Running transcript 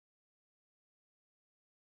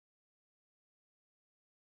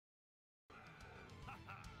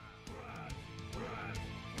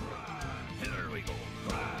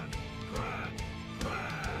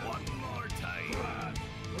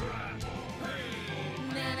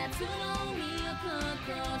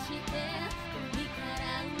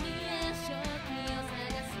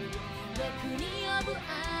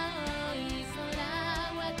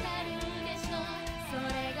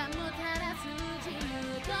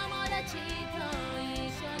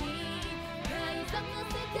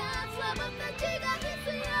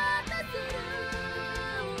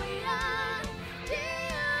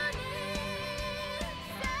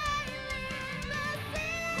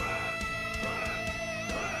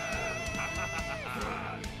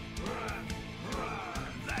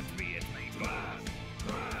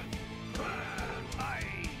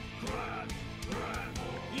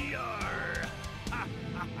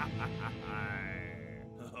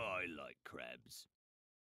crabs.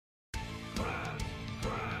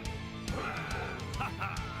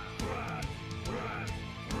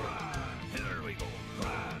 Here we go.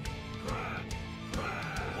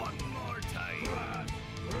 One more time.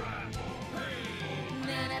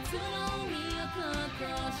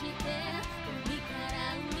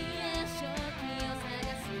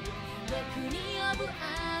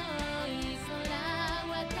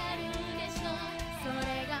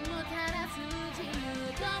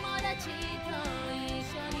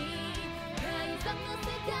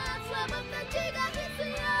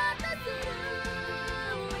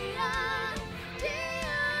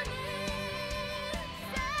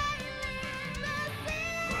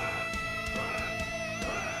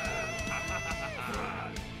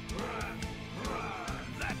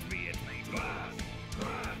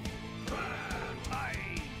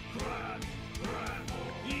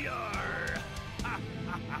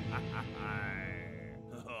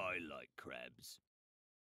 I like crabs.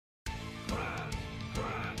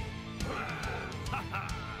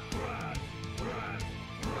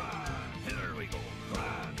 Here we go.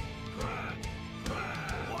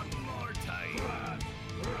 One more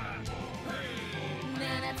time.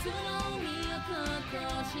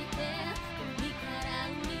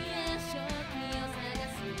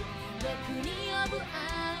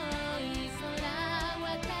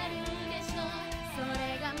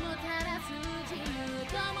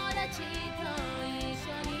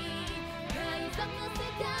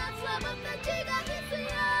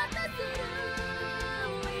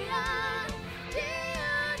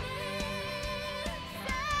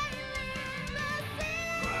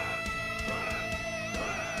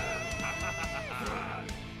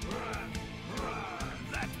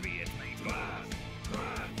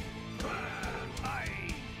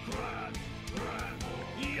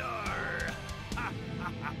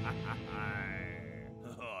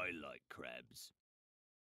 I like crabs.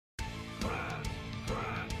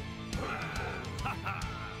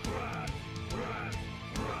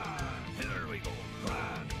 Here we go.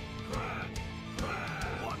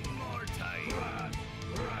 One more time.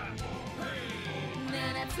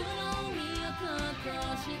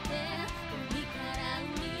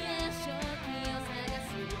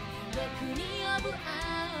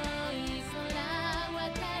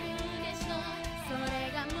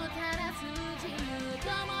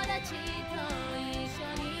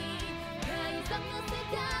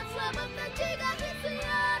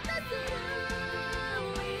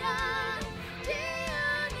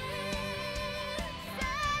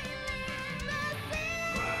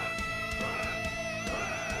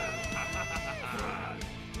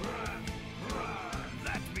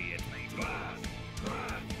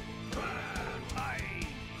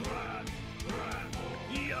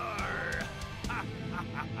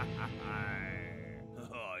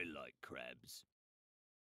 I like crabs.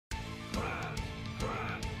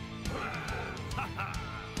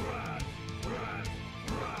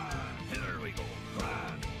 Here we go.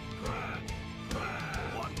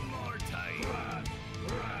 One more time.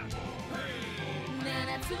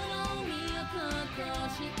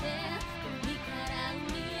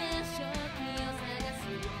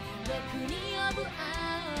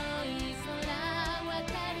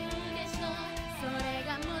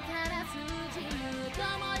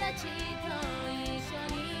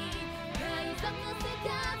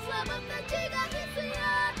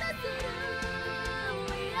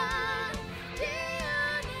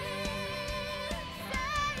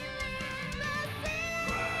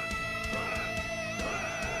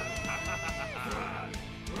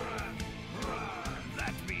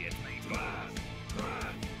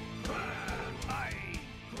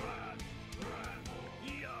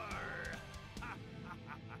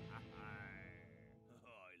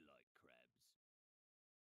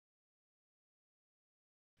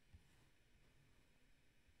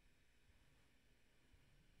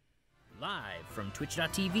 Live from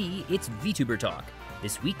Twitch.tv, it's Vtuber Talk.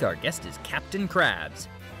 This week our guest is Capt Crabs.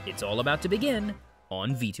 It's all about to begin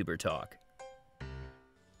on Vtuber Talk.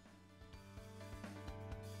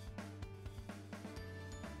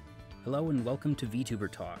 Hello and welcome to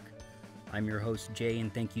Vtuber Talk. I'm your host Jay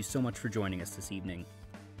and thank you so much for joining us this evening.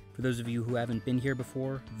 For those of you who haven't been here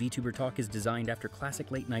before, Vtuber Talk is designed after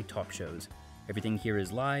classic late-night talk shows. Everything here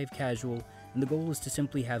is live, casual, and the goal is to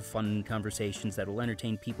simply have fun conversations that will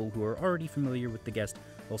entertain people who are already familiar with the guest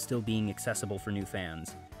while still being accessible for new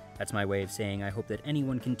fans. That's my way of saying I hope that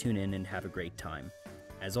anyone can tune in and have a great time.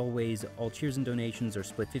 As always, all cheers and donations are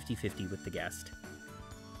split 50-50 with the guest.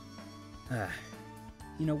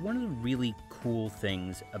 You know, one of the really cool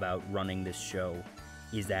things about running this show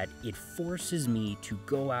is that it forces me to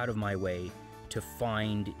go out of my way to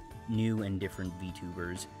find new and different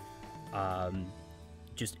VTubers.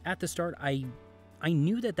 Just at the start, I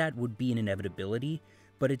knew that would be an inevitability,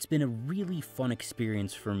 but it's been a really fun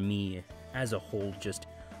experience for me as a whole, just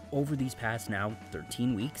over these past now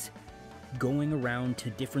 13 weeks, going around to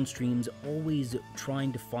different streams, always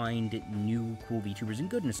trying to find new cool VTubers, and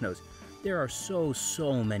goodness knows, there are so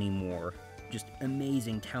many more just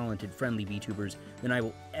amazing, talented, friendly VTubers than I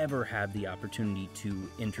will ever have the opportunity to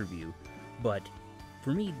interview. But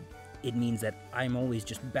for me, it means that I'm always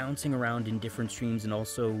just bouncing around in different streams and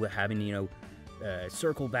also having,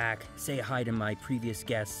 circle back, say hi to my previous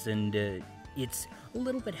guests, and it's a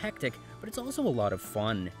little bit hectic, but it's also a lot of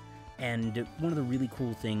fun. And one of the really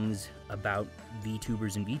cool things about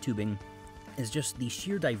VTubers and VTubing is just the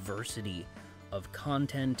sheer diversity of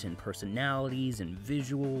content and personalities and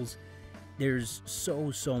visuals. There's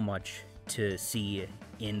so much to see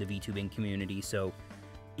in the VTubing community, so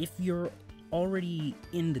if you're already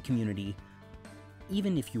in the community,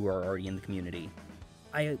 even if you are already in the community,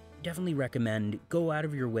 I definitely recommend go out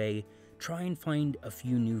of your way, try and find a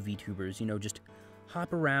few new VTubers, just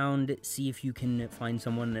hop around, see if you can find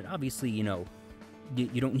someone that obviously, you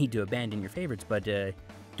don't need to abandon your favorites, but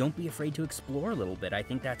don't be afraid to explore a little bit. I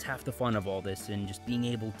think that's half the fun of all this, and just being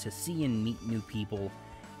able to see and meet new people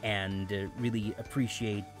and really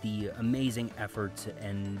appreciate the amazing efforts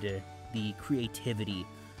and the creativity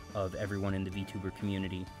of everyone in the VTuber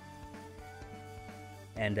community.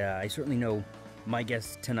 And I certainly know my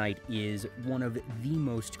guest tonight is one of the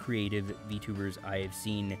most creative VTubers I have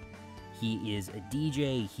seen. He is a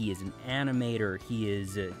DJ, he is an animator, he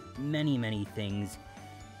is many things,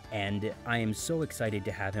 and I am so excited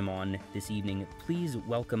to have him on this evening. Please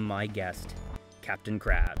welcome my guest, Capt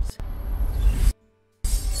Crabs.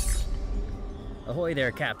 Ahoy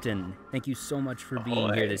there, Captain. Thank you so much for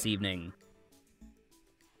being here this evening.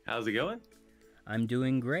 How's it going? I'm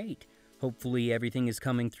doing great. Hopefully everything is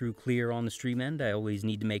coming through clear on the stream end. I always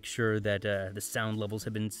need to make sure that the sound levels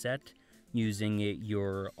have been set using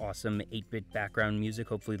your awesome 8-bit background music.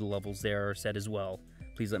 Hopefully the levels there are set as well.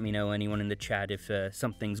 Please let me know, anyone in the chat, if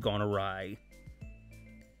something's gone awry.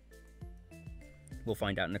 We'll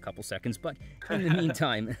find out in a couple seconds, but in the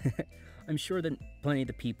meantime, I'm sure that plenty of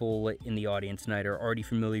the people in the audience tonight are already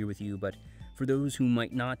familiar with you, but for those who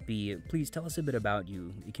might not be, please tell us a bit about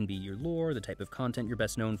you. It can be your lore, the type of content you're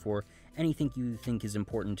best known for, anything you think is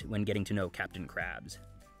important when getting to know Capt Crabs.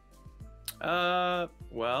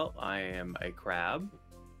 Well, I am a crab.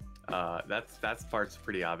 That's part's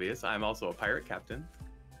pretty obvious. I'm also a pirate captain.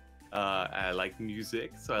 I like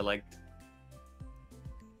music, so I like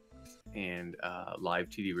and live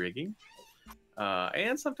TD rigging.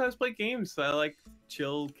 And sometimes play games. So I like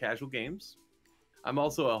chill, casual games. I'm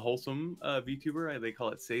also a wholesome VTuber. They call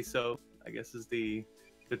it say so, I guess is the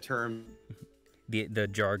term. The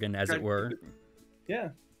jargon, as it were. Yeah,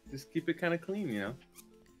 just keep it kind of clean,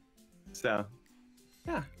 So,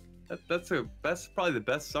 yeah, that's probably the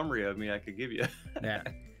best summary of me I could give you. Yeah.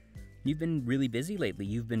 You've been really busy lately.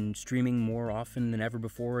 You've been streaming more often than ever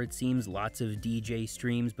before, it seems. Lots of DJ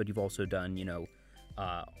streams, but you've also done,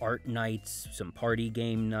 art nights, some party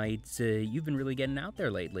game nights. You've been really getting out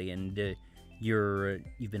there lately, and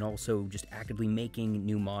you've been also just actively making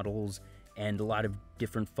new models and a lot of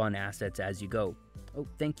different fun assets as you go. Oh,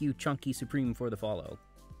 thank you, Chunky Supreme, for the follow.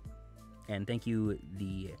 And thank you,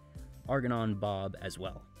 the Argonon Bob, as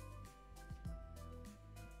well.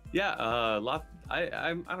 Yeah, I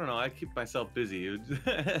don't know. I keep myself busy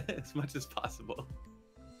as much as possible.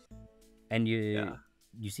 And you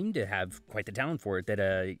seem to have quite the talent for it.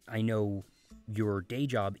 That I know your day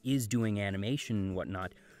job is doing animation and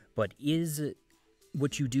whatnot, but is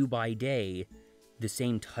what you do by day the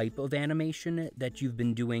same type of animation that you've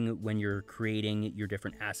been doing when you're creating your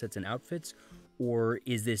different assets and outfits, or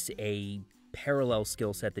is this a parallel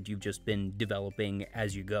skill set that you've just been developing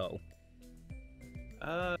as you go?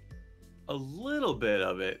 A little bit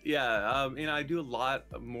of it, yeah. I do a lot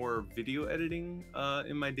more video editing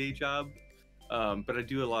in my day job, but I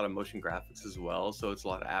do a lot of motion graphics as well. So it's a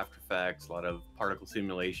lot of After Effects, a lot of particle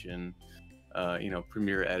simulation,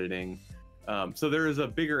 Premiere editing. So there is a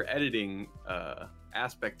bigger editing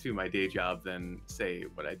aspect to my day job than, say,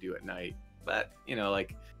 what I do at night. But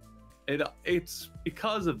it's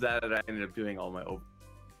because of that I ended up doing all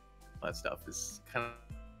that stuff. Is kind of.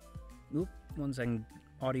 Oop, 1 second.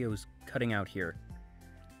 Audio's cutting out here.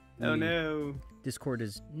 Oh no. Discord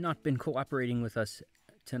has not been cooperating with us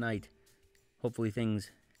tonight. Hopefully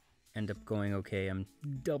things end up going okay. I'm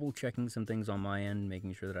double checking some things on my end,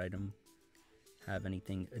 making sure that I don't have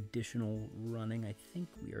anything additional running. I think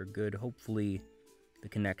we are good. Hopefully the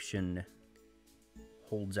connection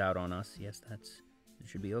holds out on us. Yes, that's It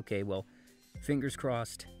should be okay. Well, fingers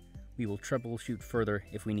crossed. We will troubleshoot further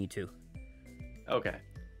if we need to. Okay.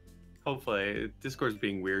 Hopefully, Discord's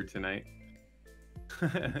being weird tonight.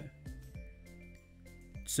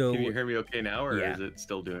 So, can you hear me okay now, or yeah. is it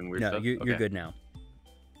still doing weird no, stuff? you're good now.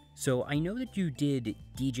 So I know that you did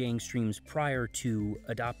DJing streams prior to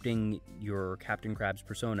adopting your Captain Crabs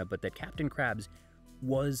persona, but that Captain Crabs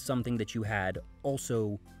was something that you had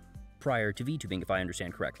also prior to VTubing, if I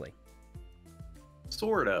understand correctly.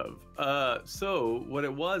 Sort of. So what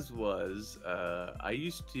it was I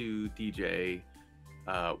used to DJ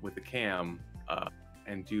with the cam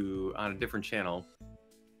and do on a different channel,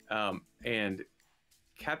 and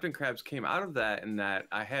Captain Crabs came out of that in that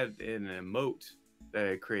I had an emote that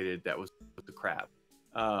I created that was with the crab,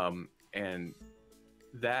 and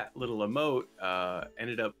that little emote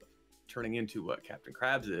ended up turning into what Captain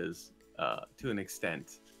Crabs is to an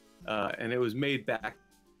extent, and it was made back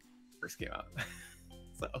when it first came out.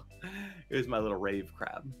 So it was my little rave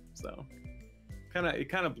crab. So it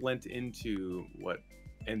kind of blent into what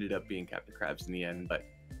ended up being Captain Crabs in the end, but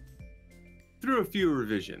through a few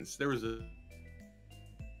revisions. There was a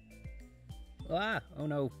oh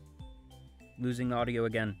no. Losing audio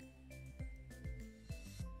again.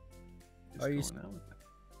 Are you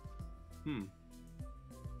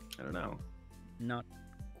I don't know. Not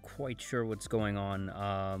quite sure what's going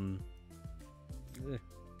on.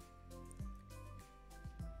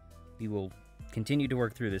 We will continue to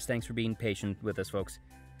work through this. Thanks for being patient with us, folks.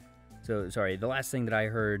 So, sorry, the last thing that I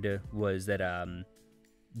heard was that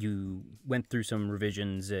you went through some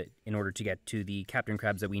revisions in order to get to the Captain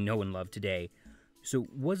Crabs that we know and love today. So,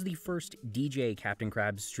 was the first DJ Captain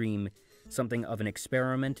Crabs stream something of an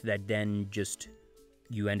experiment that then just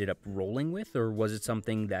you ended up rolling with, or was it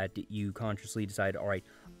something that you consciously decided, all right,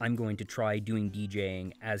 I'm going to try doing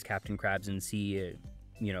DJing as Captain Crabs and see,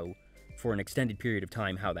 for an extended period of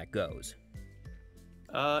time how that goes?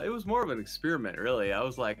 It was more of an experiment, really. I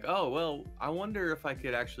was like, oh, well, I wonder if I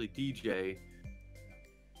could actually DJ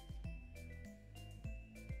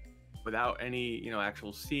without any,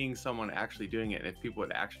 actual seeing someone actually doing it, and if people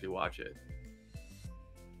would actually watch it.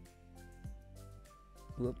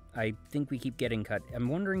 Well, I think we keep getting cut. I'm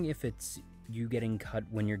wondering if it's you getting cut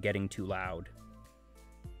when you're getting too loud.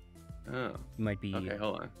 Oh. You might be okay,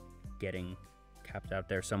 hold on. Getting capped out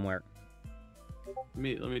there somewhere.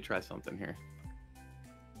 Let me try something here.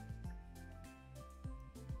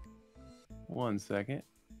 1 second.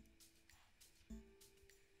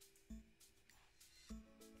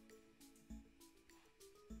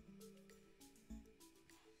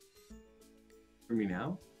 Hear me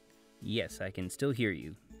now? Yes, I can still hear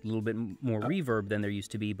you. A little bit more reverb than there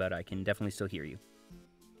used to be, but I can definitely still hear you.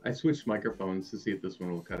 I switched microphones to see if this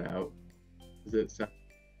one will cut out. Does it sound...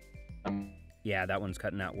 Yeah, that one's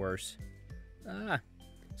cutting out worse.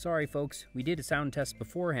 Sorry, folks. We did a sound test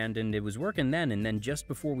beforehand, and it was working then, and then just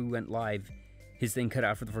before we went live, his thing cut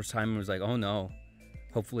out for the first time and was like, oh no.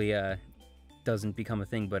 Hopefully, doesn't become a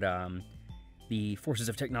thing, but, the forces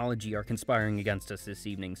of technology are conspiring against us this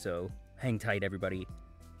evening, so hang tight, everybody.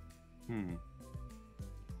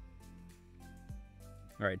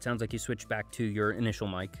 Alright, sounds like you switched back to your initial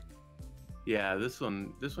mic. Yeah, this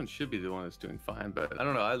one should be the one that's doing fine, but I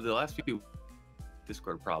don't know. The last few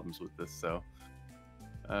Discord problems with this, so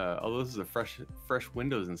although this is a fresh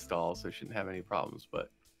Windows install, so it shouldn't have any problems,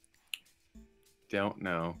 but don't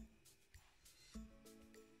know.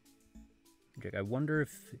 I wonder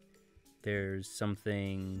if there's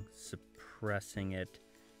something suppressing it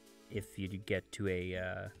if you get to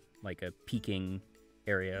a like a peaking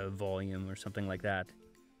area of volume or something like that.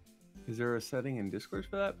 Is there a setting in Discord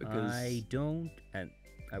for that? Because I don't, and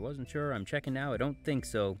I wasn't sure. I'm checking now. I don't think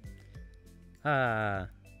so.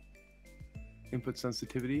 Input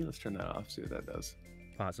sensitivity. Let's turn that off. See what that does.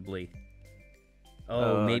 Possibly.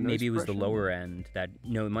 Oh, maybe it was the suppression? lower end.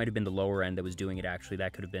 No, it might have been the lower end that was doing it. Actually,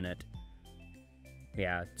 that could have been it.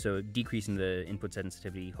 Yeah. So decreasing the input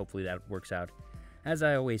sensitivity. Hopefully that works out. As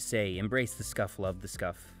I always say, embrace the scuff, love the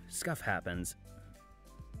scuff. Scuff happens.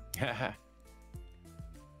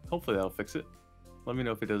 Hopefully that'll fix it. Let me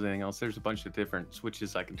know if it does anything else. There's a bunch of different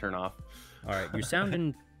switches I can turn off. All right, you're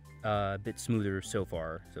sounding a bit smoother so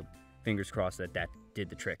far, so fingers crossed that did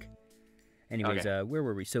the trick. Anyways, Okay. Where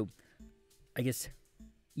were we? So, I guess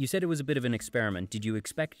you said it was a bit of an experiment. Did you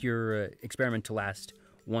expect your experiment to last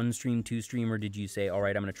 1 stream, 2 stream, or did you say, all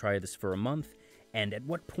right, I'm going to try this for a month? And at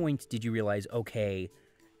what point did you realize, okay,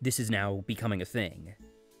 this is now becoming a thing?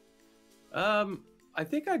 I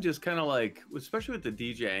think I just kind of like, especially with the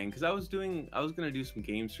DJing, because I was going to do some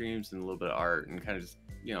game streams and a little bit of art and kind of just,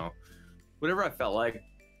 whatever I felt like,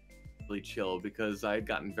 really chill, because I had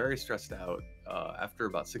gotten very stressed out after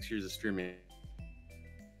about 6 years of streaming.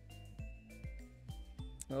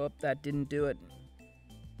 Oh, that didn't do it.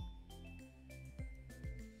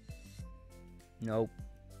 Nope.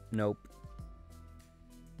 Nope.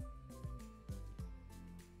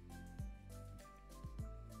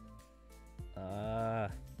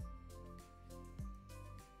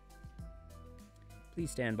 Please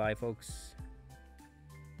stand by, folks.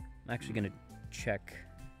 I'm actually going to check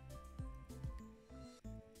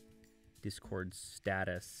Discord's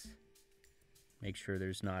status. Make sure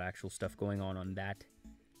there's not actual stuff going on that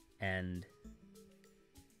end.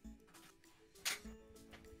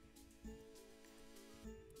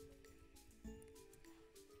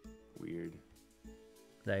 Weird.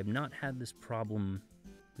 I have not had this problem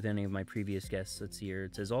with any of my previous guests. Let's see here.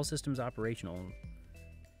 It says all systems operational.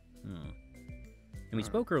 And we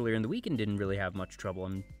spoke earlier, and the weekend didn't really have much trouble.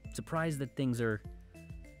 I'm surprised that things are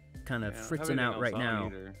kind of fritzing out right now.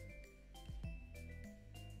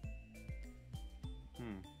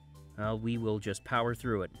 Well, we will just power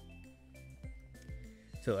through it.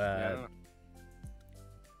 So,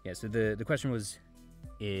 yeah, so the question was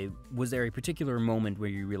there a particular moment where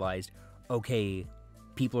you realized, okay,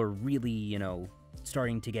 people are really, you know,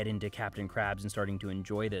 starting to get into Captain Crabs and starting to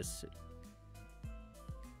enjoy this?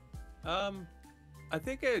 I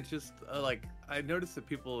think it just, like, I noticed that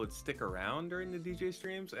people would stick around during the DJ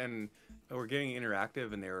streams and were getting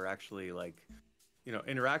interactive, and they were actually, like, you know,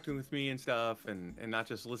 interacting with me and stuff, and not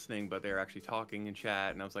just listening, but they were actually talking in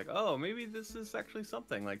chat, and I was like, oh, maybe this is actually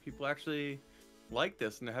something, like, people actually like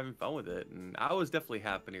this, and they're having fun with it, and I was definitely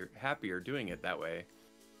happier doing it that way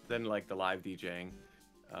than, like, the live DJing.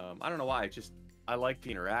 I don't know why, I like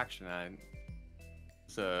the interaction,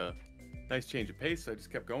 it's a nice change of pace, so I just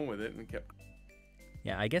kept going with it, and kept...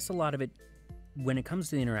 Yeah, I guess a lot of it, when it comes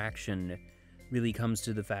to the interaction, really comes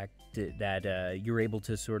to the fact that you're able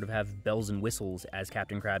to sort of have bells and whistles as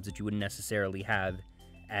Captain Crabs that you wouldn't necessarily have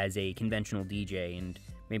as a conventional DJ, and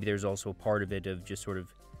maybe there's also a part of it of just sort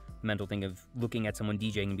of mental thing of looking at someone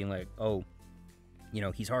DJing and being like, oh, you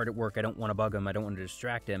know, he's hard at work, I don't want to bug him, I don't want to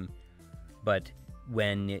distract him. But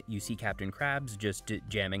when you see Captain Crabs just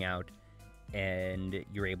jamming out and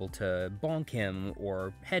you're able to bonk him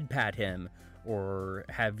or head pat him or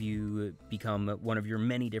have you become one of your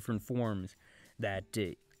many different forms, that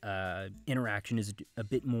interaction is a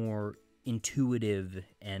bit more intuitive,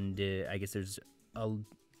 and I guess there's a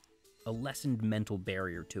lessened mental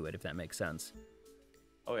barrier to it, if that makes sense.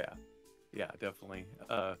 Oh yeah, yeah, definitely.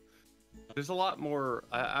 There's a lot more.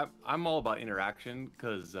 I'm all about interaction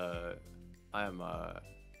because I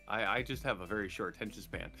just have a very short attention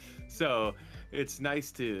span, so it's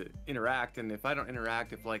nice to interact. And if I don't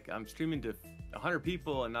interact, if like I'm streaming to 100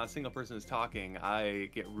 people and not a single person is talking, I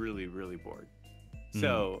get really, really bored.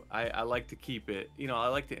 So I like to keep it, you know, I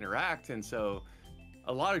like to interact. And so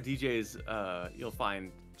a lot of DJs, you'll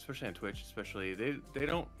find, especially on Twitch, especially, they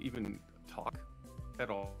don't even talk at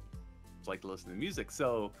all. It's like to listen to music.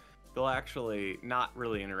 So they'll actually not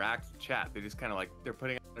really interact with chat. They just kind of like, they're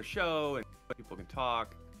putting on a show and people can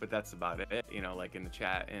talk, but that's about it, you know, like in the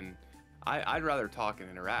chat. And I'd rather talk and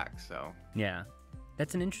interact, so. Yeah.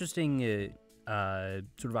 That's an interesting sort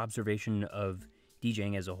of observation of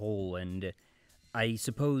DJing as a whole, and I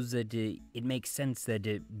suppose that it makes sense that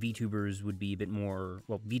VTubers would be a bit more,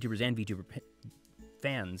 well, VTubers and VTuber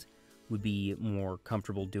fans would be more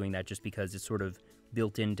comfortable doing that just because it's sort of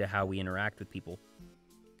built into how we interact with people.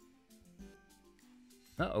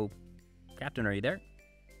 Uh-oh. Captain, are you there?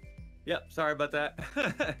 Yep, sorry about that.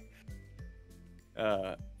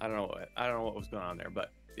 I don't know what was going on there,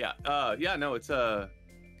 but yeah. Yeah, no, it's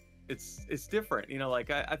different, you know, like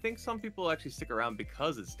I think some people actually stick around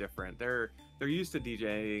because it's different. They're used to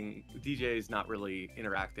DJs not really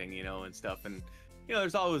interacting, you know, and stuff, and you know,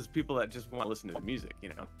 there's always people that just want to listen to the music, you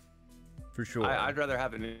know. For sure. I'd rather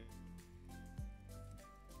have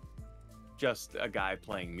just a guy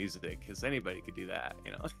playing music, because anybody could do that,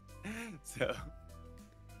 you know. So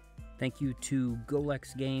thank you to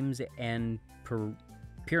Golex Games and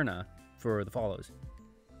Pirna for the follows.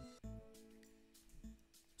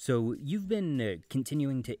 So you've been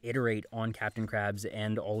continuing to iterate on Captain Crabs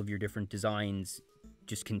and all of your different designs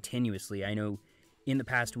just continuously. I know in the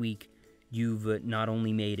past week you've not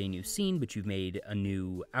only made a new scene, but you've made a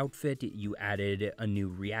new outfit. You added a new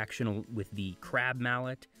reaction with the crab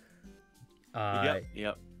mallet.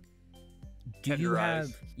 Yep. Do you have...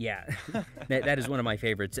 Yeah, that is one of my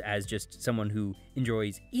favorites as just someone who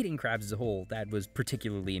enjoys eating crabs as a whole. That was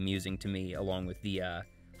particularly amusing to me, along with the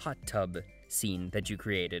hot tub scene that you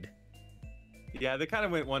created. Yeah, they kind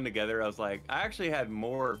of went one together. I was like, I actually had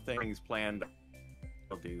more things planned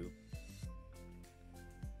I'll do.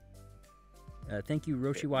 Thank you,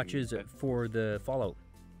 Roshi Watches, for the follow.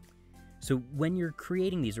 So when you're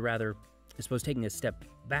creating these, or rather, I suppose taking a step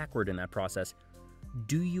backward in that process,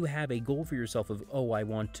 do you have a goal for yourself of, oh, I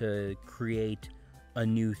want to create a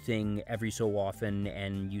new thing every so often,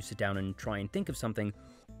 and you sit down and try and think of something?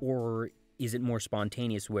 Or is it more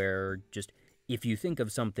spontaneous where just if you think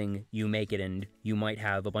of something, you make it, and you might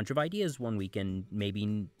have a bunch of ideas one week and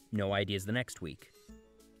maybe no ideas the next week?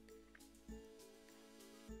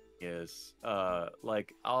 Is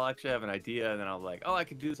like I'll actually have an idea, and then I'll be like, oh, I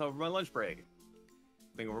could do this over my lunch break.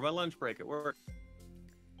 Think over my lunch break at work.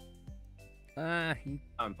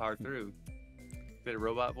 I'm powered through. Did a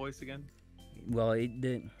robot voice again? Well,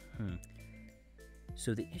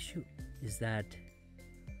 so the issue is that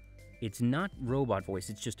it's not robot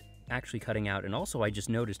voice, it's just actually cutting out. And also I just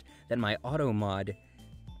noticed that my auto mod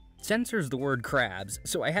censors the word crabs,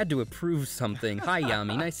 so I had to approve something. Hi,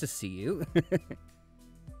 Yami, nice to see you.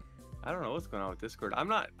 I don't know what's going on with Discord. I'm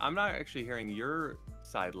not actually hearing your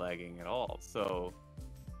side lagging at all. So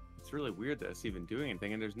it's really weird that it's even doing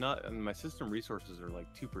anything. And and my system resources are like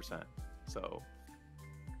 2%. So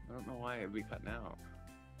I don't know why it'd be cutting out.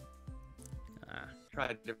 Try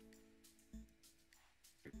a different.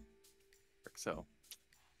 So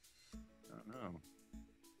I don't know.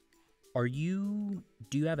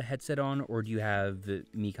 Do you have a headset on, or do you have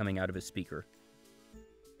me coming out of a speaker?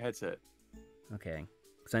 Headset. Okay.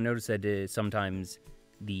 Because I noticed that sometimes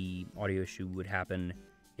the audio issue would happen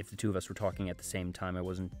if the two of us were talking at the same time. I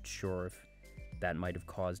wasn't sure if that might have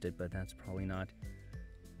caused it, but that's probably not.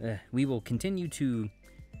 We will continue to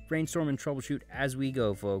brainstorm and troubleshoot as we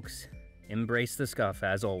go, folks. Embrace the scuff,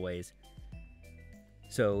 as always.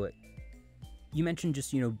 So, you mentioned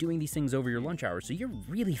just, doing these things over your lunch hour, so you're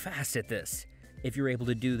really fast at this. If you're able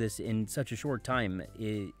to do this in such a short time,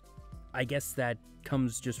 I guess that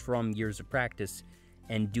comes just from years of practice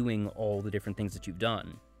and doing all the different things that you've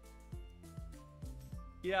done.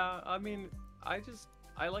 Yeah, I mean, I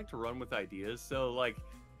like to run with ideas. So like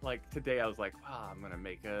today I was like, wow, I'm gonna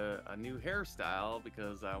make a new hairstyle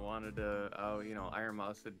because I wanted to. Iron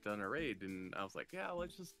Mouse had done a raid, and I was like, yeah,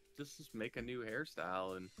 let's just make a new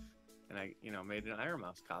hairstyle, and I made an Iron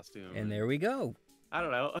Mouse costume. And there we go. I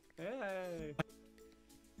don't know. Hey.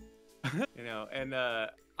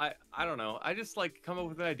 I don't know. I just like come up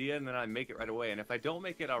with an idea and then I make it right away. And if I don't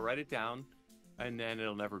make it, I'll write it down, and then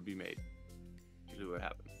it'll never be made. Usually what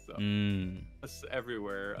happens. So it's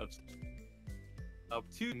everywhere. Up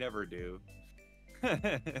to never do.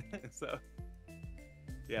 So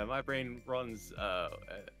yeah, my brain runs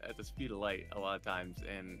at the speed of light a lot of times,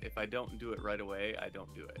 and if I don't do it right away, I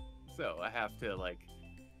don't do it. So I have to like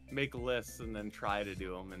make lists and then try to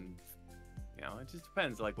do them, and it just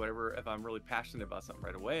depends. Like whatever, if I'm really passionate about something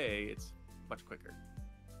right away, it's much quicker,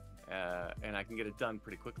 and I can get it done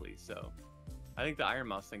pretty quickly. So I think the Iron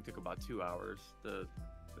Mouse thing took about 2 hours. The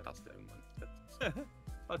costume one,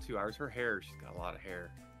 about 2 hours. Her hair, she's got a lot of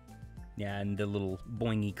hair. Yeah, and the little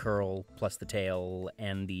boingy curl plus the tail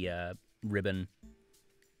and the ribbon.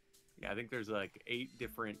 Yeah, I think there's like 8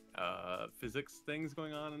 different physics things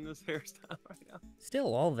going on in this hairstyle right now.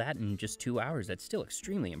 Still, all that in just 2 hours. That's still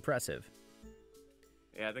extremely impressive.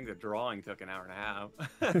 Yeah, I think the drawing took an hour and a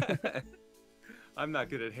half. I'm not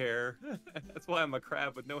good at hair. That's why I'm a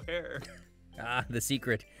crab with no hair. Ah, the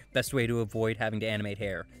secret. Best way to avoid having to animate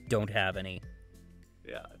hair. Don't have any.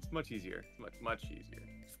 Yeah, it's much easier. It's much easier.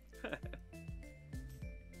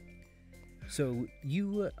 So,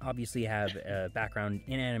 you obviously have a background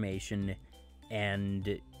in animation,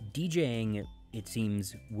 and DJing, it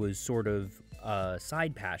seems, was sort of a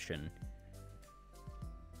side passion.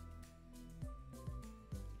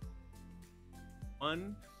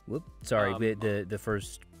 Whoop, sorry, the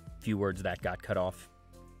first few words of that got cut off.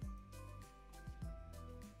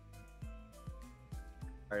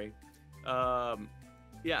 Sorry.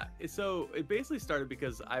 Yeah, so it basically started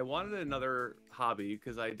because I wanted another hobby,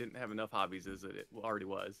 because I didn't have enough hobbies as it already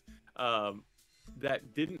was,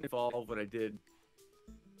 that didn't involve what I did,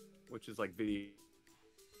 which is like video.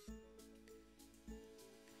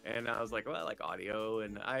 And I was like, well, I like audio,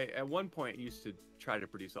 and I at one point used to try to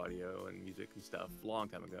produce audio and music and stuff a long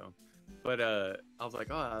time ago. But I was like,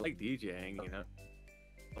 oh, I like DJing,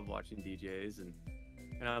 I'm watching DJs, and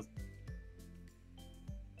I was...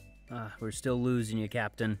 We're still losing you,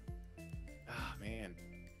 Captain. Ah, man.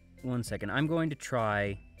 1 second. I'm going to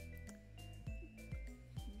try...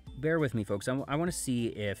 Bear with me, folks. I want to see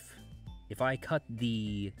if I cut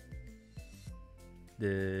the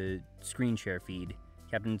screen share feed.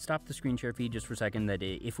 Captain, stop the screen share feed just for a second, that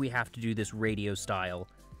if we have to do this radio style,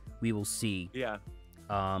 we will see. Yeah.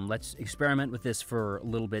 Let's experiment with this for a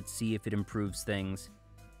little bit, see if it improves things.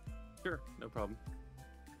 Sure, no problem.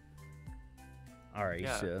 All right,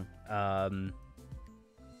 Yeah. so,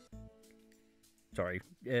 sorry,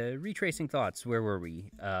 retracing thoughts, where were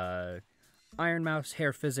we? Iron Mouse,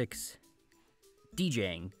 hair physics,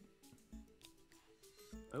 DJing.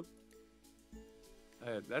 Oh.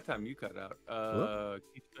 That time you cut out. Can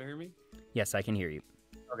you still hear me? Yes, I can hear you.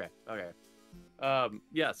 Okay.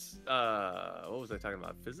 Yes. What was I talking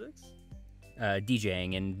about? Physics?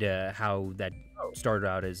 DJing and how that started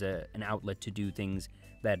out as an outlet to do things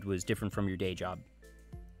that was different from your day job.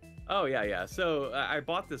 Oh yeah. So I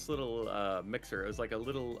bought this little mixer. It was like a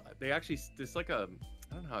little. It's like a.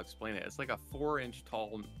 I don't know how to explain it. It's like a 4-inch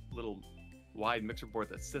tall little wide mixer board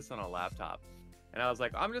that sits on a laptop. And I was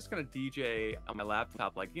like, I'm just gonna DJ on my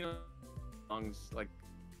laptop, like, you know, songs, like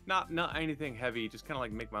not anything heavy, just kind of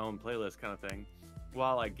like make my own playlist kind of thing,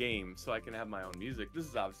 while I game, so I can have my own music. This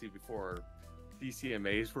is obviously before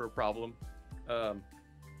DCMAs were a problem.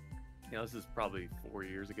 You know, this is probably 4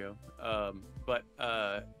 years ago. But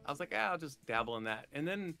I was like, I'll just dabble in that. And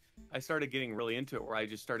then I started getting really into it, where I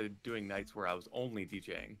just started doing nights where I was only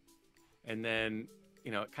DJing. And then,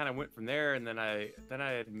 you know, it kind of went from there. And then I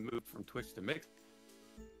had moved from Twitch to Mix.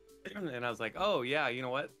 And I was like, oh yeah, you know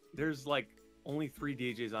what? There's like only 3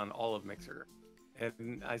 DJs on all of Mixer.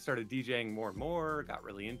 And I started DJing more and more, got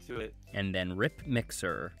really into it. And then rip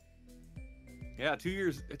Mixer. Yeah, 2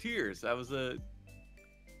 years. 2 years. That was a...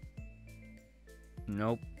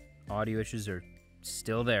 Nope. Audio issues are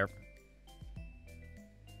still there.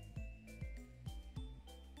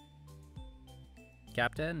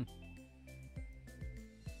 Captain?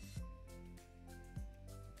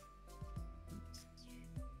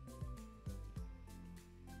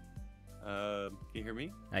 Can you hear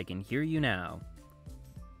me? I can hear you now.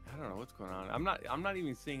 I don't know what's going on. I'm not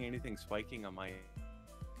even seeing anything spiking on my...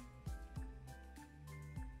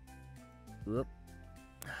 Whoop.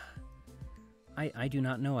 I do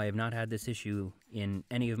not know. I have not had this issue in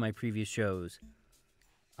any of my previous shows.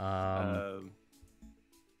 Okay,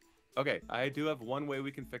 I do have one way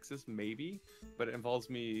we can fix this, maybe, but it involves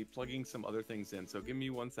me plugging some other things in, so give me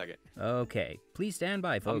 1 second. Okay. Please stand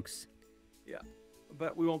by, folks. Yeah,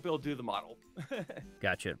 but we won't be able to do the model.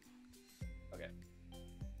 Gotcha. Okay.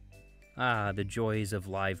 Ah, the joys of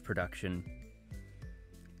live production.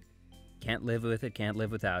 Can't live with it, can't live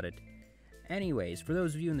without it. Anyways, for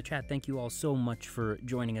those of you in the chat, thank you all so much for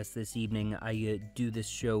joining us this evening. I do this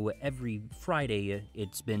show every Friday.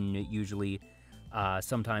 It's been usually.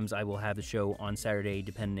 Sometimes I will have the show on Saturday,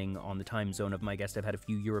 depending on the time zone of my guest. I've had a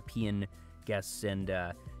few European guests, and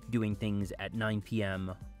doing things at 9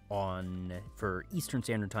 p.m. for Eastern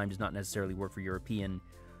Standard Time does not necessarily work for European,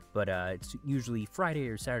 but it's usually Friday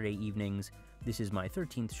or Saturday evenings. This is my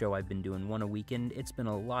 13th show. I've been doing one a week, and it's been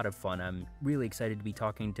a lot of fun. I'm really excited to be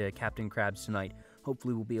talking to Captain Crabs tonight.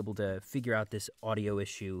 Hopefully we'll be able to figure out this audio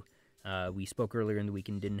issue. We spoke earlier in the week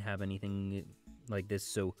and didn't have anything like this,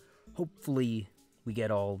 so hopefully we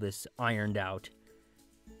get all this ironed out.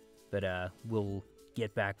 But we'll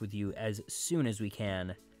get back with you as soon as we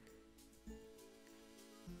can.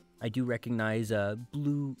 I do recognize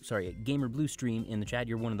Gamer Blue Stream in the chat.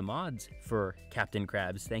 You're one of the mods for Captain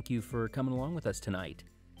Crabs. Thank you for coming along with us tonight.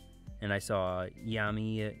 And I saw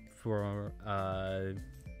Yami for a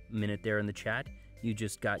minute there in the chat. You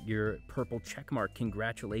just got your purple check mark.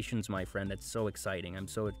 Congratulations, my friend. That's so exciting. I'm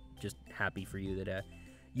so just happy for you that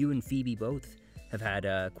you and Phoebe both have had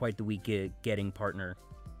quite the week getting partner.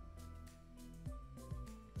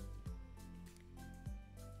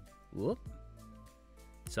 Whoop.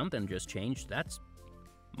 Something just changed. That's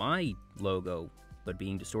my logo, but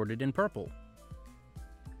being distorted in purple.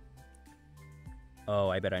 Oh,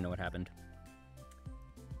 I bet I know what happened.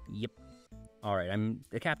 Yep. Alright,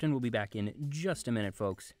 the captain will be back in just a minute,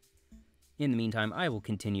 folks. In the meantime, I will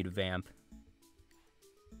continue to vamp.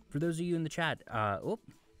 For those of you in the chat,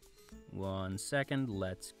 1 second,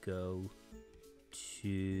 let's go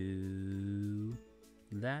to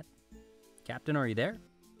that. Captain, are you there?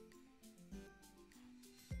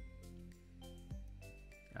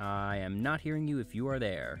 I am not hearing you if you are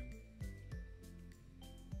there.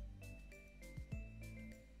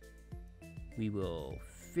 We will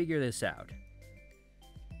figure this out.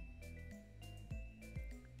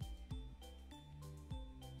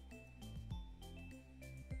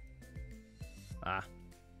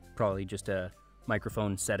 Probably just a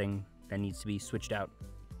microphone setting that needs to be switched out.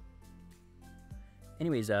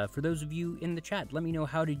 Anyways, for those of you in the chat, let me know,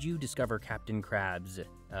 how did you discover Captain Crabs?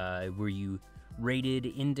 Were you rated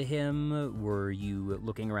into him? Were you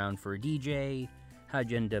looking around for a DJ? How'd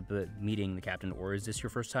you end up meeting the captain? Or is this your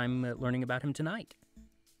first time learning about him tonight?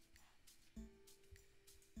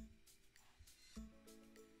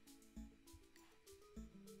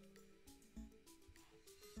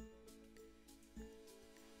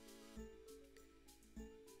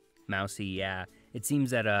 Mousy, yeah. It seems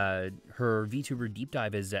that her VTuber deep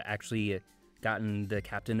dive has actually gotten the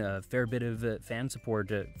captain a fair bit of fan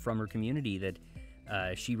support from her community,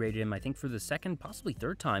 that she rated him, I think, for the second, possibly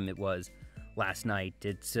third time it was last night.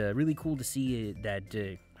 It's really cool to see that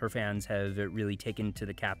her fans have really taken to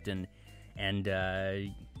the captain, and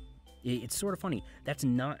it's sort of funny. That's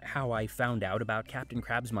not how I found out about Captain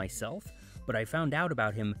Crabs myself, but I found out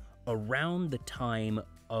about him around the time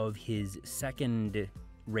of his second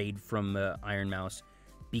raid from Iron Mouse,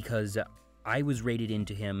 because I was raided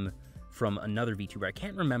into him from another VTuber. I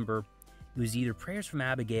can't remember. It was either Prayers from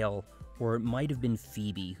Abigail or it might have been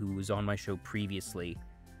Phoebe, who was on my show previously.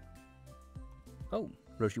 Oh,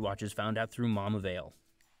 Roshi Watches found out through Mama Vale.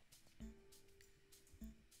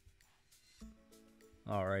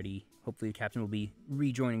 Alrighty. Hopefully the captain will be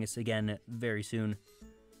rejoining us again very soon.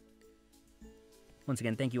 Once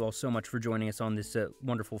again, thank you all so much for joining us on this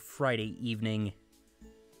wonderful Friday evening.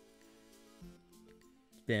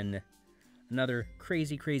 It's been another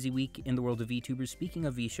crazy, crazy week in the world of VTubers. Speaking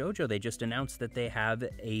of VShojo, they just announced that they have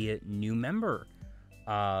a new member.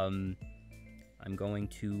 I'm going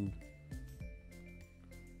to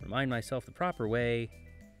remind myself the proper way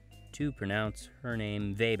to pronounce her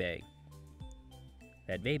name, Vebe.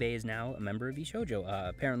 That Vebe is now a member of VShojo.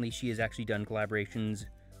 Apparently she has actually done collaborations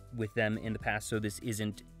with them in the past, so this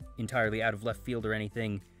isn't entirely out of left field or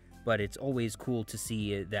anything, but it's always cool to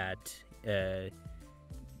see that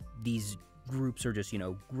these groups are just,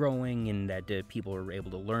 growing, and that people are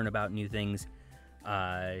able to learn about new things.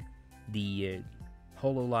 The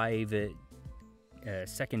HoloLive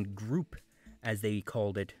second group, as they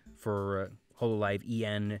called it, for HoloLive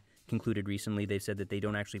EN concluded recently. They said that they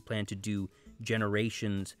don't actually plan to do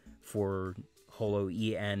generations for Holo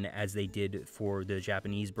EN as they did for the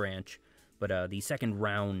Japanese branch, but the second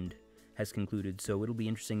round has concluded, so it'll be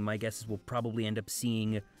interesting. My guess is we'll probably end up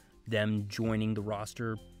seeing them joining the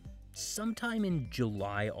roster sometime in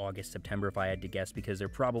July, August, September, if I had to guess, because they're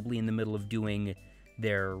probably in the middle of doing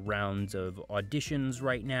their rounds of auditions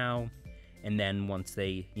right now, and then once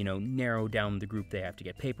they, narrow down the group, they have to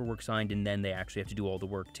get paperwork signed, and then they actually have to do all the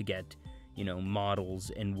work to get, models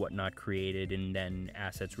and whatnot created, and then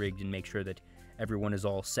assets rigged, and make sure that everyone is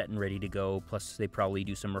all set and ready to go, plus they probably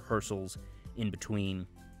do some rehearsals in between.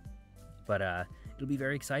 But it'll be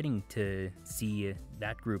very exciting to see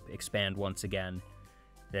that group expand once again.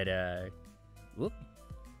 Whoop.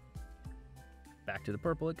 Back to the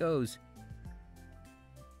purple it goes.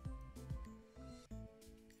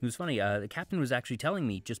 It was funny, the captain was actually telling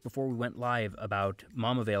me just before we went live about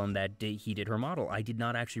Mama Vale and that he did her model. I did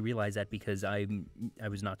not actually realize that because I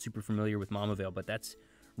was not super familiar with Mama Vale, but that's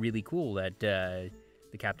really cool that the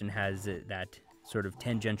captain has that sort of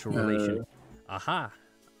tangential relation. Aha!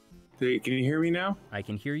 Can you hear me now? I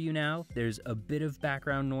can hear you now. There's a bit of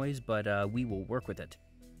background noise, but we will work with it.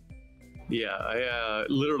 Yeah, I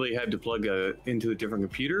literally had to plug into a different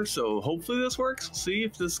computer, so hopefully this works. See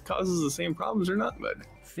if this causes the same problems or not, but...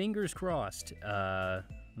 Fingers crossed. 1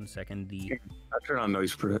 second, I'll turn on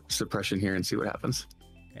noise suppression here and see what happens.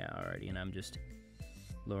 Yeah, alrighty, and I'm just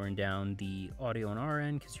lowering down the audio on our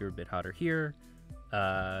end, because you're a bit hotter here.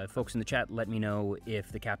 Folks in the chat, let me know if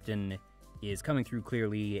the captain is coming through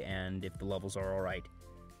clearly and if the levels are alright.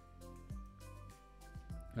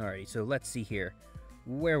 Alrighty, so let's see here.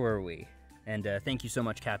 Where were we? And thank you so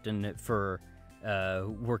much, Captain, for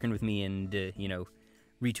working with me and,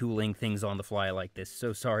 retooling things on the fly like this.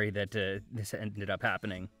 So sorry that this ended up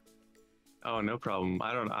happening. Oh, no problem.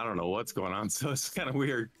 I don't know what's going on, so it's kind of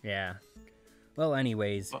weird. Yeah. Well,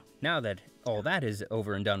 anyways, now that all that is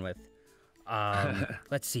over and done with,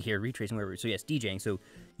 let's see here, retracing where we were. So yes, DJing. So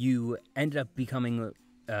you ended up becoming,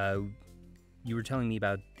 you were telling me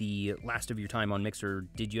about the last of your time on Mixer.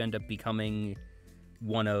 Did you end up becoming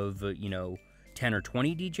one of, 10 or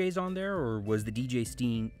 20 DJs on there, or was the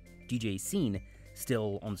DJ scene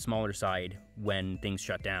still on the smaller side when things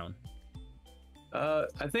shut down?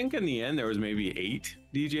 I think in the end there was maybe 8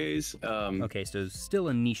 DJs. Okay, so still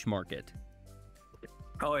a niche market.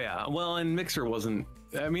 Oh yeah, well, and Mixer wasn't,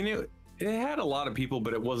 I mean, it had a lot of people,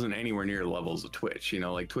 but it wasn't anywhere near the levels of Twitch.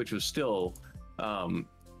 Like Twitch was still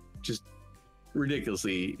just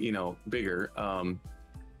ridiculously, bigger.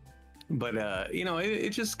 But it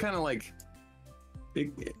just kind of like,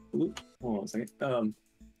 hold on a second.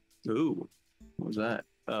 Ooh, what was that?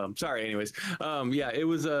 Sorry. Anyways, yeah, it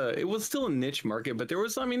was still a niche market, but there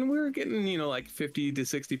was, we were getting, like 50 to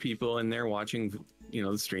 60 people in there watching,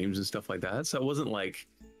 the streams and stuff like that. So it wasn't like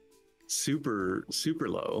super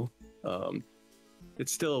low. It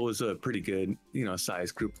still was a pretty good,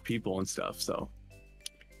 size group of people and stuff. So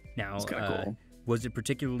now, it's kind of cool. Was it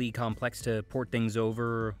particularly complex to port things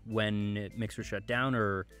over when Mixer shut down,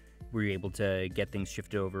 or were you able to get things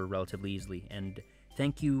shifted over relatively easily? And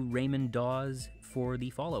thank you, Raymond Dawes, for the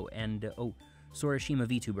follow. And, Sorashima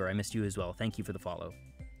VTuber, I missed you as well. Thank you for the follow.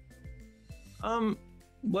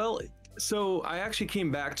 Well, so I actually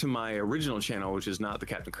came back to my original channel, which is not the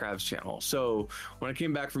Capt Crabs channel. So when I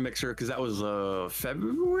came back from Mixer, because that was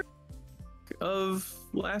February of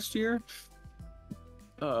last year.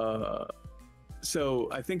 So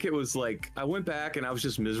I think it was like, I went back and I was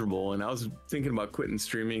just miserable and I was thinking about quitting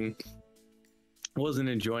streaming. I wasn't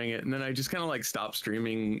enjoying it. And then I just kind of like stopped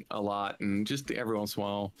streaming a lot and just every once in a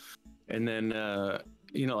while. And then,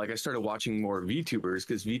 you know, like I started watching more VTubers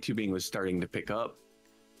because VTubing was starting to pick up.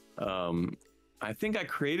 I think I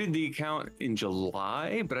created the account in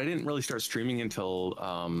July, but I didn't really start streaming until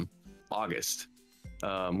August,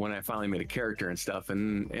 when I finally made a character and stuff.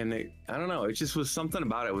 And I don't know, it just was something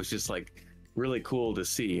about it was just like really cool to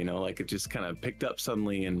see, you know, like it just kind of picked up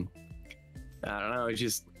suddenly. And I don't know,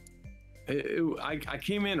 I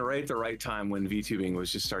came in right at the right time when VTubing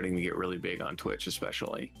was just starting to get really big on Twitch,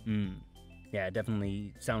 especially. Yeah, it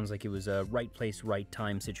definitely sounds like it was a right place, right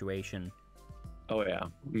time situation. Oh yeah.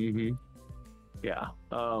 Yeah.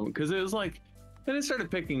 Because it was like, then it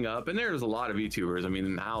started picking up, and there's a lot of VTubers. I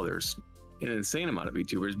mean, now there's an insane amount of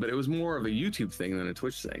VTubers, but it was more of a YouTube thing than a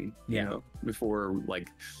Twitch thing. Yeah. You know, before, like,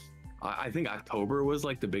 I think October was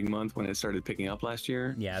like the big month when it started picking up last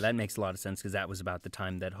year. Yeah, that makes a lot of sense because that was about the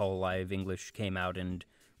time that Hololive English came out and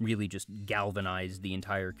really just galvanized the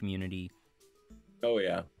entire community. Oh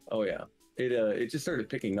yeah. Oh yeah. It just started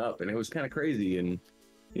picking up, and it was kind of crazy, and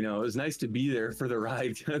you know, it was nice to be there for the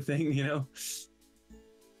ride kind of thing, you know.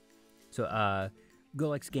 So,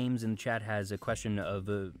 Golex Games in the chat has a question of,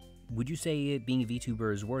 would you say being a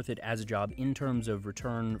VTuber is worth it as a job in terms of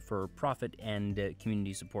return for profit and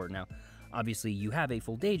community support? Now, obviously, you have a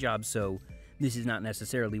full day job, so this is not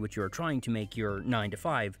necessarily what you're trying to make your 9 to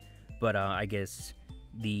 5, but I guess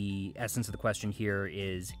the essence of the question here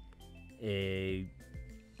is,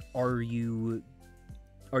 are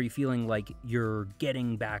you feeling like you're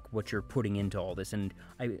getting back what you're putting into all this? And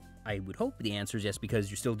I would hope the answer is yes, because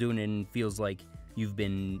you're still doing it and feels like you've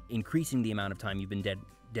been increasing the amount of time you've been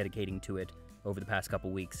dedicating to it over the past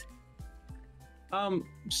couple weeks.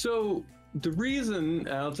 So the reason,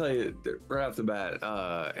 I'll tell you right off the bat,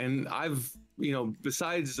 and I've, you know,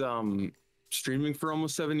 besides streaming for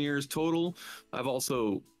almost 7 years total, I've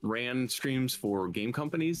also ran streams for game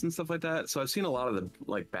companies and stuff like that. So I've seen a lot of the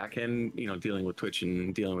like back end, you know, dealing with Twitch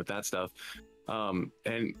and dealing with that stuff.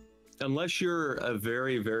 And unless you're a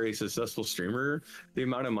very, very successful streamer, the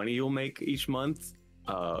amount of money you'll make each month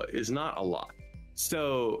is not a lot.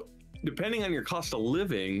 So depending on your cost of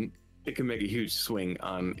living, it can make a huge swing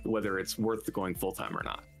on whether it's worth going full time or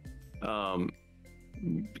not.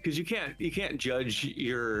 Because you can't judge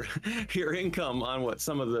your income on what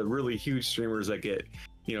some of the really huge streamers that get,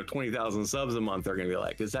 you know, 20,000 subs a month are going to be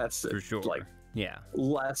like, because that's For sure. like Yeah.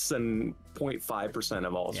 less than 0.5%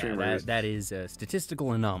 of all streamers. That is a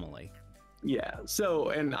statistical anomaly. Yeah. So,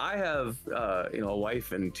 and I have, you know, a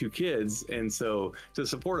wife and 2 kids. And so to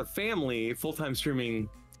support a family, full-time streaming,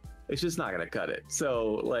 it's just not going to cut it.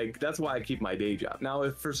 So like, that's why I keep my day job. Now,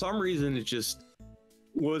 if for some reason it just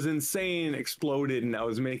was insane, exploded, and I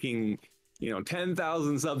was making, you know,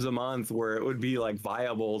 10,000 subs a month where it would be like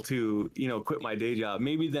viable to, you know, quit my day job,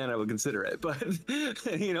 maybe then I would consider it. But,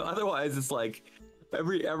 you know, otherwise it's like,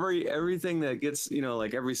 everything that gets, you know,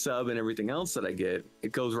 like every sub and everything else that I get,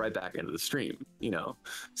 it goes right back into the stream, you know.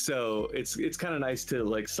 So it's kind of nice to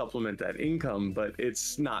like supplement that income, but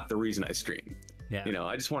it's not the reason I stream. Yeah. You know,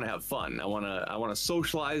 I just want to have fun. I want to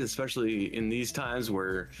socialize, especially in these times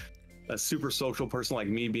where a super social person like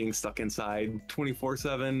me being stuck inside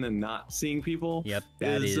 24/7 and not seeing people. Yep,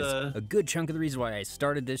 that is a good chunk of the reason why I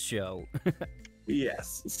started this show.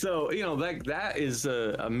 Yes. So, you know, that is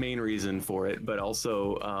a main reason for it, but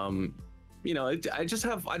also, you know, I just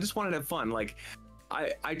wanted to have fun. Like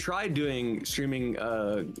I tried doing streaming,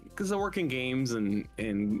 cause I work in games and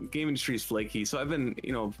game industry is flaky. So I've been,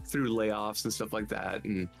 you know, through layoffs and stuff like that.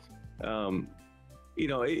 And, you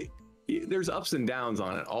know, there's ups and downs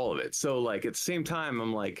on it, all of it. So like at the same time,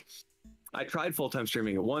 I'm like, I tried full-time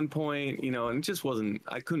streaming at one point, you know, and it just wasn't,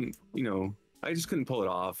 I couldn't, you know, I just couldn't pull it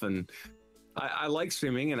off. And I like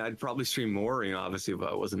streaming, and I'd probably stream more, you know, obviously if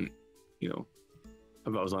I wasn't, you know,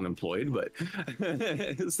 if I was unemployed, but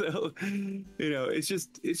so, you know,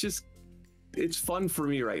 it's fun for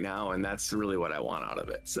me right now. And that's really what I want out of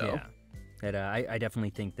it. So yeah, I definitely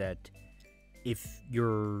think that if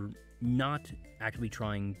you're not actively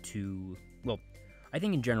trying to, well, I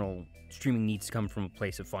think in general, streaming needs to come from a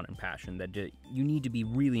place of fun and passion, that you need to be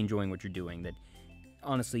really enjoying what you're doing, that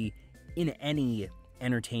honestly, in any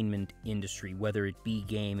entertainment industry, whether it be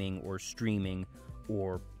gaming or streaming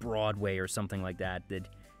or Broadway or something like that, that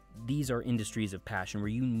these are industries of passion where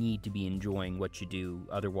you need to be enjoying what you do,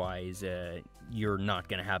 otherwise you're not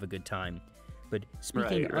going to have a good time. But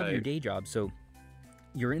speaking of your day job, so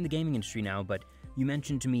you're in the gaming industry now, but you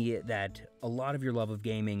mentioned to me that a lot of your love of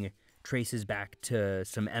gaming traces back to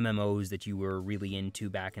some MMOs that you were really into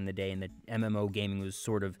back in the day, and that MMO gaming was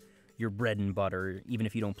sort of your bread and butter, even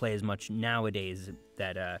if you don't play as much nowadays,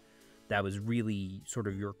 that that was really sort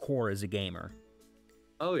of your core as a gamer.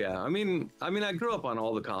 Oh yeah, I mean, I grew up on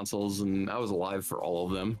all the consoles, and I was alive for all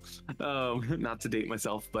of them. Not to date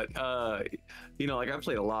myself, but you know, like I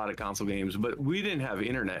played a lot of console games, but we didn't have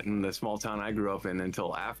internet in the small town I grew up in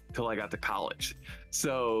until I got to college.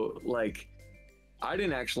 So like, I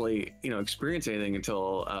didn't actually, you know, experience anything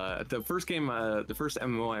until the first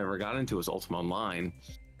MMO I ever got into was Ultima Online.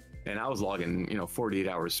 And I was logging, you know, 48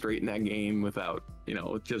 hours straight in that game without, you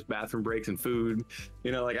know, just bathroom breaks and food.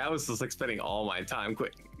 You know, like I was just like spending all my time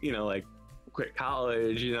quit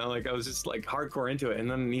college, you know, like I was just like hardcore into it. And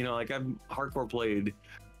then, you know, like I've hardcore played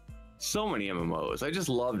so many MMOs. I just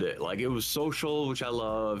loved it. Like it was social, which I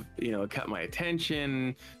love, you know, it kept my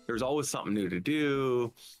attention. There was always something new to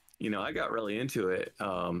do. You know, I got really into it.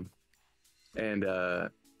 You know,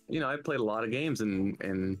 I played a lot of games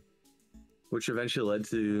and which eventually led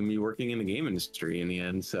to me working in the game industry in the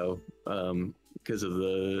end. So, because of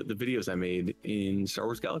the videos I made in Star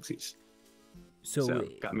Wars Galaxies. So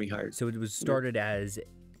it got me hired. So it was started as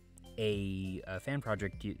a fan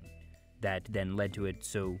project that then led to it.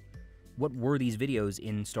 So what were these videos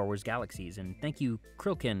in Star Wars Galaxies? And thank you,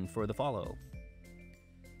 Krilkin, for the follow.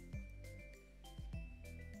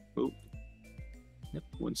 Oh, yep.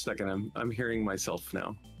 1 second. I'm hearing myself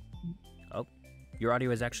now. Oh. Your audio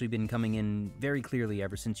has actually been coming in very clearly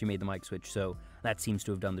ever since you made the mic switch, so that seems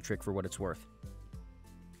to have done the trick for what it's worth.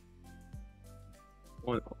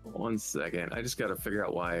 One second. I just got to figure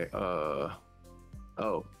out why.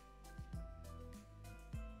 Oh.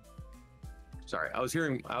 Sorry. I was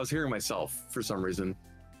hearing myself for some reason.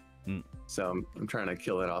 So I'm trying to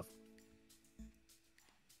kill it off.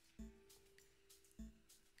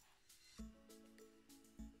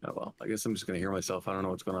 Oh, well, I guess I'm just going to hear myself. I don't know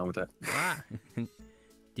what's going on with that.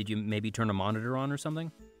 Did you maybe turn a monitor on or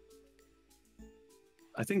something?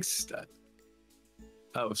 I think...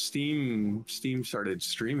 Steam started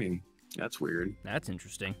streaming. That's weird. That's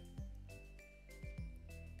interesting.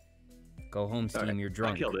 Go home, Steam, right. You're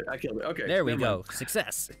drunk. I killed it. Okay. There we go.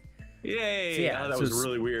 Success. Yay! So, yeah, that was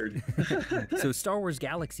really weird. So Star Wars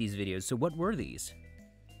Galaxies videos. So what were these?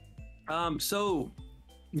 So...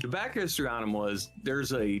 The back history on them was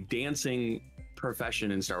there's a dancing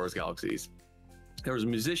profession in Star Wars Galaxies. There was a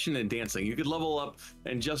musician and dancing. You could level up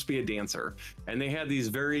and just be a dancer. And they had these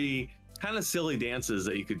very kind of silly dances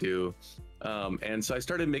that you could do. And so I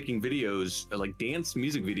started making videos, like dance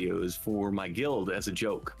music videos for my guild as a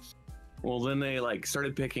joke. Well, then they like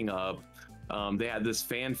started picking up. They had this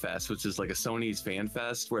fan fest, which is like a Sony's fan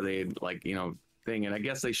fest where they like, you know, thing. And I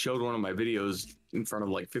guess they showed one of my videos in front of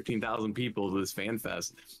like 15,000 people to this fan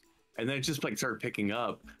fest. And then it just like started picking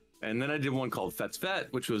up. And then I did one called Fet's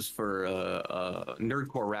Fet, which was for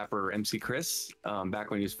nerdcore rapper MC Chris, back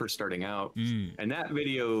when he was first starting out. And that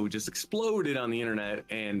video just exploded on the internet.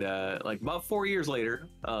 And like about 4 years later,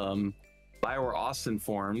 BioWare Austin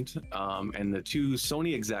formed, and the two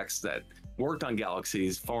Sony execs that worked on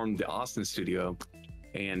Galaxies formed the Austin studio.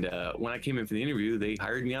 And when I came in for the interview, they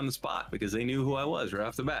hired me on the spot because they knew who I was right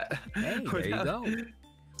off the bat. Hey, there you go.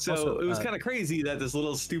 So also, it was kind of crazy that this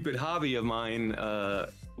little stupid hobby of mine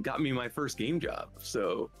got me my first game job.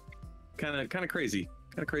 So kind of crazy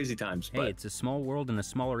times. Hey, it's a small world and a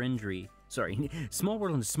smaller injury. Sorry, small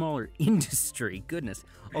world and a smaller industry. Goodness.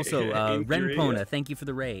 Also, Renpona, yeah. Thank you for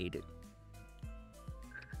the raid.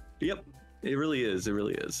 Yep, it really is. It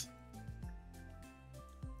really is.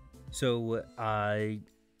 So,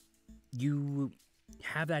 you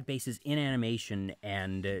have that basis in animation,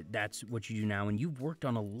 and that's what you do now, and you've worked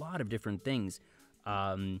on a lot of different things.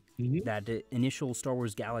 That initial Star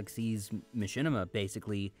Wars Galaxies machinima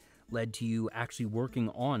basically led to you actually working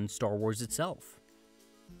on Star Wars itself.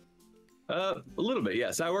 A little bit,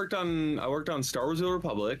 yes. I worked on Star Wars: The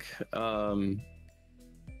Republic.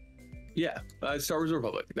 Yeah, Star Wars: The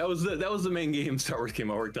Republic. That was the main game, Star Wars game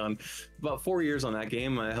I worked on. About 4 years on that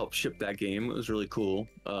game. I helped ship that game. It was really cool.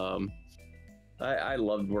 I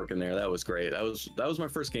loved working there. That was great. That was my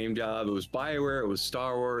first game job. It was BioWare. It was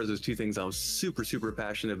Star Wars. There's two things I was super, super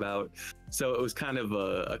passionate about. So it was kind of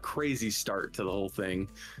a crazy start to the whole thing.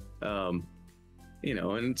 You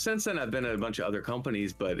know, and since then I've been at a bunch of other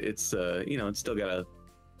companies, but it's, you know, it's still got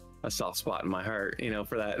a soft spot in my heart, you know,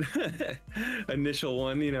 for that initial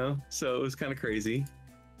one, you know, so it was kind of crazy.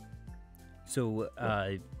 So,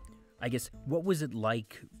 I guess, what was it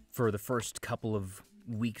like for the first couple of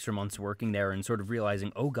weeks or months working there and sort of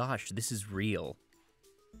realizing, oh gosh, this is real?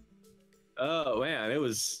 Oh man, it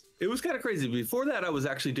was kind of crazy. Before that, I was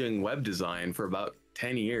actually doing web design for about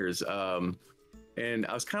 10 years. And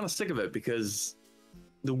I was kind of sick of it because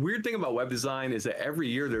the weird thing about web design is that every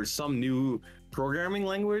year there's some new programming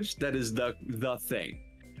language that is the thing.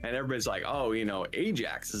 And everybody's like, oh, you know,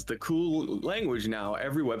 Ajax is the cool language now.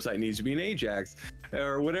 Every website needs to be an Ajax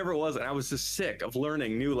or whatever it was. And I was just sick of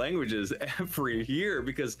learning new languages every year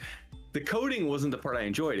because the coding wasn't the part I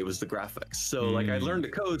enjoyed. It was the graphics. So like I learned to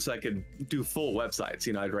code so I could do full websites.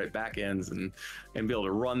 You know, I'd write backends and be able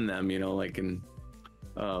to run them, you know, like, and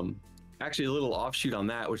actually a little offshoot on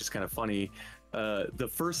that, which is kind of funny. The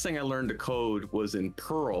first thing I learned to code was in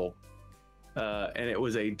Perl. And it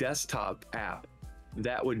was a desktop app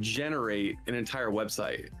that would generate an entire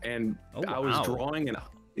website. And I was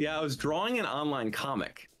drawing an online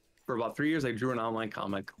comic for about 3 years. I drew an online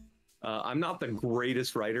comic. I'm not the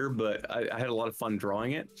greatest writer, but I had a lot of fun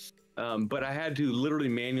drawing it. But I had to literally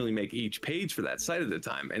manually make each page for that site at the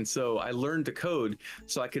time. And so I learned to code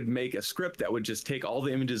so I could make a script that would just take all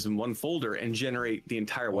the images in one folder and generate the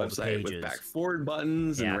entire website with back forward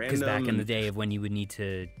buttons and random. Because back in the day of when you would need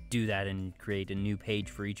to do that and create a new page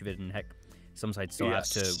for each of it, and heck, some sites still have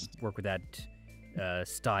to work with that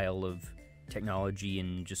style of technology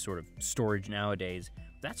and just sort of storage nowadays.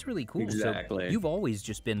 That's really cool. Exactly. So you've always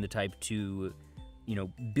just been the type to, you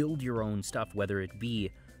know, build your own stuff, whether it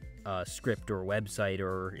be a script or website,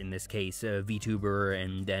 or in this case, a VTuber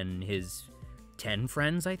and then his 10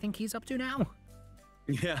 friends, I think he's up to now.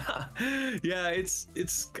 Yeah, it's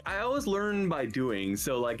I always learn by doing.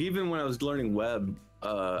 So like even when I was learning web,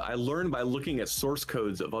 I learned by looking at source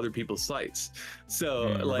codes of other people's sites. So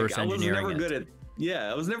like I was never good at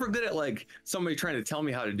I was never good at like somebody trying to tell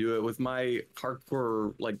me how to do it. With my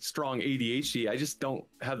hardcore like strong ADHD, I just don't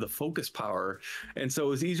have the focus power, and so it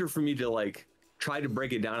was easier for me to like try to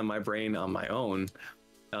break it down in my brain on my own.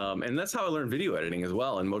 And that's how I learned video editing as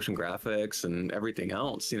well, and motion graphics and everything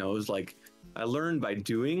else. You know, it was like I learned by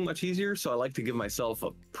doing much easier. So I like to give myself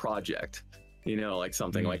a project, you know, like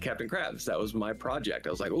something like Capt Crabs. That was my project. I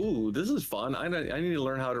was like, ooh, this is fun. I need to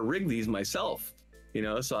learn how to rig these myself, you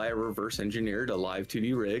know. So I reverse engineered a live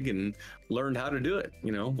 2D rig and learned how to do it,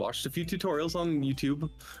 you know, watched a few tutorials on YouTube.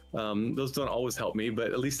 Those don't always help me,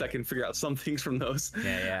 but at least I can figure out some things from those.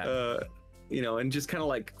 You know, and just kind of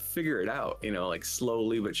like figure it out, you know, like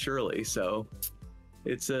slowly but surely. So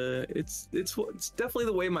it's definitely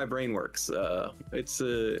the way my brain works. It's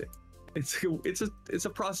a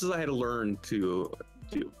process I had to learn to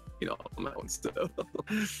do, you know, on my own stuff.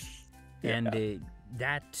 And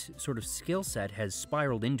that sort of skill set has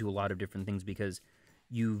spiraled into a lot of different things, because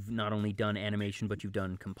you've not only done animation, but you've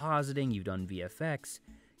done compositing, you've done VFX,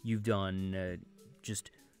 you've done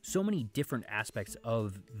just so many different aspects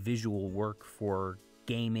of visual work for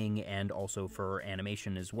gaming and also for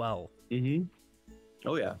animation as well.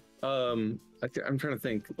 Oh yeah. I'm trying to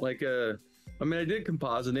think. Like, I mean, I did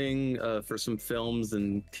compositing for some films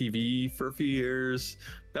and TV for a few years.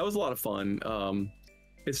 That was a lot of fun.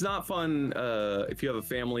 It's not fun if you have a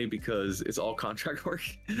family, because it's all contract work,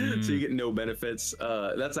 so you get no benefits.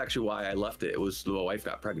 That's actually why I left it. It was the wife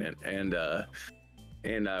got pregnant, and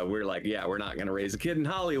we're like, yeah, we're not gonna raise a kid in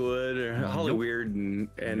Hollywood or Hollywood, and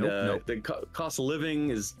the cost of living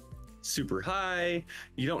is super high.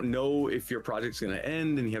 You don't know if your project's gonna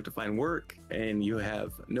end, and you have to find work, and you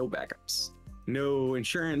have no backups, no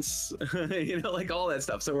insurance, you know, like all that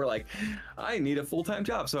stuff. So we're like, I need a full-time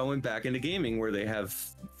job. So I went back into gaming, where they have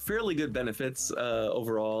fairly good benefits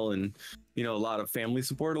overall, and you know, a lot of family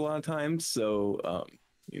support a lot of times. So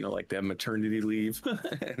you know, like they have maternity leave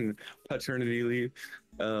and paternity leave.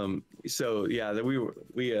 So yeah, that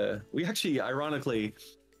we actually, ironically,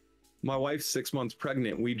 my wife's 6 months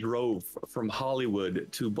pregnant. We drove from Hollywood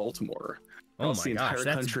to Baltimore. Oh my gosh, entire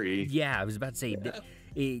country. Yeah, I was about to say,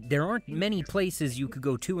 there aren't many places you could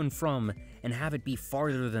go to and from and have it be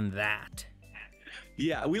farther than that.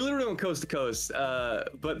 Yeah, we literally went coast to coast,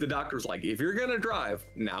 but the doctor's like, if you're gonna drive,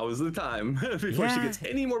 now is the time before she gets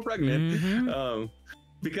any more pregnant.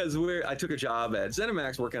 because I took a job at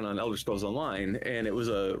ZeniMax working on Elder Scrolls Online, and it was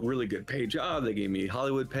a really good paid job. They gave me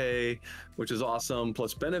Hollywood pay, which is awesome,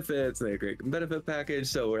 plus benefits. They had a great benefit package.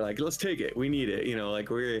 So we're like, let's take it. We need it. You know, like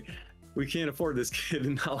we can't afford this kid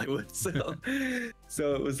in Hollywood. So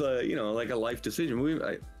it was you know, like a life decision.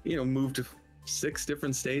 I moved to 6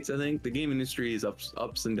 different states. I think the game industry is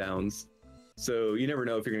ups and downs. So you never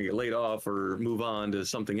know if you're going to get laid off or move on to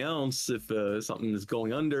something else if something is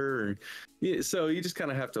going under. Or, yeah, so you just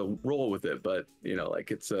kind of have to roll with it. But you know,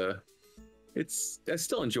 like I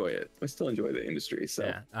still enjoy it. I still enjoy the industry. So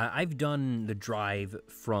yeah, I've done the drive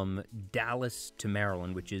from Dallas to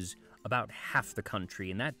Maryland, which is about half the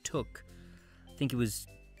country, and that took, I think it was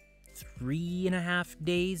 3.5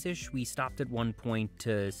 days ish. We stopped at one point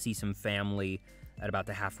to see some family at about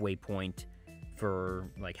the halfway point for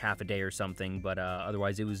like half a day or something, but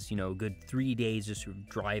otherwise it was, you know, a good 3 days just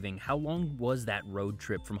driving. How long was that road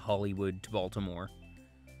trip from Hollywood to Baltimore?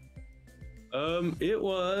 It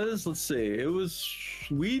was, let's see,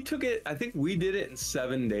 we took it, I think we did it in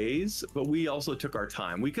 7 days, but we also took our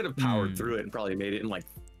time. We could have powered through it and probably made it in like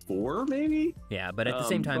 4 maybe. Yeah, but at the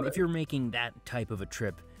same time, if you're making that type of a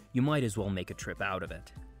trip, you might as well make a trip out of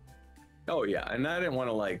it. Oh yeah, and I didn't want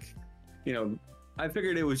to, like, you know, I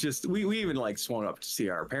figured it was just, we even like swung up to see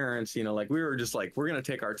our parents, you know, like we were just like, we're going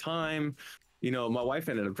to take our time. You know, my wife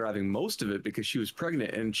ended up driving most of it because she was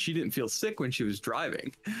pregnant and she didn't feel sick when she was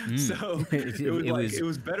driving. So it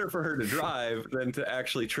was better for her to drive than to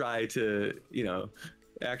actually try to, you know,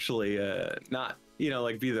 actually not, you know,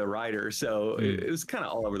 like be the rider. So it was kind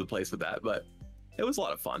of all over the place with that, but it was a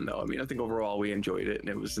lot of fun though. I mean, I think overall we enjoyed it and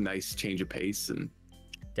it was a nice change of pace and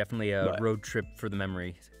definitely a road trip for the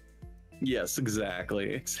memory. Yes,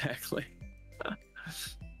 exactly.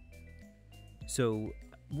 So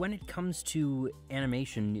when it comes to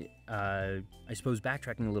animation, I suppose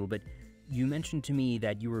backtracking a little bit, you mentioned to me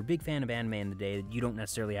that you were a big fan of anime in the day, that you don't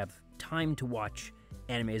necessarily have time to watch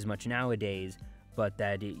anime as much nowadays, but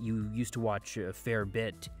that you used to watch a fair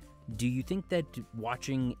bit. Do you think that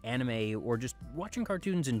watching anime, or just watching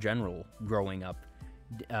cartoons in general growing up,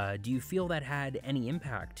 do you feel that had any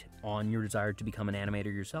impact on your desire to become an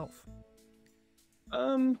animator yourself?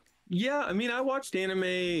 Yeah, I mean, I watched anime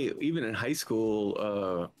even in high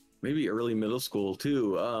school, maybe early middle school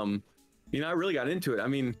too. You know, I really got into it. I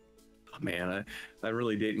mean, oh man, I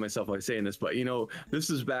really date myself by saying this, but you know, this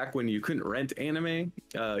is back when you couldn't rent anime.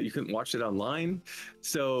 You couldn't watch it online.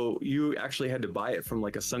 So you actually had to buy it from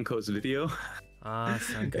like a Suncoast video.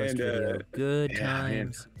 Suncoast video. Good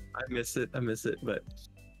times. Man, I miss it. But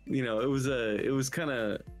you know, it was kind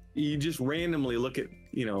of, you just randomly look at,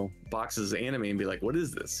 you know, boxes of anime and be like, what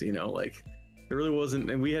is this? You know, like it really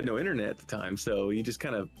wasn't, and we had no internet at the time. So you just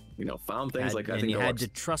kind of, you know, found things like, I think you had to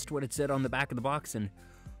trust what it said on the back of the box and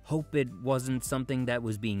hope it wasn't something that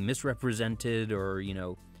was being misrepresented, or, you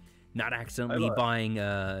know, not accidentally buying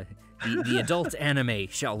the adult anime,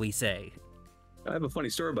 shall we say. I have a funny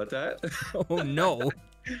story about that. Oh no.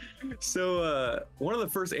 So one of the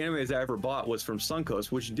first animes I ever bought was from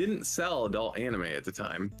Suncoast, which didn't sell adult anime at the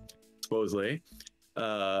time, supposedly.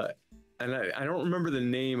 And I don't remember the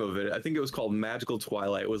name of it. I think it was called Magical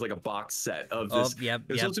Twilight. It was like a box set of this. Yep.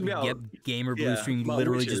 Gamer Bluestream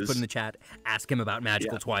literally witches. just put in the chat, ask him about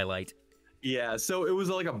Magical Twilight. Yeah, so it was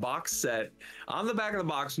like a box set. On the back of the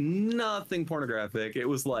box, nothing pornographic. It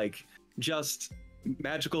was like just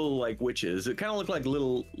magical like witches. It kind of looked like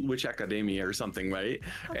Little Witch Academia or something, right?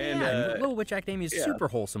 Oh, and Little Witch Academia is super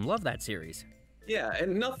wholesome. Love that series. Yeah,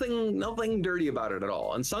 and nothing dirty about it at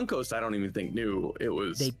all. And Suncoast, I don't even think knew it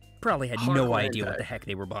was. They probably had no idea what the heck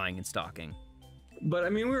they were buying and stocking. But I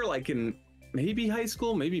mean, we were like in maybe high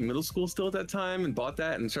school, maybe middle school still at that time, and bought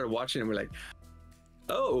that and started watching it. And we're like,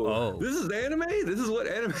 oh, this is anime? This is what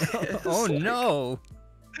anime is? Oh no.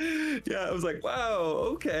 Yeah, I was like, wow,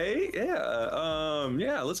 okay,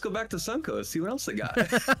 yeah, let's go back to Suncoast, see what else they got.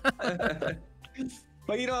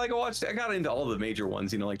 But you know, like I got into all the major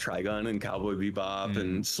ones, you know, like Trigun and Cowboy Bebop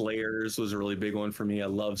and Slayers was a really big one for me. I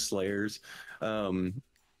love Slayers. I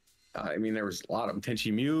mean, there was a lot of them.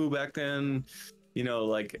 Tenchi Mew back then, you know,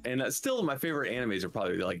 like, and still my favorite animes are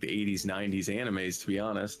probably like the 80s, 90s animes, to be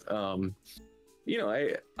honest. You know,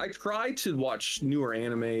 I try to watch newer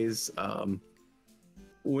animes.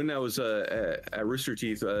 When I was at Rooster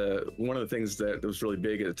Teeth, one of the things that was really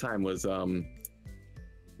big at the time was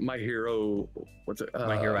My Hero. What's it?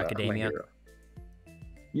 My Hero Academia. My Hero.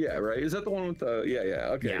 Yeah, right. Is that the one with the? Yeah.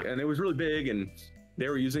 Okay. Yeah. And it was really big, and they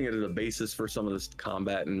were using it as a basis for some of this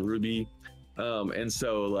combat and Ruby. And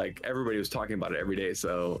so like everybody was talking about it every day.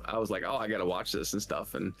 So I was like, oh, I got to watch this and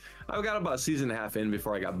stuff. And I got about a season and a half in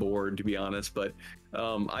before I got bored, to be honest. But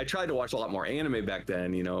I tried to watch a lot more anime back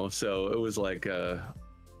then, you know, so it was like,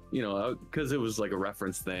 you know, because it was like a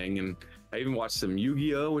reference thing. And I even watched some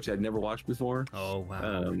Yu-Gi-Oh, which I'd never watched before. Oh,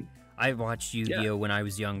 wow. I watched Yu-Gi-Oh when I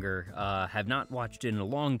was younger. Have not watched it in a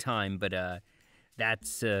long time, but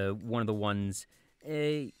that's one of the ones.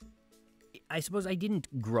 I suppose I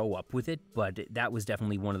didn't grow up with it, but that was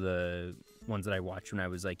definitely one of the ones that I watched when I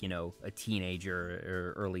was like, you know, a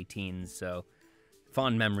teenager or early teens. So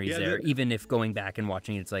fond memories there. Even if going back and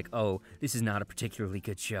watching it, it's like, oh, this is not a particularly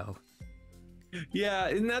good show. Yeah,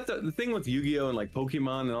 isn't that the thing with Yu-Gi-Oh and like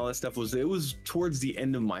Pokemon and all that stuff was it was towards the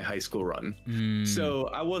end of my high school run. So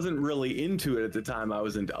I wasn't really into it at the time. I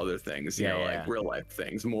was into other things, you know, like real life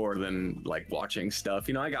things more than like watching stuff.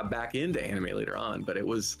 You know, I got back into anime later on, but it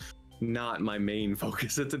was not my main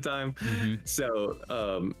focus at the time.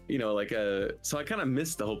 So you know, like so I kind of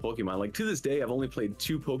missed the whole Pokemon. Like to this day I've only played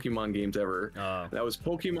 2 Pokemon games ever. That was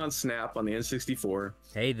Pokemon Snap on the N64.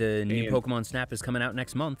 Hey, the new Pokemon Snap is coming out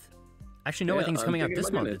next month. Actually, no, I think it's coming out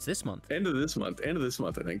this month. It's this month. End of this month,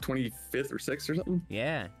 I think 25th or 6th or something.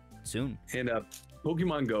 Yeah, soon. And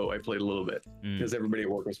Pokemon Go I played a little bit because everybody at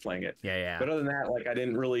work was playing it. Yeah. But other than that, like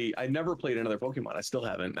I never played another Pokemon. I still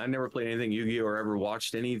haven't. I never played anything Yu-Gi-Oh or ever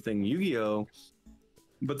watched anything Yu-Gi-Oh.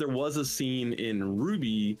 But there was a scene in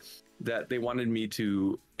Ruby that they wanted me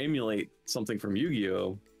to emulate something from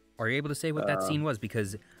Yu-Gi-Oh. Are you able to say what that scene was?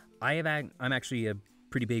 Because I'm actually a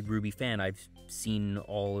pretty big Ruby fan. I've seen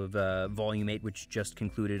all of Volume 8, which just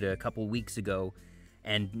concluded a couple weeks ago,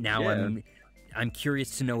 and now I'm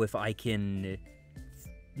curious to know if I can,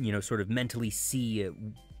 you know, sort of mentally see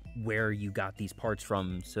where you got these parts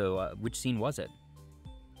from. So which scene was it?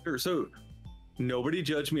 Sure. So nobody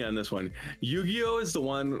judge me on this one. Yu-Gi-Oh is the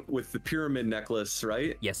one with the pyramid necklace,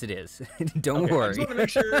 right? Yes, it is. Don't worry. I just want to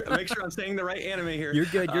make sure I'm saying the right anime here. You're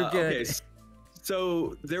good. You're good. Okay.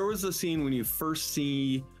 So there was a scene when you first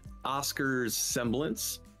see Oscar's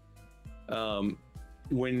semblance,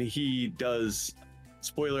 when he does,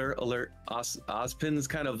 spoiler alert, Ozpin's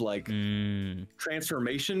kind of like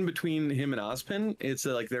transformation between him and Ozpin. It's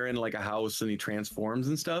like they're in like a house and he transforms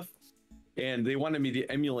and stuff. And they wanted me to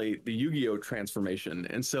emulate the Yu-Gi-Oh transformation,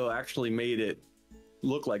 and so actually made it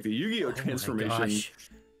look like the Yu-Gi-Oh transformation.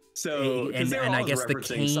 So and I guess the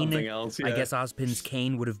cane, I guess Ozpin's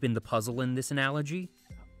cane would have been the puzzle in this analogy.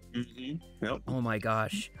 Yep. Oh my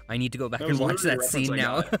gosh, I need to go back and watch that scene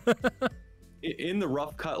now. In the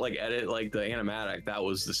rough cut, like edit, like the animatic, that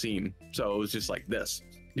was the scene. So it was just like this,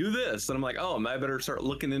 do this, and I'm like, oh, I better start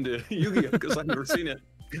looking into Yu-Gi-Oh because I've never seen it.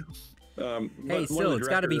 Hey, still, it's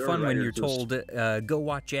got to be fun when you're told, go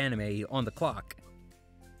watch anime on the clock.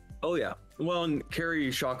 Oh yeah. Well, and Kerry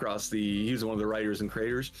Shawcross, he's one of the writers and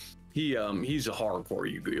creators. He's a hardcore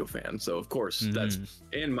Yu-Gi-Oh fan, so of course that's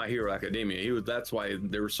in My Hero Academia. That's why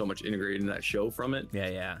there was so much integrated in that show from it.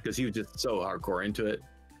 Yeah. Because he was just so hardcore into it.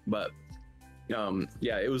 But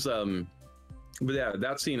yeah, it was but yeah,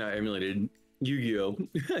 that scene I emulated Yu-Gi-Oh.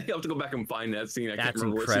 You have to go back and find that scene. That's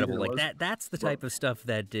incredible. Like that's the type of stuff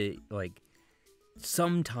that like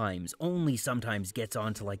only sometimes gets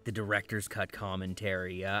onto like the director's cut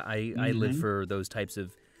commentary. I live for those types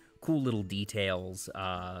of cool little details.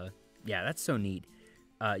 Yeah, that's so neat.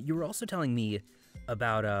 You were also telling me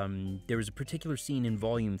about there was a particular scene in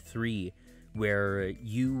Volume 3 where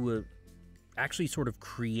you actually sort of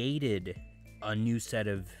created a new set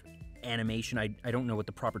of animation. I don't know what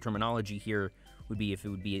the proper terminology here would be, if it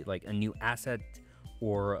would be like a new asset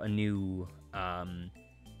or a new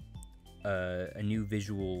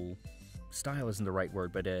visual style isn't the right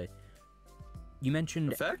word, but you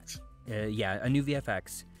mentioned effect. Yeah, a new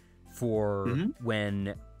VFX for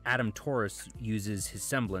when Adam Taurus uses his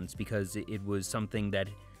semblance, because it was something that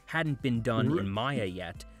hadn't been done in Maya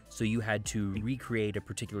yet, so you had to recreate a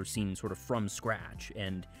particular scene sort of from scratch.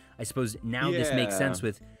 And I suppose now this makes sense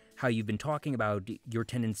with how you've been talking about your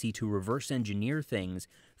tendency to reverse engineer things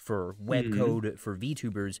for web code for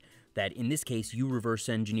VTubers, that in this case you reverse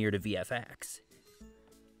engineered a VFX.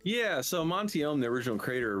 Yeah, so Monty Ohm, the original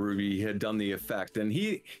creator of Ruby, had done the effect, and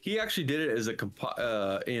he actually did it as a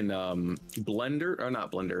in Blender, or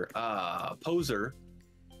not Blender, Poser,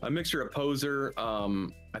 a mixture of Poser.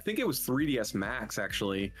 I think it was 3ds Max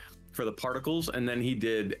actually for the particles, and then he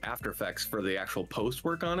did After Effects for the actual post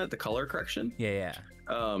work on it, the color correction. Yeah.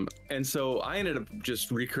 And so I ended up just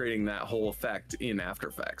recreating that whole effect in After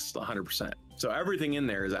Effects 100%. So everything in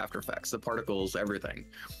there is After Effects, the particles, everything.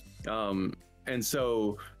 And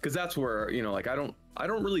so, because that's where, you know, like I don't I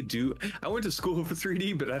don't really do. I went to school for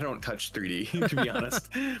 3D, but I don't touch 3D to be honest.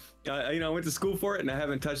 You know, I went to school for it, and I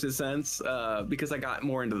haven't touched it since because I got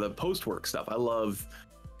more into the post work stuff. I love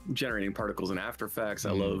generating particles in After Effects.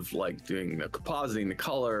 I love like doing the compositing, the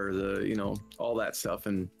color, the all that stuff,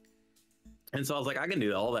 and so I was like, I can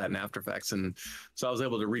do all that in After Effects, and so I was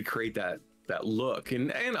able to recreate that look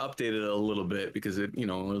and update it a little bit because it it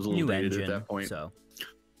was a little dated at that point. So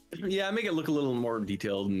yeah, I make it look a little more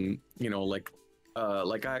detailed, and like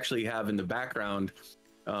I actually have in the background,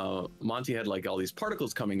 Monty had like all these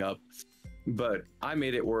particles coming up, but I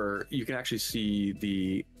made it where you can actually see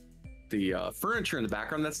the furniture in the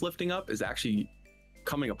background that's lifting up is actually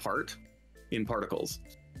coming apart in particles.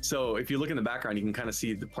 So if you look in the background, you can kind of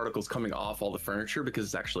see the particles coming off all the furniture because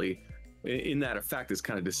it's actually in that effect is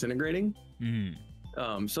kind of disintegrating.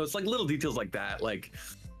 So it's like little details like that. Like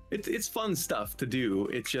it's fun stuff to do.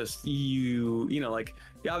 It's just you like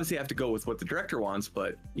you obviously have to go with what the director wants,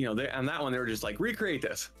 but on that one they were just like, recreate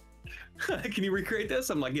this. Can you recreate this?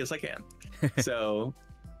 I'm like, yes, I can. So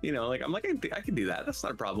like I'm like, I can do that. That's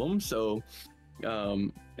not a problem. So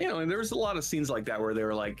and there was a lot of scenes like that where they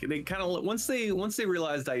were like, they kind of once they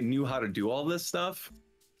realized I knew how to do all this stuff,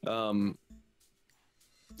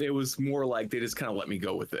 it was more like they just kind of let me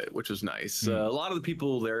go with it, which was nice. A lot of the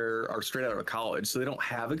people there are straight out of college, so they don't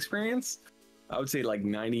have experience. I would say like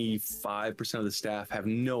 95% of the staff have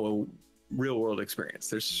no real world experience.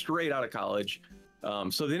 They're straight out of college.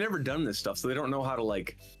 So they've never done this stuff, so they don't know how to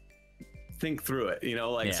like think through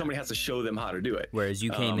it. Somebody has to show them how to do it. Whereas you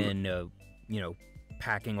came in,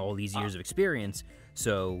 packing all these years of experience,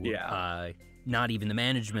 so not even the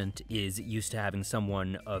management is used to having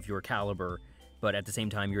someone of your caliber, but at the same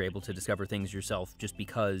time you're able to discover things yourself just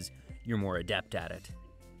because you're more adept at it.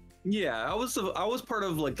 Yeah, I was part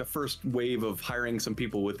of like the first wave of hiring some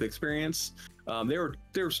people with experience. They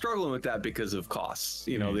were struggling with that because of costs.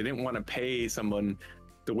 They didn't want to pay someone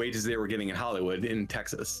the wages they were getting in Hollywood in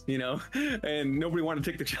Texas, and nobody wanted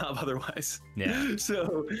to take the job otherwise. Yeah.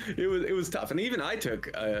 So it was tough. And even I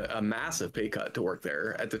took a massive pay cut to work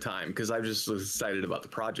there at the time because I just was excited about the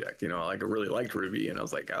project. Like I really liked Ruby, and I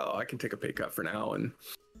was like, oh, I can take a pay cut for now, and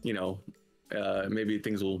maybe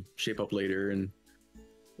things will shape up later. And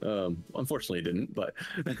unfortunately it didn't, but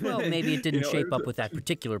well, maybe it didn't shape up with that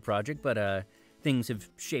particular project, but things have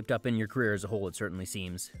shaped up in your career as a whole. It certainly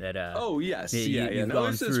seems that oh yes, you've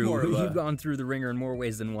gone through the ringer in more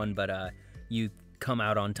ways than one, but you come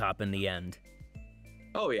out on top in the end.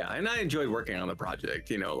 Oh yeah, and I enjoyed working on the project.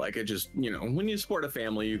 Like it just when you support a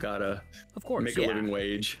family, you gotta of course make a living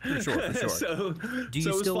wage. For sure. So it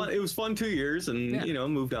was fun. It was fun 2 years, and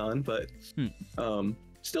moved on, but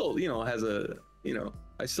still has a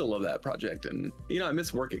I still love that project, and I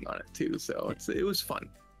miss working on it too. So it was fun.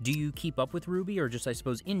 Do you keep up with Ruby, or just, I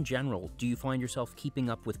suppose, in general, do you find yourself keeping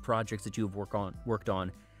up with projects that you have worked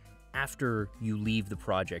on after you leave the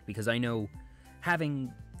project? Because I know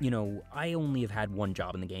having, I only have had one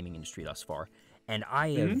job in the gaming industry thus far, and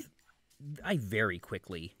I very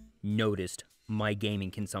quickly noticed my gaming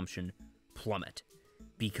consumption plummet.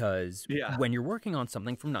 Because when you're working on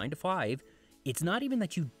something from 9 to 5, it's not even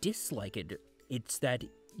that you dislike it, it's that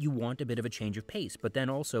you want a bit of a change of pace. But then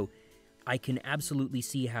also, I can absolutely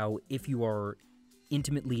see how if you are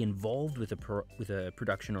intimately involved with a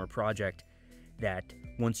production or a project, that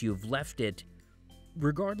once you've left it,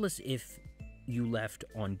 regardless if you left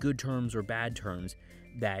on good terms or bad terms,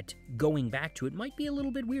 that going back to it might be a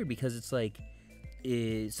little bit weird, because it's like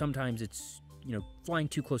sometimes it's flying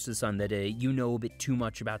too close to the sun, that a bit too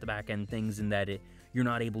much about the back end things, and that you're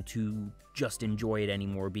not able to just enjoy it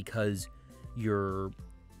anymore because you're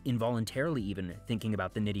involuntarily even thinking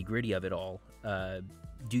about the nitty-gritty of it all.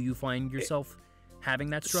 Do you find yourself having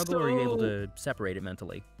that struggle, or are you able to separate it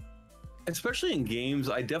mentally? Especially in games,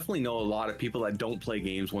 I definitely know a lot of people that don't play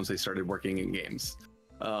games once they started working in games.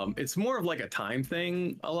 It's more of like a time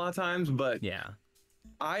thing a lot of times, but yeah,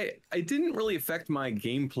 I didn't really affect my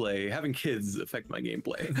gameplay. Having kids affect my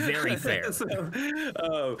gameplay. Very fair.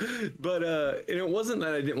 But it wasn't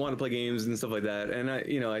that I didn't want to play games and stuff like that. And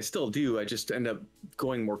I still do. I just end up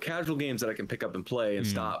going more casual games that I can pick up and play and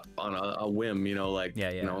stop on a whim, like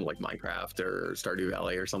like Minecraft or Stardew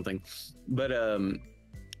Valley or something. But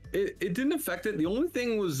it didn't affect it. The only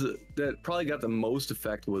thing was that probably got the most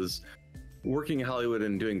effect was working in Hollywood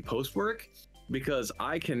and doing post work, because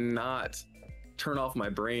I cannot turn off my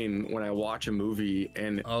brain when I watch a movie.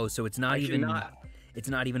 And so it's not even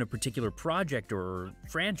a particular project or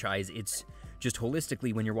franchise, it's just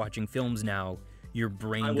holistically when you're watching films now, your I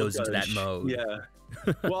brain will goes into that judge. mode. Yeah.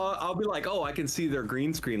 Well, I'll be like, oh, I can see their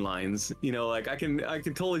green screen lines. You know, like I can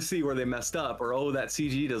totally see where they messed up, or oh, that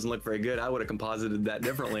CG doesn't look very good. I would have composited that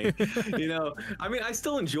differently. You know, I mean, I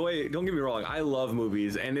still enjoy it. Don't get me wrong. I love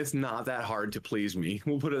movies, and it's not that hard to please me.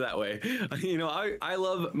 We'll put it that way. You know, I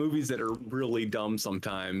love movies that are really dumb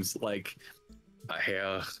sometimes. Like,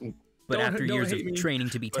 But after years of hate me, training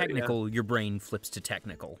to be but yeah. technical, your brain flips to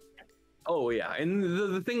technical. Oh yeah, and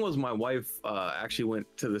the thing was, my wife actually went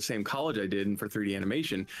to the same college I did for 3D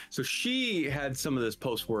animation, so she had some of this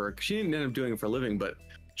post work. She didn't end up doing it for a living, but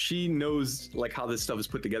she knows like how this stuff is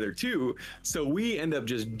put together too. So we end up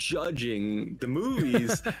just judging the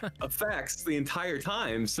movie's effects the entire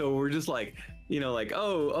time. So we're just like, you know, like,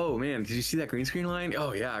 oh man, did you see that green screen line?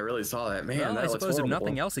 Oh yeah, I really saw that. Man, Well, that I looks suppose if horrible.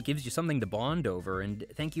 nothing else, it gives you something to bond over. And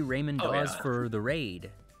thank you, Raymond Oh, Dawes, yeah. for the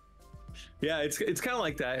raid. Yeah, it's kind of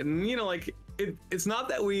like that, and you know, like it's not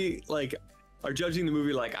that we like are judging the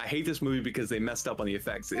movie like I hate this movie because they messed up on the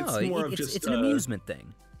effects. It's No, more of just it's an amusement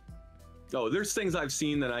thing. Oh, there's things I've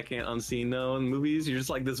seen that I can't unseen though in movies. You're just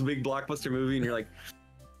like this big blockbuster movie, and you're like,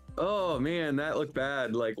 oh man, that looked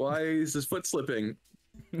bad. Like, why is his foot slipping?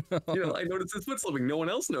 You know, I noticed his foot slipping. No one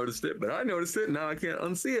else noticed it, but I noticed it. And now I can't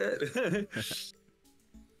unsee it.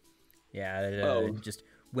 Yeah, just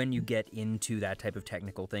when you get into that type of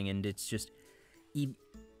technical thing, and it's just,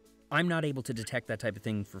 I'm not able to detect that type of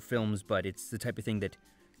thing for films, but it's the type of thing that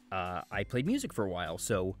I played music for a while,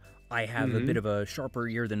 so I have a bit of a sharper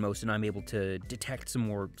ear than most, and I'm able to detect some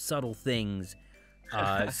more subtle things.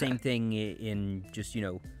 Same thing in just, you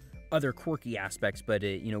know, other quirky aspects, but,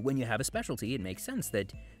 you know, when you have a specialty, it makes sense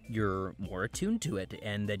that you're more attuned to it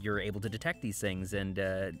and that you're able to detect these things, and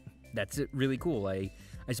that's really cool.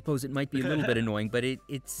 I suppose it might be a little bit annoying, but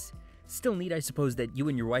it's still neat, I suppose, that you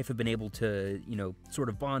and your wife have been able to, you know, sort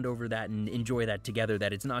of bond over that and enjoy that together,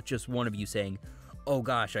 that it's not just one of you saying, oh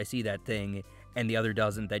gosh, I see that thing, and the other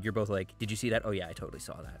doesn't, that you're both like, did you see that? Oh yeah, I totally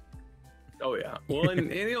saw that. Oh yeah. Well, and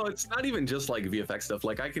you know, it's not even just like VFX stuff.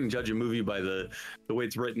 Like I can judge a movie by the way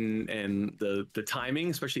it's written and the timing,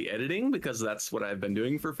 especially editing, because that's what I've been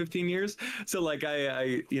doing for 15 years. So like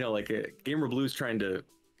I you know, like Gamer Blue's trying to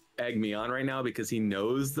egg me on right now because he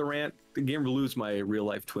knows the rant. Gamer Blue's my real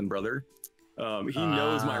life twin brother. He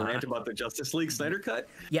knows my rant about the Justice League Snyder Cut.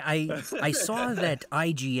 Yeah, I saw that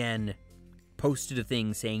IGN posted a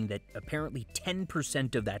thing saying that apparently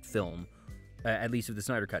 10% of that film, at least of the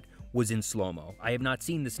Snyder Cut, was in slow-mo. I have not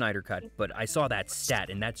seen the Snyder Cut, but I saw that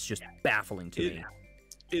stat, and that's just baffling to me.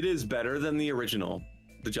 It is better than the original,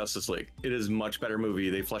 the Justice League. It is a much better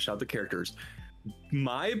movie. They flesh out the characters.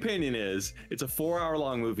 My opinion is it's a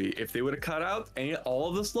 4-hour-long movie. If they would have cut out all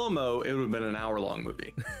of the slow-mo, it would have been an hour-long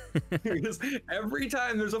movie. Because every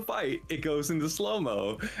time there's a fight, it goes into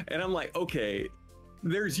slow-mo. And I'm like, okay,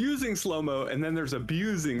 there's using slow-mo and then there's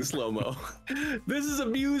abusing slow-mo. This is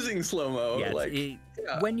abusing slow-mo. Yes, like,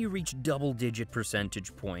 when you reach double-digit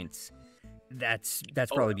percentage points, that's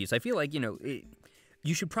probably abuse. I feel like, you know,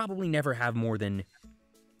 you should probably never have more than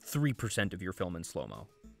 3% of your film in slow-mo.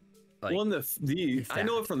 Like, well, and I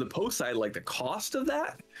know it from the post side, like the cost of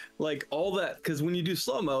that, like all that, because when you do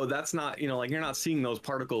slow-mo, that's not, you know, like you're not seeing those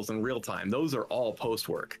particles in real time. Those are all post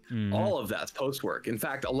work. All of that's post work. In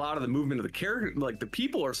fact, a lot of the movement of the character, like the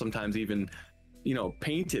people, are sometimes even, you know,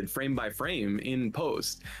 painted frame by frame in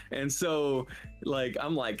post. And so like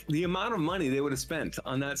I'm like, the amount of money they would have spent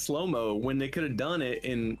on that slow-mo when they could have done it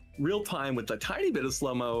in real time with a tiny bit of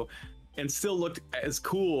slow-mo and still looked as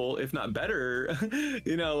cool, if not better.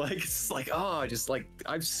 You know, like it's like, oh, just like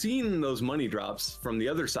I've seen those money drops from the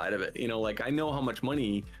other side of it. You know, like I know how much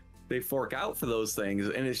money they fork out for those things,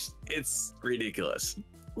 and it's ridiculous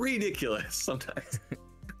sometimes.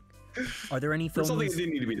 Are there any films? Something that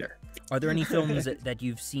didn't need to be there. Are there any films that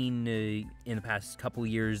you've seen in the past couple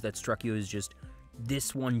years that struck you as just,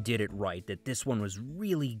 this one did it right, that this one was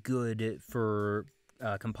really good for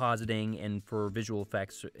compositing and for visual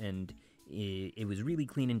effects, and it was really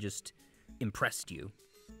clean and just impressed you?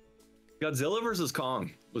 Godzilla vs. Kong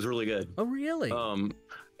was really good. Oh, really?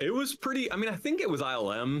 It was pretty, I mean, I think it was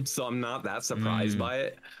ILM, so I'm not that surprised by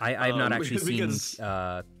it. I have not actually seen because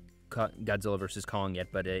Godzilla vs. Kong yet,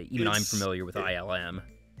 but even I'm familiar with ILM.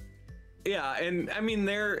 Yeah, and I mean,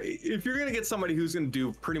 if you're gonna get somebody who's gonna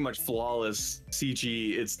do pretty much flawless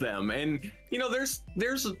CG, it's them. And you know, there's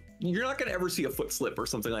you're not gonna ever see a foot slip or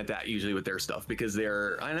something like that usually with their stuff, because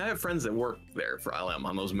and I have friends that work there for ILM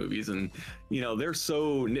on those movies, and you know, they're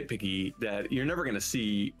so nitpicky that you're never gonna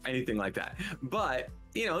see anything like that. But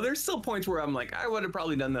you know, there's still points where I'm like, I would have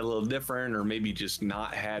probably done that a little different, or maybe just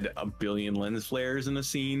not had a billion lens flares in the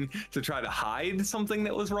scene to try to hide something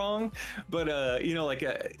that was wrong. But you know, like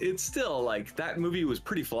it's still like that movie was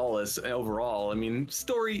pretty flawless overall. I mean,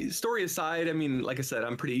 story aside, I mean, like I said,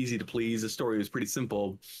 I'm pretty easy to please. The story was pretty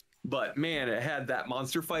simple. But man, it had that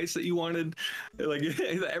monster fights that you wanted, like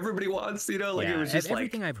that everybody wants, you know, like it was just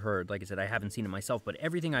everything I've heard, like I said, I haven't seen it myself, but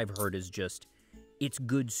everything I've heard is just, it's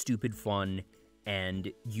good, stupid fun,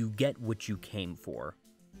 and you get what you came for.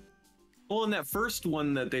 Well, in that first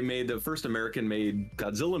one that they made, the first American-made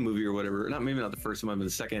Godzilla movie or whatever, maybe not the first one, but the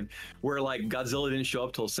second, where like Godzilla didn't show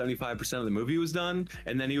up till 75% of the movie was done,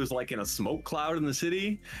 and then he was like in a smoke cloud in the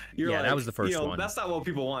city. You're like, that was the first one. That's not what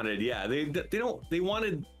people wanted. Yeah, they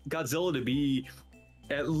wanted Godzilla to be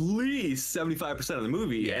at least 75% of the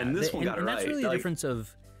movie, and this one got it right. That's really the difference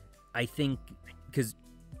of, I think, because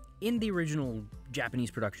in the original Japanese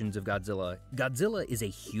productions of Godzilla, Godzilla is a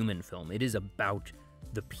human film. It is about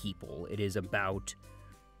the people. It is about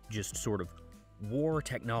just sort of war,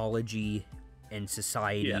 technology, and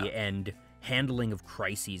society, and handling of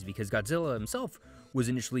crises, because Godzilla himself was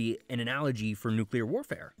initially an analogy for nuclear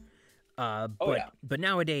warfare. But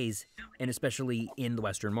nowadays, and especially in the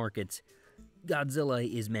Western markets, Godzilla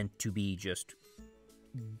is meant to be just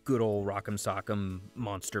good old rock'em sock'em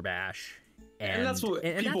monster bash. And that's what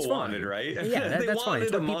people wanted, right? Yeah, that's fine.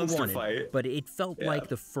 It's what people wanted. Fight. But it felt like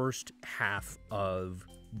the first half of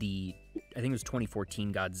the, I think it was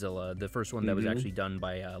 2014 Godzilla, the first one that was actually done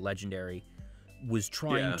by Legendary, was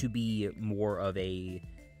trying to be more of a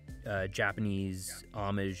Japanese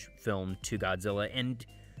homage film to Godzilla. And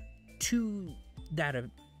to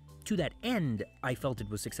that end, I felt it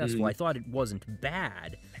was successful. I thought it wasn't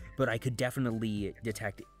bad, but I could definitely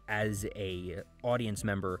detect as a audience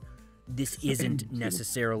member, this isn't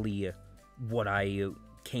necessarily what I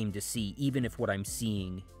came to see, even if what I'm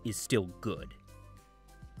seeing is still good.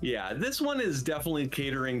 Yeah, this one is definitely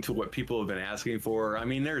catering to what people have been asking for. I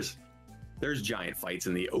mean, there's giant fights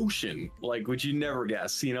in the ocean, like, which you never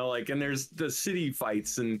guess, you know, like, and there's the city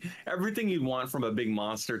fights and everything you want from a big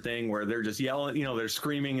monster thing where they're just yelling, you know, they're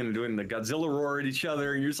screaming and doing the Godzilla roar at each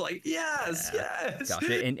other, and you're just like, yes.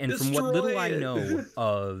 Gotcha. And from what little I know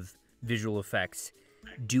of visual effects,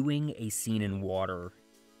 doing a scene in water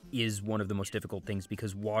is one of the most difficult things,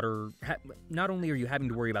 because water, not only are you having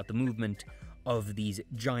to worry about the movement of these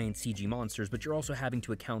giant CG monsters, but you're also having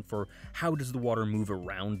to account for how does the water move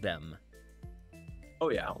around them. Oh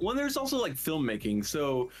yeah. Well, there's also like filmmaking.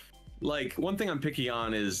 So like one thing I'm picky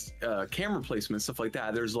on is camera placement, stuff like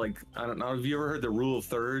that. There's like, I don't know, have you ever heard the rule of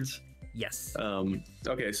thirds? Yes.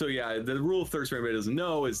 Okay, so yeah, the rule of thirds, for everybody doesn't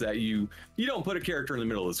know, is that you don't put a character in the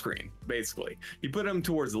middle of the screen, basically. You put them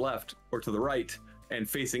towards the left or to the right and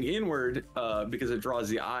facing inward because it draws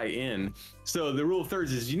the eye in. So the rule of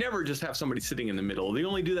thirds is you never just have somebody sitting in the middle. They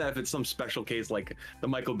only do that if it's some special case like the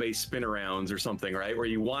Michael Bay spin-arounds or something, right? Where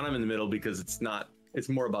you want them in the middle because it's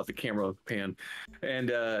more about the camera pan.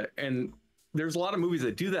 And there's a lot of movies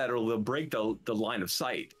that do that, or they'll break the line of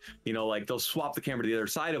sight, you know, like they'll swap the camera to the other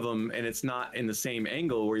side of them and it's not in the same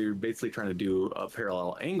angle, where you're basically trying to do a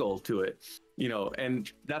parallel angle to it, you know,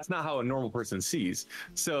 and that's not how a normal person sees.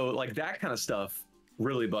 So like that kind of stuff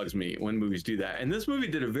really bugs me when movies do that. And this movie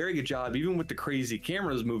did a very good job, even with the crazy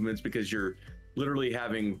cameras movements, because you're literally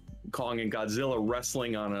having Kong and Godzilla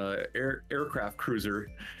wrestling on a aircraft cruiser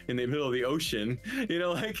in the middle of the ocean, you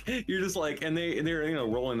know, like you're just like, and they're, you know,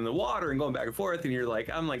 rolling in the water and going back and forth, and you're like,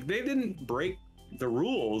 I'm like, they didn't break the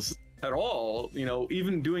rules at all, you know,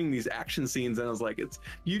 even doing these action scenes. And I was like,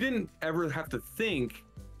 you didn't ever have to think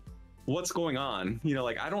what's going on, you know,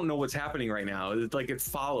 like I don't know what's happening right now. It's like it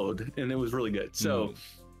followed, and it was really good. So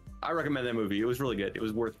I recommend that movie. It was really good. It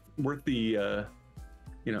was worth the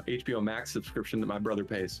you know, HBO Max subscription that my brother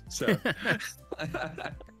pays. So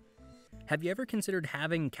have you ever considered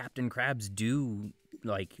having Captain Crabs do,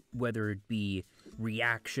 like, whether it be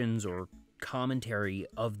reactions or commentary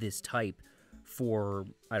of this type for,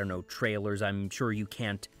 I don't know, trailers? I'm sure you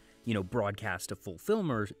can't, you know, broadcast a full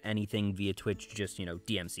film or anything via Twitch, just, you know,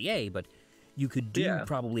 DMCA, but you could do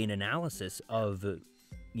probably an analysis of,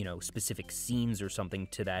 you know, specific scenes or something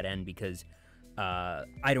to that end, because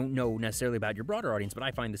I don't know necessarily about your broader audience, but I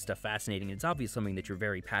find this stuff fascinating. It's obviously something that you're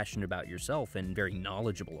very passionate about yourself and very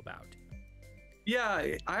knowledgeable about.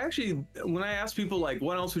 Yeah, I actually, when I ask people like,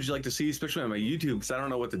 what else would you like to see, especially on my YouTube, because I don't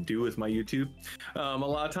know what to do with my YouTube. A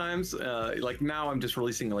lot of times, like now I'm just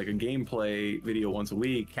releasing like a gameplay video once a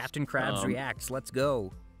week. Captain Crabs Reacts, let's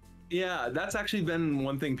go. Yeah, that's actually been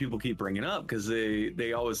one thing people keep bringing up, because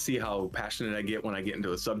they always see how passionate I get when I get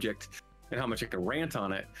into a subject and how much I can rant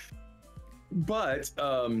on it. But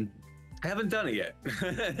I haven't done it yet.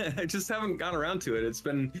 I just haven't gotten around to it. It's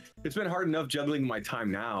been hard enough juggling my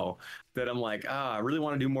time now that I'm like, I really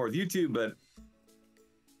want to do more with YouTube, but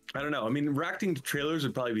I don't know. I mean, reacting to trailers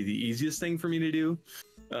would probably be the easiest thing for me to do,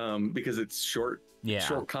 because it's short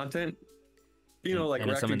content. You know, like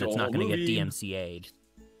and it's something that's not going to get DMCA'd.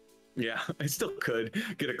 Yeah, I still could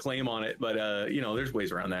get a claim on it, but you know, there's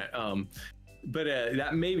ways around that. But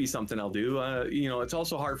that may be something I'll do. You know, it's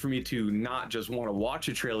also hard for me to not just want to watch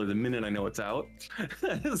a trailer the minute I know it's out.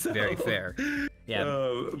 So, Very fair.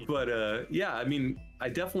 Yeah. Yeah, I mean, I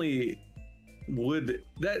definitely would.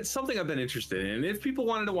 That's something I've been interested in. If people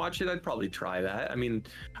wanted to watch it, I'd probably try that. I mean,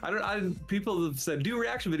 people have said do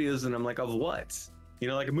reaction videos, and I'm like, of what? You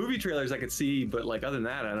know, like movie trailers I could see, but like other than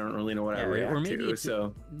that, I don't really know what I react or maybe to.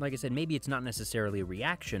 So, like I said, maybe it's not necessarily a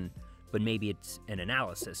reaction, but maybe it's an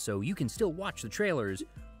analysis. So you can still watch the trailers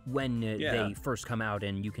when they first come out,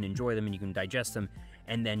 and you can enjoy them and you can digest them,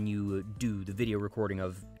 and then you do the video recording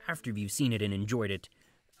of after you've seen it and enjoyed it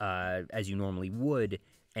as you normally would,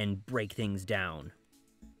 and break things down.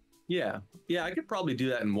 Yeah, I could probably do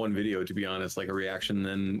that in one video, to be honest, like a reaction,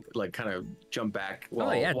 then like kind of jump back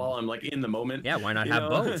while I'm like in the moment. Yeah, why not have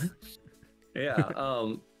both? Yeah,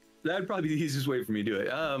 that'd probably be the easiest way for me to do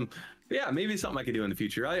it. Yeah, maybe something I could do in the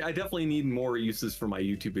future. I definitely need more uses for my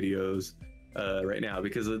YouTube videos right now,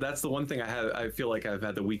 because that's the one thing I feel like I've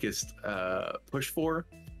had the weakest push for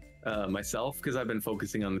myself, because I've been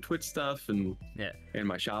focusing on the Twitch stuff and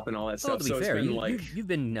my shop and all that stuff. To be fair, you've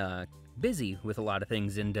been busy with a lot of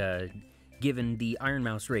things, and given the Iron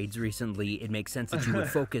Mouse raids recently, it makes sense that you would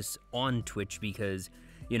focus on Twitch, because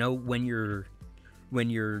you know, when you're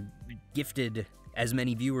gifted as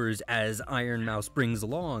many viewers as Iron Mouse brings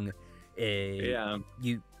along,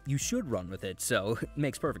 you should run with it, so it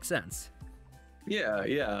makes perfect sense.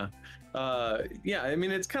 Yeah. I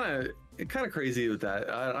mean, it's kind of crazy with that.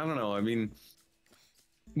 I don't know. I mean,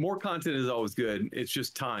 more content is always good. It's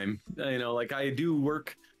just time. You know, like I do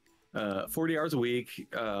work 40 hours a week.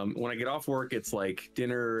 When I get off work, it's like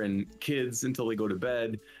dinner and kids until they go to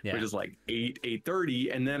bed, which is like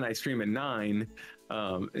 8:30, and then I stream at 9.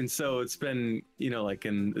 And so it's been, you know, like,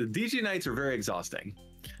 and the DJ nights are very exhausting.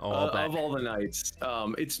 Of all the nights,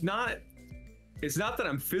 it's not that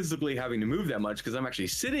I'm physically having to move that much, because I'm actually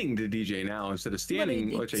sitting to DJ now instead of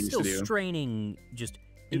standing, which I used to do. It's still straining, just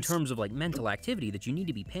in terms of like mental activity, that you need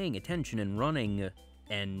to be paying attention and running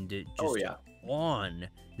and just on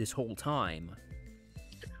this whole time.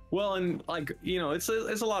 Well, and like, you know, it's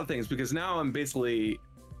a lot of things, because now I'm basically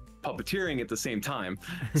puppeteering at the same time.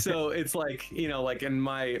 So it's like, you know, like, and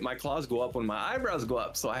my claws go up when my eyebrows go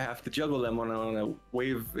up, so I have to juggle them when I want to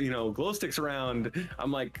wave, you know, glow sticks around.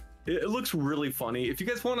 I'm like, it looks really funny. If you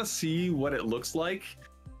guys want to see what it looks like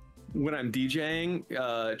when I'm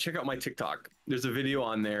DJing, check out my TikTok. There's a video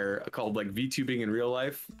on there called like VTubing in real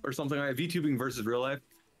life or something like that, VTubing versus real life.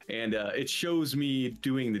 And it shows me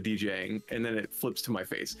doing the DJing, and then it flips to my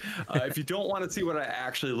face. If you don't want to see what I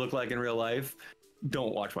actually look like in real life,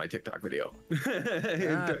 don't watch my TikTok video.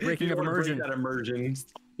 Breaking of immersion. Break that immersion.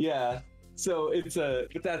 Yeah. So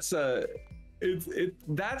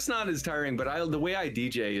that's not as tiring, but the way I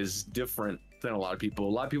DJ is different than a lot of people.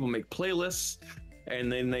 A lot of people make playlists,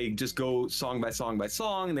 and then they just go song by song by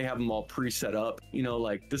song, and they have them all pre-set up. You know,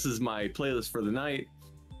 like, this is my playlist for the night.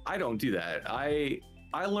 I don't do that. I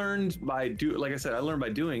learned by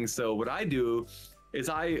doing. So what I do is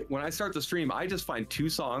when I start the stream, I just find 2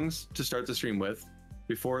 songs to start the stream with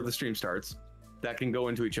before the stream starts that can go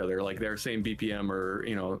into each other, like they're same BPM or,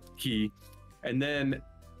 you know, key. And then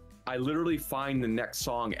I literally find the next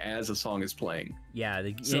song as a song is playing. Yeah,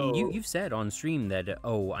 and you've said on stream that,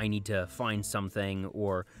 I need to find something,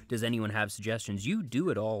 or does anyone have suggestions? You do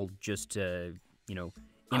it all just, you know,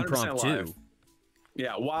 impromptu.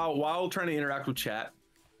 Yeah, while trying to interact with chat,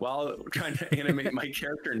 while trying to animate my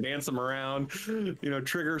character and dance them around, you know,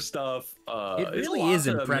 trigger stuff. It really is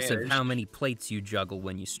impressive how many plates you juggle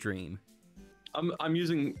when you stream. I'm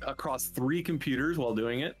using across 3 computers while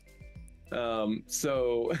doing it.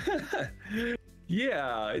 So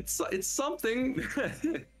yeah, it's something.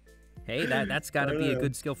 Hey, that's got to be a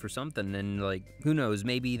good skill for something. And like, who knows,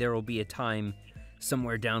 maybe there will be a time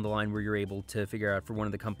somewhere down the line where you're able to figure out for one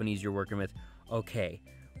of the companies you're working with, okay,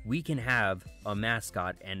 we can have a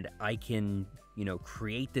mascot, and I can, you know,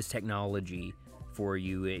 create this technology for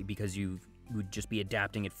you, because you would just be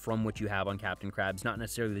adapting it from what you have on Captain Crabs. Not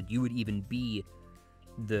necessarily that you would even be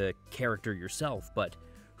the character yourself, but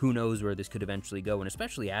who knows where this could eventually go. And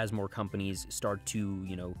especially as more companies start to,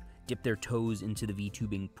 you know, dip their toes into the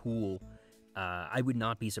VTubing pool, I would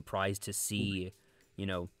not be surprised to see, you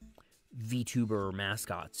know, VTuber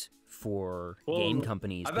mascots for game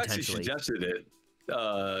companies I've potentially. actually suggested it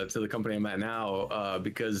to the company I'm at now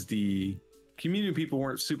because the community people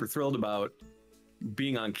weren't super thrilled about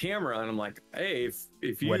being on camera, and I'm like, hey,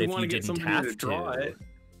 if you want to get somebody to draw it,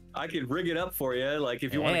 I could rig it up for you. Like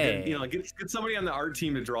if you want to get somebody on the art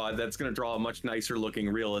team to draw it, that's going to draw a much nicer looking,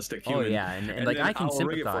 realistic human. Oh yeah, and like I can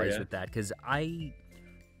sympathize with that because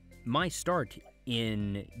my start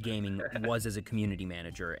in gaming was as a community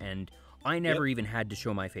manager, and I never even had to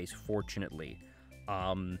show my face, fortunately.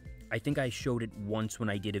 I think I showed it once when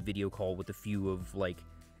I did a video call with a few of like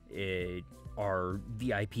our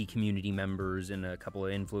VIP community members and a couple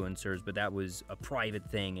of influencers, but that was a private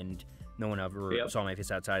thing and no one ever saw my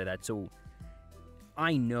face outside of that. So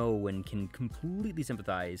I know and can completely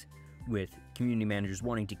sympathize with community managers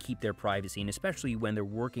wanting to keep their privacy, and especially when they're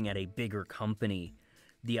working at a bigger company.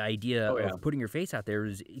 The idea of putting your face out there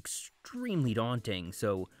is extremely daunting.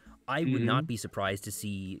 So I would not be surprised to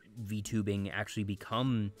see VTubing actually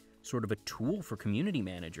become sort of a tool for community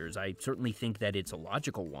managers. I certainly think that it's a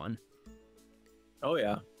logical one. Oh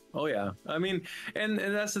yeah. I mean, and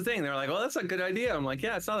that's the thing. They're like, well, that's a good idea. I'm like,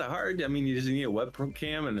 yeah, it's not that hard. I mean, you just need a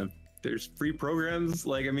webcam and there's free programs.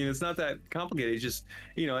 Like, I mean, it's not that complicated. It's just,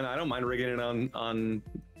 and I don't mind rigging it on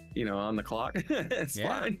the clock. It's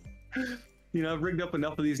fine. I've rigged up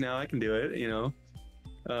enough of these now. I can do it,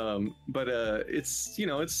 but it's,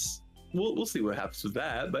 we'll see what happens with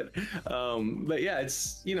that. But yeah,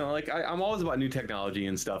 it's, like I'm always about new technology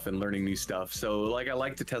and stuff and learning new stuff. So like, I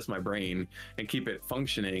like to test my brain and keep it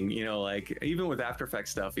functioning, like even with After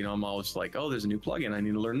Effects stuff, I'm always like, oh, there's a new plugin. I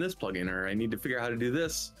need to learn this plugin, or I need to figure out how to do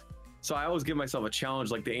this. So I always give myself a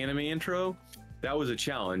challenge, like the anime intro. That was a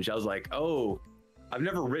challenge. I was like, oh, I've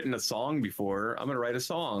never written a song before. I'm going to write a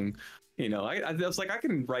song. I was like, I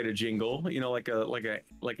can write a jingle, like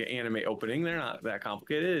an anime opening. They're not that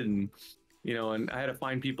complicated, and and I had to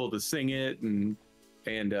find people to sing it and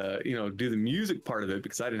do the music part of it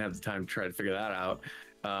because I didn't have the time to try to figure that out.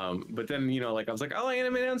 But then like I was like, I'll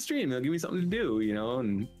animate on stream. They'll give me something to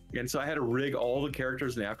do, and so I had to rig all the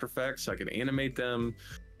characters in After Effects so I could animate them.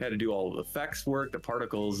 I had to do all the effects work, the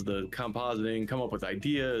particles, the compositing, come up with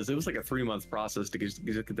ideas. It was like a 3-month process to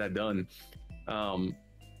get that done.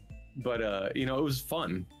 But it was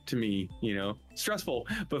fun to me, stressful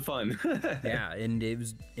but fun. Yeah, and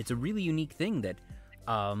it's a really unique thing that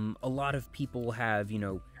a lot of people have,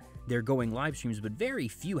 they're going live streams, but very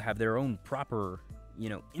few have their own proper,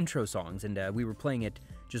 intro songs. And we were playing it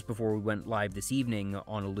just before we went live this evening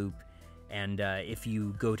on a loop. And if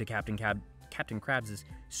you go to Captain Crabs'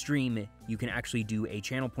 stream, you can actually do a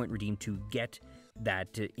channel point redeem to get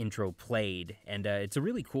that intro played, and it's a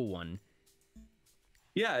really cool one.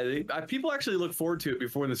 Yeah, people actually look forward to it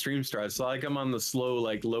before the stream starts. So like I'm on the slow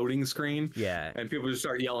loading screen. Yeah. And people just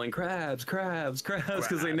start yelling crabs, crabs, crabs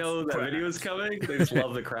because they know that video is coming. They just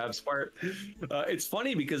love the crabs part. It's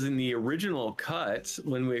funny because in the original cut,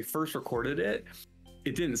 when we first recorded it,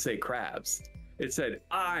 it didn't say crabs. It said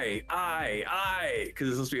I, because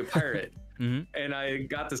it's supposed to be a pirate. And I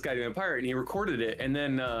got this guy doing a pirate, and he recorded it. And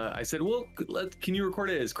then I said, well, can you record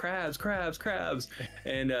it as crabs, crabs, crabs?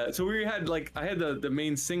 And so we had I had the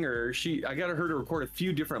main singer. I got her to record a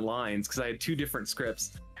few different lines because I had 2 different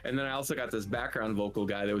scripts. And then I also got this background vocal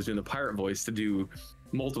guy that was doing the pirate voice to do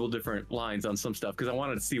multiple different lines on some stuff because I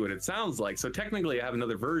wanted to see what it sounds like. So technically I have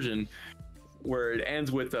another version where it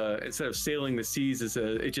ends with instead of sailing the seas,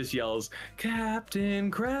 it just yells Captain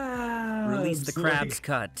Crabs. Release the crabs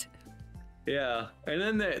cut. Yeah, and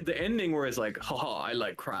then the ending where it's like, haha, I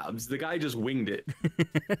like crabs. The guy just winged it,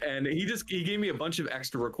 and he gave me a bunch of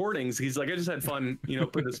extra recordings. He's like, I just had fun,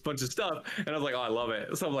 putting this bunch of stuff, and I was like, oh, I love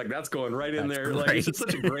it. So I'm like, that's going right in there. Great. Like, it's just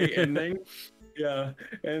such a great ending. Yeah,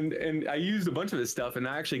 and I used a bunch of his stuff, and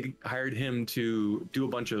I actually hired him to do a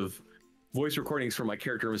bunch of voice recordings for my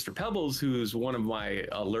character, Mr. Pebbles, who's one of my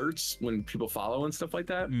alerts when people follow and stuff like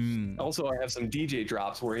that. Also, I have some DJ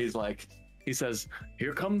drops where he says,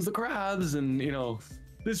 here comes the crabs, and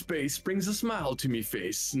this bass brings a smile to me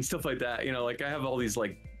face and stuff like that. I have all these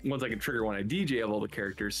ones I can trigger when I DJ of all the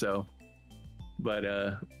characters. So, but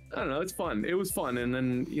I don't know, it's fun. It was fun. And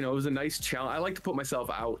then, it was a nice challenge. I like to put myself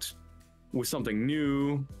out with something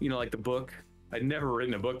new, like the book. I'd never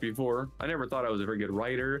written a book before. I never thought I was a very good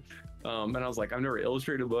writer. And I was like, I've never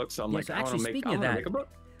illustrated a book. So I'm I want to make a book.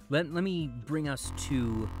 Let me bring us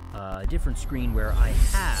to a different screen where I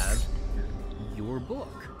have your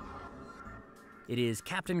book. It is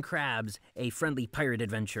Captain Crabs, A Friendly Pirate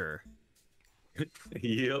Adventure.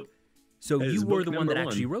 Yep. So you were the one that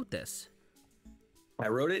actually wrote this. I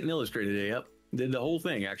wrote it and illustrated it, yep. Did the whole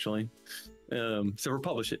thing actually. So we'll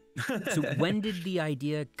publish it. So when did the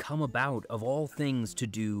idea come about, of all things, to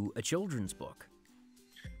do a children's book?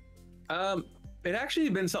 It actually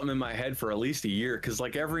been something in my head for at least a year, because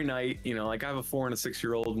like every night, you know, like I have a 4 and a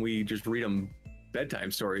 6-year-old, and we just read them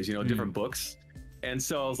bedtime stories, you know, different books. And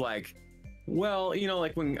so I was like, well, you know,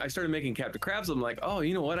 like when I started making Capt Crabs, I'm like, oh,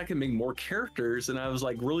 you know what, I can make more characters. And I was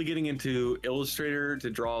like really getting into Illustrator to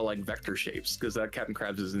draw like vector shapes, because that Capt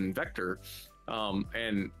Crabs is in vector.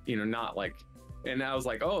 And you know, not like, and I was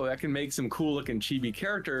like, oh, I can make some cool looking chibi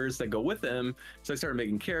characters that go with them. So I started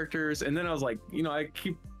making characters, and then I was like, you know, I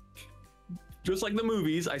keep, just like the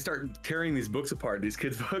movies, I start tearing these books apart, these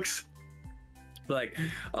kids' books. Like,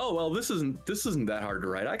 oh well, this isn't that hard to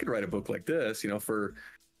write. I could write a book like this, you know, for,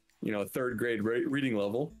 you know, a 3rd grade reading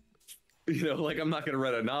level. You know, like I'm not gonna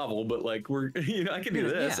write a novel, but like we're, you know, I can do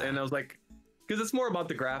this. Yeah. And I was like, because it's more about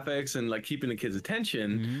the graphics and like keeping the kids'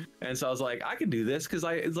 attention. And so I was like, I can do this, because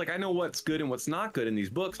it's like I know what's good and what's not good in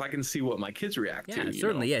these books. I can see what my kids react to. Yeah,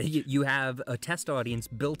 certainly. Know? Yeah, you have a test audience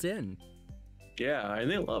built in. Yeah, and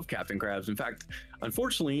they love Capt Crabs. In fact,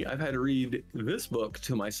 unfortunately, I've had to read this book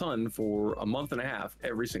to my son for a month and a half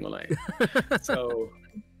every single night. So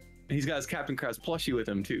he's got his Capt Crabs plushie with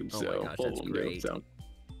him too. Oh my gosh, that's great.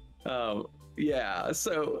 So, yeah,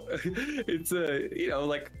 so it's you know,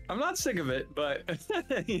 like I'm not sick of it, but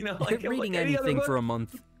you know, like reading like anything for a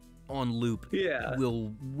month on loop yeah.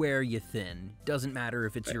 will wear you thin. Doesn't matter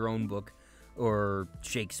if it's your own book or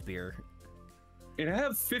Shakespeare. And I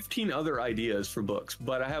have 15 other ideas for books,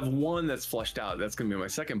 but I have one that's fleshed out. That's going to be my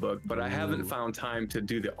 2nd book, but I haven't found time to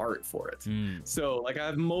do the art for it. So like I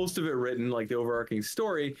have most of it written, like the overarching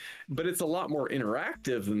story, but it's a lot more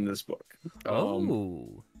interactive than this book.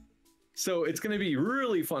 So it's going to be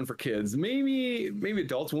really fun for kids. Maybe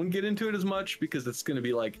adults won't get into it as much, because it's going to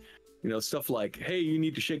be like, you know, stuff like, hey, you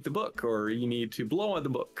need to shake the book, or you need to blow on the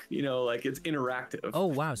book, you know, like it's interactive. Oh,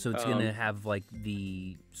 wow. So it's going to have like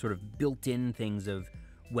the sort of built-in things of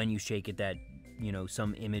when you shake it that, you know,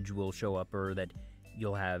 some image will show up, or that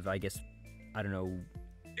you'll have, I guess, I don't know.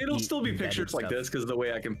 It'll still be pictures like this, because the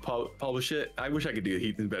way I can publish it, I wish I could do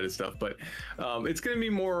heat embedded stuff, but it's going to be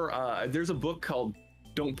more, there's a book called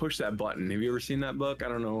Don't Push That Button. Have you ever seen that book? I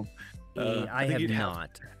don't know. I have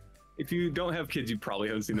not. If you don't have kids, you probably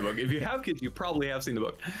haven't seen the book. If you have kids, you probably have seen the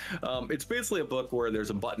book. It's basically a book where there's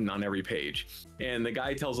a button on every page, and the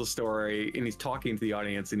guy tells a story, and he's talking to the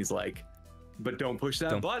audience, and he's like, but don't push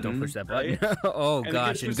that button. Don't push that button. Right? Oh, and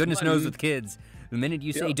gosh, and goodness knows with kids, the minute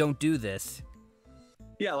you say don't do this.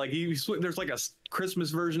 Yeah, like there's like a Christmas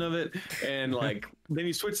version of it, and like then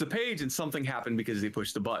you switch the page and something happened because they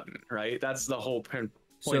pushed the button, right? That's the whole point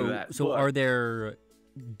of that. So are there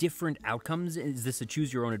different outcomes? Is this a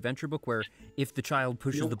choose your own adventure book where if the child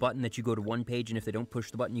pushes the button that you go to one page, and if they don't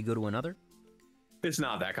push the button you go to another? It's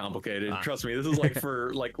not that complicated. Trust me. This is like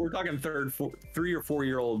for like, we're talking 3 or 4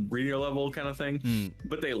 year old reader level kind of thing,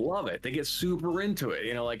 but they love it. They get super into it,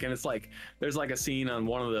 you know, like, and it's like, there's like a scene on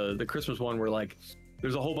one of the Christmas one where like,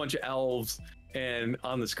 there's a whole bunch of elves and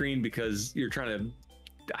on the screen, because you're trying to,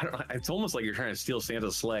 I don't know, it's almost like you're trying to steal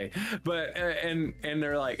Santa's sleigh, but and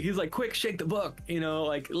they're like, he's like, quick, shake the book, you know,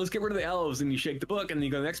 like, let's get rid of the elves. And you shake the book, and then you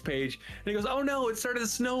go to the next page, and he goes, oh no, it started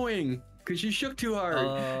snowing because you shook too hard.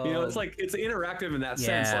 You know, it's like, it's interactive in that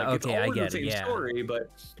sense. Like, it's always the same story, but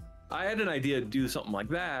I had an idea to do something like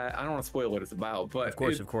that. I don't want to spoil what it's about, but of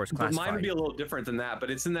course, but mine would be a little different than that. But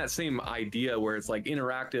it's in that same idea where it's like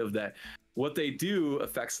interactive, that what they do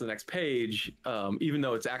affects the next page, even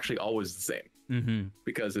though it's actually always the same.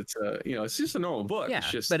 Because it's you know, it's just a normal book. Yeah, it's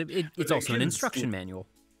just, but it's also an instruction manual.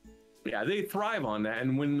 Yeah, they thrive on that,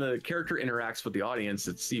 and when the character interacts with the audience,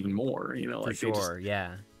 it's even more. You know, like for sure,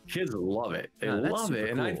 yeah. Kids love it. They love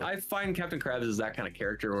it. Cool. And I find Capt Crabs is that kind of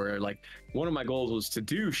character where, like, one of my goals was to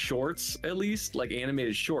do shorts, at least like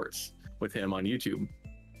animated shorts with him on YouTube.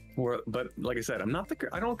 But like I said,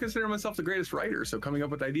 I don't consider myself the greatest writer, so coming up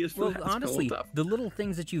with ideas for that, honestly, the little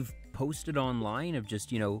things that you've posted online of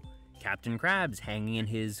just, you know, Capt Crabs hanging in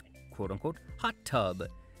his quote unquote hot tub,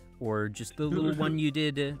 or just the little one you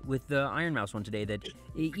did with the Iron Mouse one today, that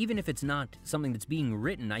even if it's not something that's being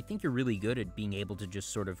written, I think you're really good at being able to just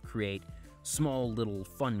sort of create small little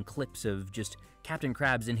fun clips of just Capt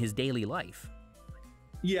Crabs in his daily life.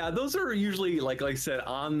 Yeah, those are usually, like I said,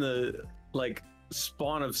 on the like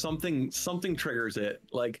spawn of something triggers it.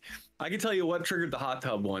 Like, I can tell you what triggered the hot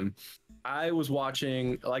tub one. I was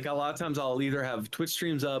watching, like, a lot of times I'll either have Twitch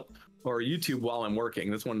streams up or YouTube while I'm working.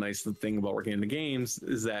 That's one nice thing about working in the games,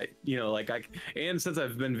 is that, you know, like, and since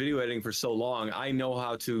I've been video editing for so long, I know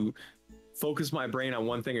how to focus my brain on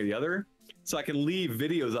one thing or the other. so I can leave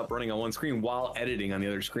videos up running on one screen while editing on the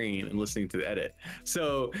other screen and listening to the edit.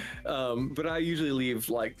 So, but I usually leave,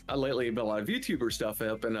 like, lately a lot of YouTuber stuff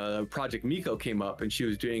up, and Project Miko came up and she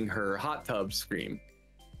was doing her hot tub stream.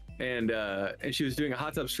 And she was doing a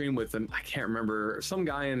hot tub stream with I can't remember, some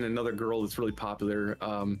guy and another girl that's really popular.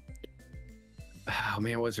 Oh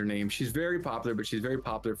man, what's her name? She's very popular, but she's very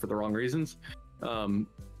popular for the wrong reasons.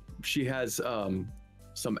 She has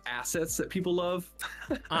some assets that people love.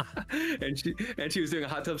 and she was doing a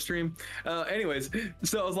hot tub stream. Anyways,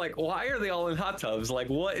 so I was like, why are they all in hot tubs? Like,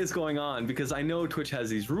 what is going on? Because I know Twitch has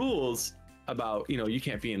these rules about, you know, you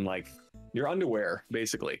can't be in like your underwear,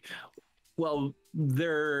 basically. Well,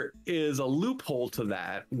 there is a loophole to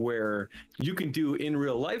that where you can do in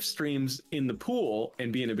real life streams in the pool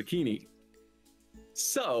and be in a bikini.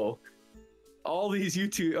 So all these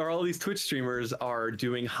Twitch streamers are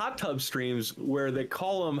doing hot tub streams where they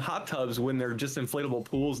call them hot tubs when they're just inflatable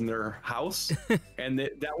pools in their house. And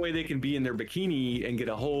that way they can be in their bikini and get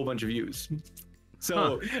a whole bunch of views.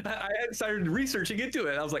 So I started researching into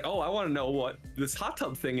it. I was like, oh, I want to know what this hot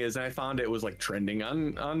tub thing is. And I found it was like trending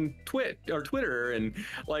on Twitter. And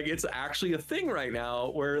like, it's actually a thing right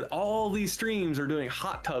now where all these streams are doing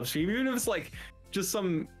hot tub stream, even if it's like just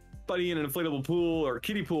somebody in an inflatable pool or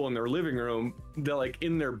kiddie pool in their living room, they're like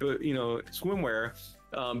in their, you know, swimwear,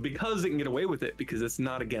 because they can get away with it because it's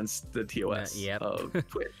not against the TOS of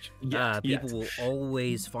Twitch. People will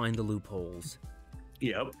always find the loopholes.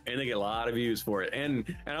 Yep, and they get a lot of views for it. And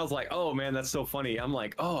I was like, oh man, that's so funny. I'm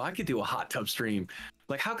like, oh, I could do a hot tub stream.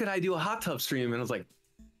 Like, how could I do a hot tub stream? And I was like,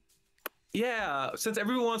 yeah, since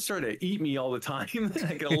everyone wants to eat me all the time,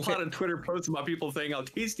 I get a lot of Twitter posts about people saying how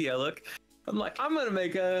tasty I look. I'm like, I'm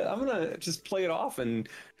gonna just play it off and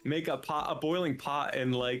make a boiling pot,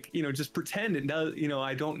 and like, you know, just pretend it does, you know,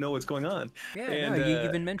 I don't know what's going on. Yeah, and, no,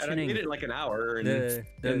 you've been mentioning, and I made it in like an hour. And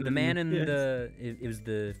the man in it was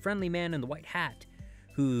the friendly man in the white hat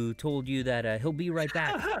who told you that he'll be right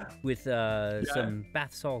back with some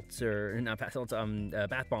bath salts, or not bath salts,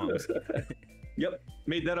 bath bombs. Yep,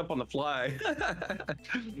 made that up on the fly.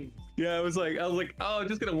 Yeah, I was like, oh, I'm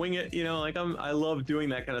just gonna wing it, you know, like I love doing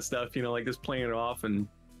that kind of stuff, you know, like just playing it off and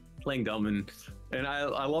playing dumb, and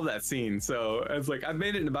I love that scene. So I was like, I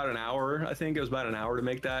made it in about an hour. I think it was about an hour to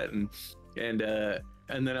make that, and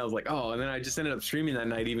then I was like, oh, and then I just ended up streaming that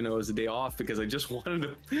night, even though it was a day off, because I just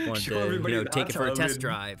wanted to show everybody, you know, take it for a test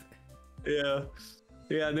drive. Yeah.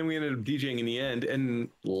 And then we ended up DJing in the end. And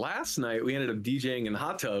last night we ended up DJing in the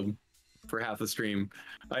hot tub for half the stream.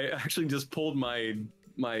 I actually just pulled my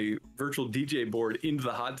virtual DJ board into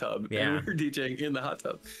the hot tub, and we were DJing in the hot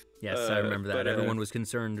tub. Yes, I remember that. But everyone was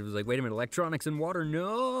concerned. It was like, wait a minute, electronics and water,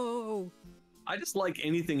 no. I just like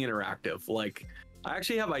anything interactive. Like, I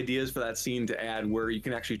actually have ideas for that scene to add where you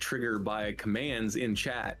can actually trigger by commands in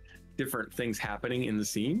chat different things happening in the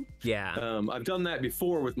scene. Yeah. I've done that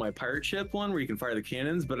before with my pirate ship one where you can fire the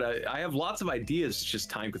cannons, but I have lots of ideas. It's just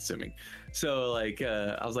time consuming. So like,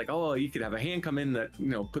 I was like, oh, you could have a hand come in that, you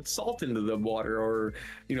know, put salt into the water, or,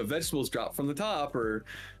 you know, vegetables drop from the top, or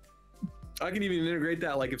I can even integrate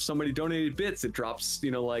that. Like if somebody donated bits, it drops,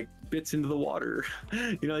 you know, like bits into the water.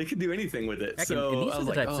 You know, you can do anything with it. And these are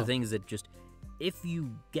the types of things that just, if you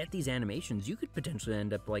get these animations, you could potentially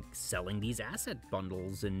end up like selling these asset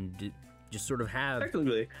bundles and just sort of have,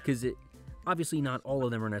 because obviously not all of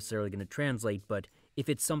them are necessarily going to translate, but if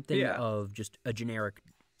it's something of just a generic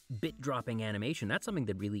bit dropping animation, that's something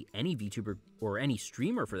that really any VTuber or any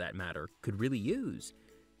streamer for that matter could really use.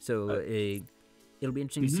 So it'll be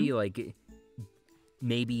interesting to see, like,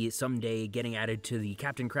 maybe someday getting added to the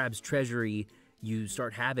Captain Crabs treasury, you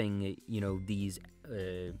start having, you know, these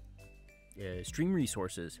stream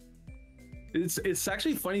resources. It's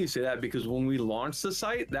actually funny you say that, because when we launched the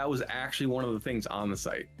site, that was actually one of the things on the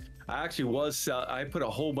site. I put a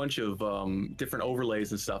whole bunch of different overlays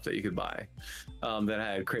and stuff that you could buy that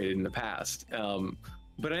I had created in the past.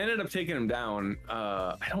 But I ended up taking them down.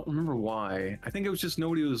 I don't remember why. I think it was just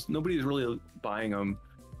nobody was really buying them.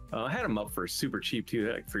 I had them up for super cheap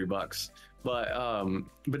too, like $3.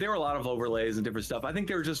 But there were a lot of overlays and different stuff. I think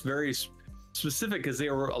they were just very specific because they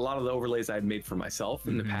were a lot of the overlays I had made for myself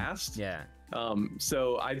in the past. Yeah.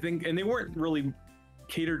 So I think, and they weren't really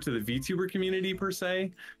catered to the VTuber community per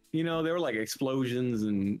se. You know, they were like explosions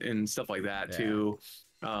and stuff like that too.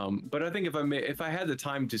 But I think if I had the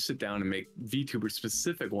time to sit down and make VTuber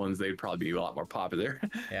specific ones, they'd probably be a lot more popular.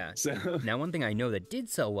 Yeah. So now, one thing I know that did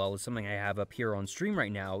sell well is something I have up here on stream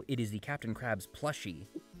right now. It is the Captain Crabs plushie.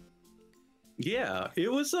 Yeah,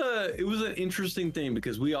 it was an interesting thing,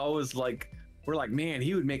 because we're like, man,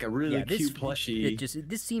 he would make a really cute plushie.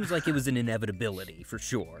 This seems like it was an inevitability for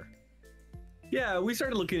sure. Yeah, we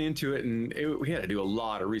started looking into it, and we had to do a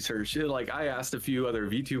lot of research. Like, I asked a few other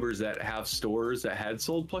VTubers that have stores that had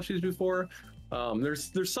sold plushies before.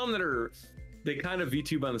 There's some that they kind of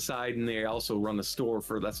VTube on the side, and they also run the store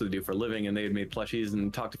that's what they do for a living. And they had made plushies,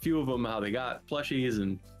 and talked to a few of them how they got plushies,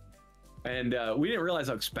 and we didn't realize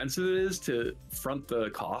how expensive it is to front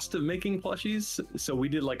the cost of making plushies. So we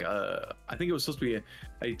did like I think it was supposed to be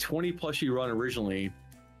a 20 plushie run originally,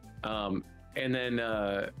 and then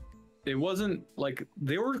it wasn't like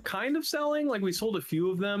they were kind of selling. Like, we sold a few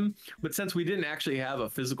of them, but since we didn't actually have a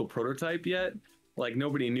physical prototype yet, like,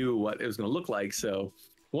 nobody knew what it was going to look like. So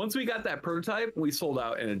once we got that prototype, we sold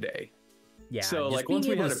out in a day. Yeah. So like, once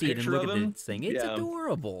we had a picture of them, it's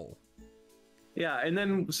adorable. Yeah, and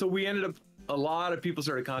then so we ended up, a lot of people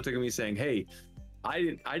started contacting me saying, "Hey,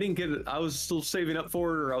 I didn't get it. I was still saving up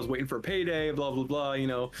for it, or I was waiting for a payday, blah blah blah, you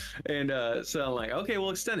know." And so I'm like, "Okay,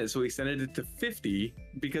 we'll extend it." So we extended it to 50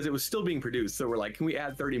 because it was still being produced. So we're like, "Can we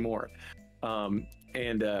add 30 more?"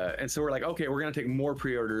 And so we're like, "Okay, we're gonna take more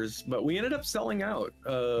pre-orders," but we ended up selling out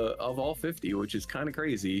of all 50, which is kind of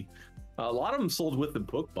crazy. A lot of them sold with the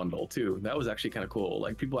book bundle too. That was actually kind of cool.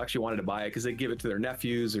 Like, people actually wanted to buy it because they give it to their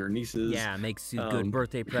nephews or nieces. Yeah, it makes you a good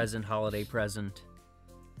birthday present, holiday present.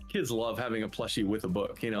 Kids love having a plushie with a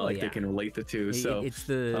book, you know, they can relate the two. So it's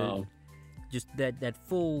the just that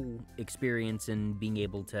full experience and being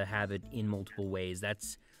able to have it in multiple ways.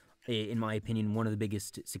 That's, in my opinion, one of the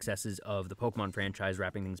biggest successes of the Pokemon franchise.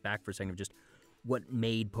 Wrapping things back for a second, of just what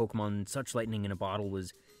made Pokemon such lightning in a bottle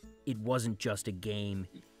was, it wasn't just a game,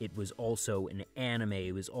 it was also an anime,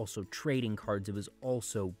 it was also trading cards, it was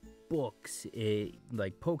also books,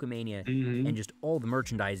 like Pokemania, and just all the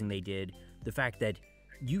merchandising they did. The fact that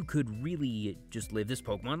you could really just live this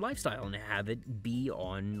Pokemon lifestyle and have it be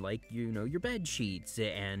on, like, you know, your bed sheets,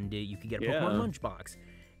 and you could get a Pokemon lunchbox.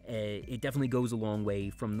 It definitely goes a long way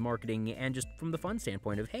from the marketing and just from the fun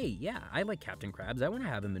standpoint of, hey, yeah, I like Captain Crabs, I want to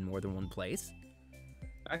have him in more than one place.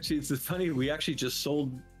 Actually, it's funny, we actually just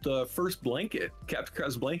sold the first blanket, Capt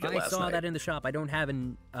Crabs blanket, last night. I saw that in the shop. I don't have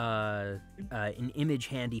an image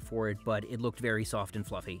handy for it, but it looked very soft and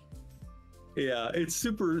fluffy. Yeah, it's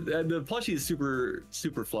super, the plushie is super,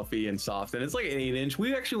 super fluffy and soft, and it's like an 8-inch.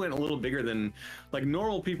 We actually went a little bigger than, like,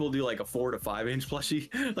 normal people do, like a 4 to 5-inch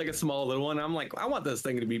plushie, like a small little one. I'm like, I want this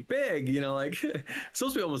thing to be big, you know, like, it's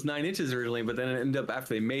supposed to be almost 9 inches originally, but then it ended up,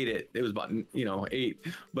 after they made it, it was about, you know, 8.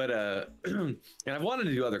 But, and I've wanted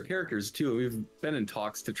to do other characters too. We've been in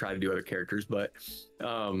talks to try to do other characters, but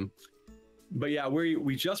yeah,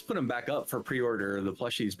 we just put them back up for pre-order, the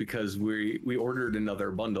plushies, because we ordered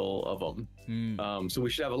another bundle of them. So we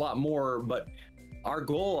should have a lot more, but our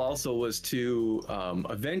goal also was to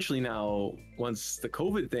eventually, now, once the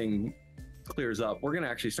COVID thing clears up, we're going to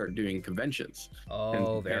actually start doing conventions.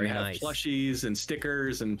 Oh, very and have nice. Plushies and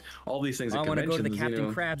stickers and all these things. I want to go to the Captain you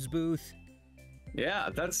know. Crabs booth. Yeah,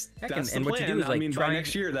 that's the and plan. what you do is, like, I mean, by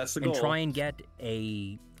next year, that's the goal. And try and get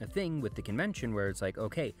a thing with the convention where it's like,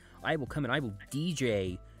 okay, I will come and I will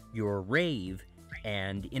DJ your rave,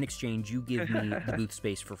 and in exchange, you give me the booth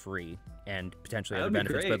space for free, and potentially other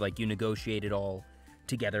benefits, but, like, you negotiate it all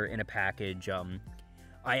together in a package.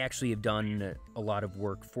 I actually have done a lot of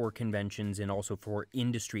work for conventions and also for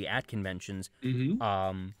industry at conventions.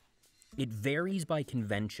 It varies by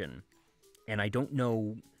convention, and I don't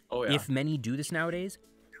know if many do this nowadays,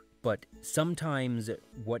 but sometimes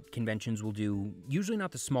what conventions will do, usually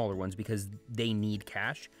not the smaller ones because they need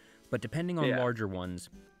cash, but depending on larger ones,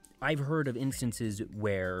 I've heard of instances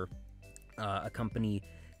where a company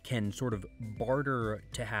can sort of barter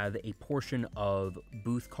to have a portion of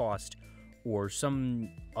booth cost or some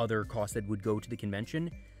other cost that would go to the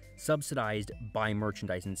convention subsidized by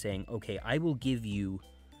merchandise, and saying, okay, I will give you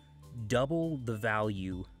double the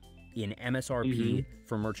value in MSRP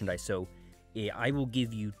for merchandise. So I will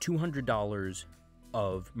give you $200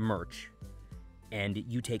 of merch, and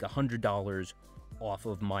you take $100 off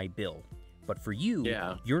of my bill. But for you,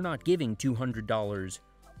 you're not giving $200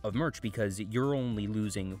 of merch because you're only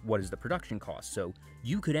losing what is the production cost. So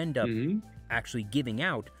you could end up actually giving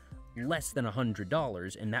out less than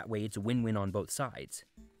 $100, and that way it's a win-win on both sides.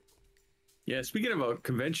 Yeah, speaking about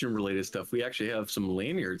convention-related stuff, we actually have some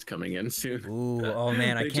lanyards coming in soon. Ooh, oh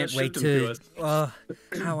man, I can't wait to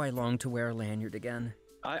how I long to wear a lanyard again.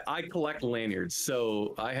 I collect lanyards,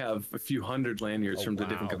 so I have a few hundred lanyards from the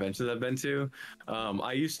different conventions I've been to.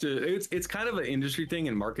 I used to. It's kind of an industry thing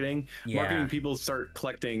in marketing. Marketing people start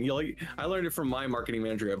collecting. You know, like, I learned it from my marketing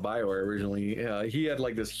manager at BioWare originally. He had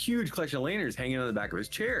like this huge collection of lanyards hanging on the back of his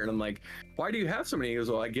chair, and I'm like, "Why do you have so many?" He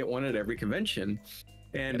goes, "Well, I get one at every convention."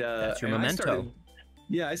 And that's your memento.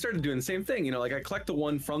 I started doing the same thing. You know, like, I collect the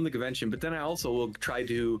one from the convention, but then I also will try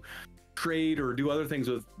to trade or do other things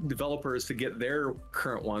with developers to get their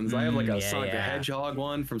current ones. I have like a Sonic the Hedgehog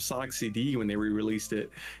one from Sonic CD when they re-released it,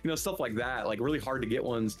 you know, stuff like that, like really hard to get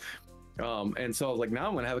ones. And so I was like, now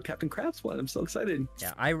I'm gonna have a Captain Crabs one. I'm so excited.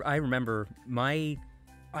 Yeah, I remember I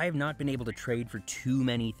have not been able to trade for too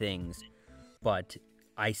many things, but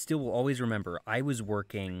I still will always remember I was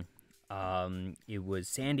working, it was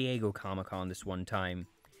San Diego Comic-Con this one time,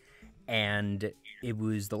 and it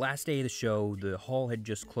was the last day of the show. The hall had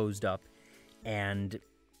just closed up, and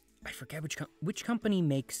I forget which company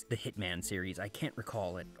makes the Hitman series. I can't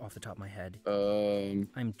recall it off the top of my head.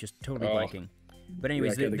 I'm just totally blanking. But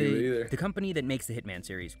anyways, the company that makes the Hitman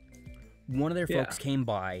series, one of their folks came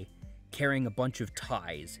by carrying a bunch of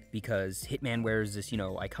ties, because Hitman wears this, you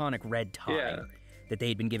know, iconic red tie that they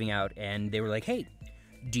had been giving out, and they were like, hey,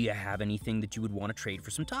 do you have anything that you would want to trade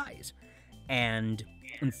for some ties? And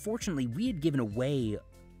unfortunately, we had given away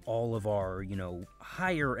all of our, you know,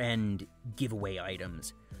 higher-end giveaway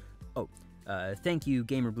items. Oh, thank you,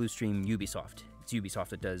 Gamer Bluestream Ubisoft. It's Ubisoft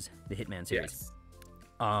that does the Hitman series.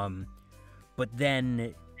 Yes. But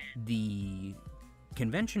then the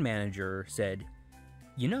convention manager said,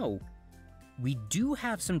 you know, we do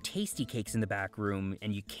have some tasty cakes in the back room,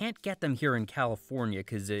 and you can't get them here in California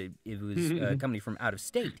because it was a company from out of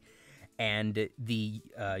state. And the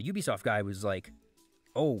Ubisoft guy was like,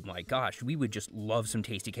 oh my gosh, we would just love some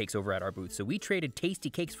tasty cakes over at our booth. So we traded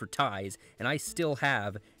tasty cakes for ties, and I still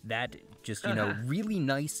have that just, you know, really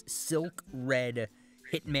nice silk red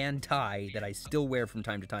Hitman tie that I still wear from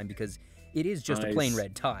time to time, because it is just a plain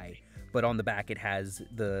red tie, but on the back it has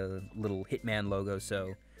the little Hitman logo.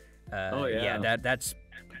 So, yeah, that's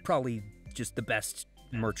probably just the best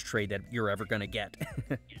merch trade that you're ever gonna get.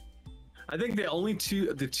 I think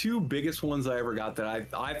the two biggest ones I ever got that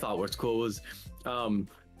I thought was cool was, do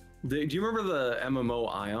you remember the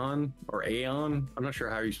MMO Ion or Aeon? I'm not sure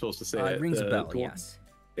how you're supposed to say it. It rings a bell, yes.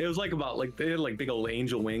 It was like about like they had like big old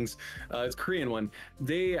angel wings. It's a Korean one.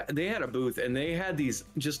 They had a booth, and they had these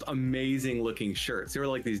just amazing looking shirts. They were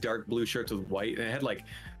like these dark blue shirts with white, and it had like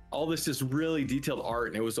all this just really detailed art,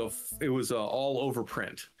 and it was all over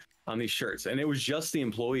print on these shirts, and it was just the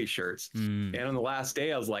employee shirts. And on the last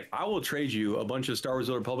day, I was like, I will trade you a bunch of Star Wars: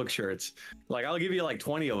 The Old Republic shirts. Like, I'll give you like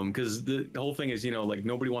 20 of them, because the whole thing is, you know, like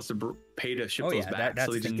nobody wants to pay to ship those back. That's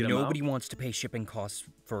so they the just thing. get Nobody wants to pay shipping costs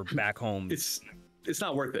for back home. It's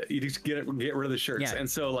not worth it. You just get rid of the shirts. Yeah. And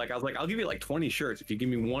so like I was like, I'll give you like 20 shirts if you give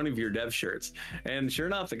me one of your dev shirts. And sure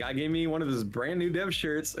enough, the guy gave me one of his brand new dev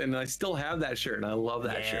shirts, and I still have that shirt, and I love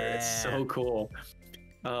that shirt. It's so cool.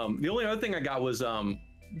 The only other thing I got was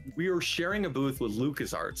we were sharing a booth with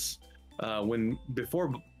LucasArts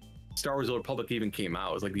before Star Wars: The Old Republic even came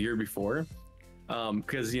out. It was like the year before,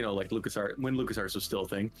 because you know, like when LucasArts was still a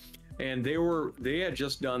thing, and they had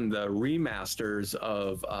just done the remasters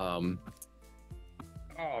of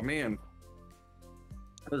oh man,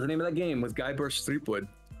 what was the name of that game with Guybrush Threepwood?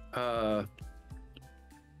 The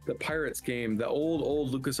Pirates game, the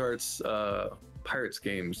old LucasArts Pirates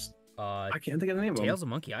games. I can't think of the name of them. Tales of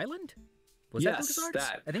Monkey Island? Was that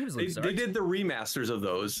LucasArts? I think it was LucasArts. They did the remasters of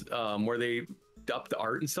those, where they upped the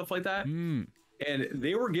art and stuff like that. And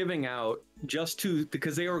they were giving out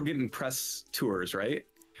because they were getting press tours, right?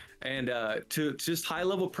 And to just high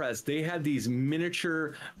level press, they had these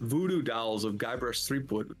miniature voodoo dolls of Guybrush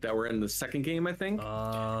Threepwood that were in the second game, I think.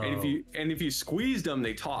 Oh. And if you squeezed them,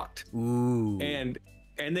 they talked. Ooh. And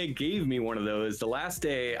they gave me one of those. The last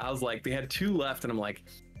day, I was like, they had 2 left, and I'm like,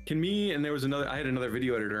 and there was I had another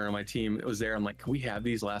video editor on my team that was there. I'm like, can we have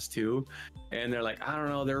these last 2? And they're like, I don't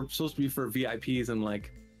know, they're supposed to be for VIPs. I'm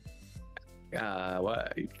like,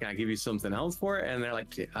 what, can I give you something else for it? And they're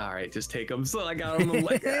like, all right, just take them. So I got them. I'm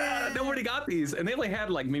like, nobody got these. And they only had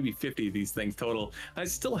like maybe 50 of these things total. I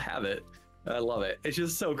still have it. I love it. It's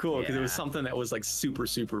just so cool, because it was something that was like super,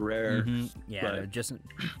 super rare. Yeah, just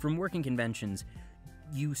from working conventions,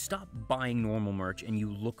 you stop buying normal merch and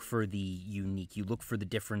you look for the unique, you look for the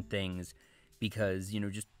different things, because, you know,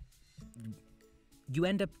 just you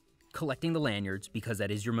end up collecting the lanyards, because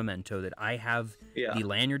that is your memento. That I have the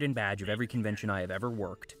lanyard and badge of every convention I have ever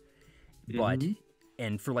worked. But,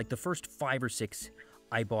 and for like the first 5 or 6,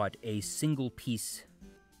 I bought a single piece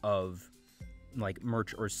of like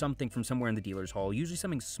merch or something from somewhere in the dealer's hall, usually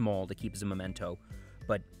something small to keep as a memento.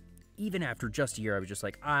 But even after just a year, I was just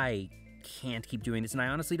like, I can't keep doing this, and I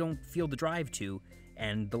honestly don't feel the drive to.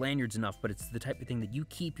 And the lanyard's enough, but it's the type of thing that you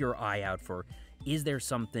keep your eye out for. Is there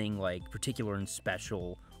something like particular and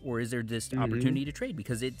special, or is there this opportunity to trade?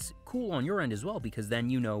 Because it's cool on your end as well, because then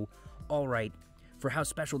you know, all right, for how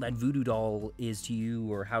special that voodoo doll is to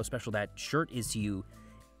you, or how special that shirt is to you,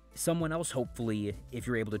 someone else, hopefully, if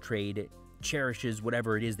you're able to trade, cherishes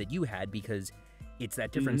whatever it is that you had, because it's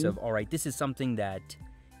that difference of, all right, this is something that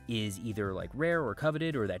is either like rare or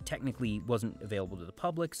coveted or that technically wasn't available to the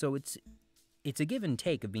public. So it's a give and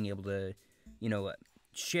take of being able to, you know,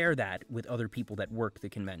 share that with other people that work the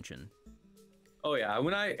convention. Oh yeah,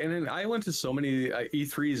 I went to so many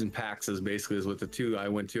E3s and PAXs, basically is what the two I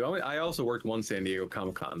went to. I also worked one San Diego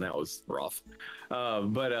Comic-Con. That was rough,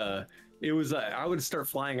 but it was I would start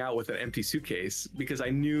flying out with an empty suitcase because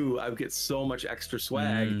I knew I would get so much extra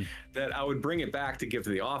swag that I would bring it back to give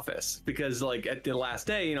to the office, because like at the last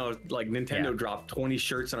day, you know, like Nintendo dropped 20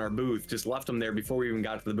 shirts in our booth, just left them there before we even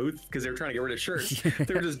got to the booth because they were trying to get rid of shirts.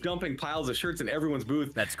 They were just dumping piles of shirts in everyone's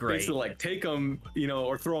booth. That's great. Basically like take them, you know,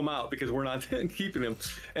 or throw them out because we're not keeping them.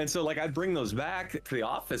 And so like I'd bring those back to the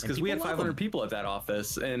office because we had 500 people at that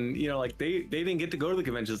office, and you know, like they didn't get to go to the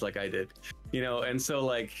conventions like I did, you know. And so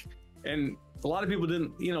like, and a lot of people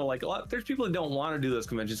didn't, you know, like there's people that don't want to do those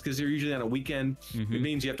conventions because they're usually on a weekend. It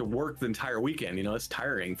means you have to work the entire weekend, you know. It's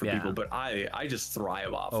tiring for people, but I just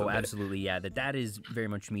thrive off of it. Absolutely. Yeah, that is very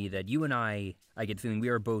much me. That you and I get the feeling we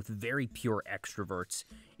are both very pure extroverts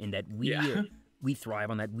in that we thrive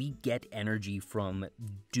on that. We get energy from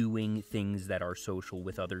doing things that are social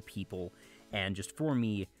with other people. And just for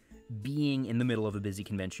me, being in the middle of a busy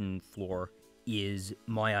convention floor is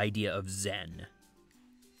my idea of zen.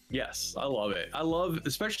 Yes, I love it. I love,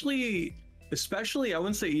 especially I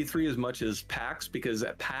wouldn't say E3 as much as PAX, because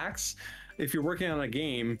at PAX, if you're working on a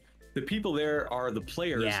game, the people there are the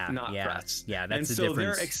players, not press. Yeah, that's the difference. And so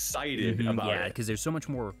they're excited about it. Yeah, because there's so much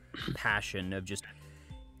more passion of just...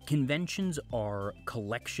 Conventions are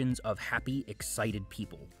collections of happy, excited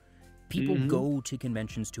people. People go to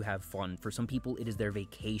conventions to have fun. For some people, it is their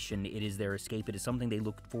vacation. It is their escape. It is something they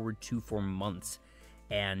look forward to for months.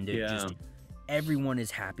 And just... Everyone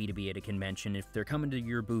is happy to be at a convention. If they're coming to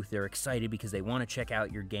your booth, they're excited because they want to check out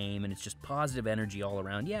your game, and it's just positive energy all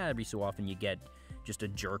around. Yeah, every so often you get just a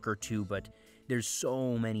jerk or two, but there's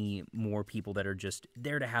so many more people that are just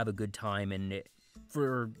there to have a good time, and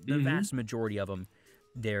for the vast majority of them,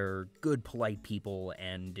 they're good, polite people,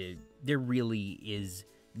 and there really is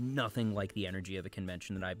nothing like the energy of a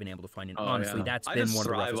convention that I've been able to find. And honestly, that's been one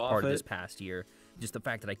of the roughest part of this past year, just the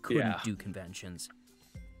fact that I couldn't do conventions.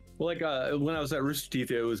 Well, like when I was at Rooster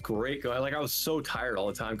Teeth, it was great. Like I was so tired all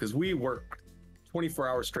the time because we worked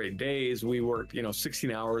 24-hour straight days. We worked, you know,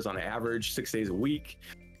 16 hours on average, 6 days a week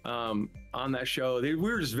on that show. We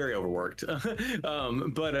were just very overworked.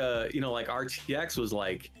 But you know, like RTX was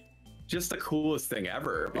like just the coolest thing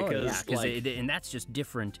ever because and that's just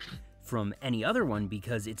different from any other one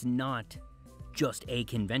because it's not just a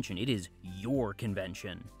convention. It is your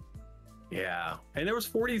convention. Yeah, and there was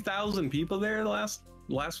 40,000 people there the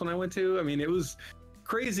last one I went to. I mean, it was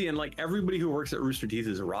crazy, and like everybody who works at Rooster Teeth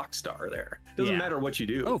is a rock star there. Doesn't matter what you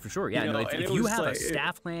do. Oh, for sure. Yeah, you know? If you have a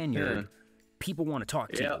staff lanyard, people want to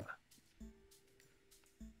talk to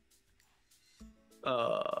you.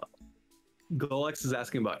 Golex is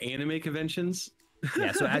asking about anime conventions.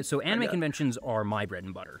 Yeah, so anime conventions are my bread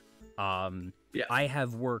and butter. I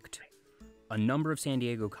have worked a number of San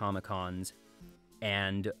Diego Comic-Cons,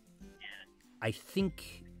 and I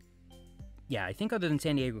think other than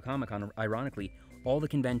San Diego Comic-Con, ironically, all the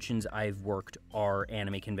conventions I've worked are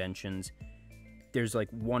anime conventions. There's like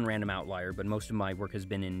one random outlier, but most of my work has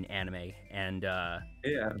been in anime. And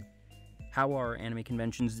how are anime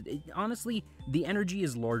conventions? Honestly, the energy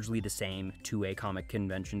is largely the same to a comic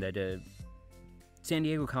convention. That San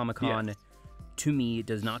Diego Comic-Con, to me,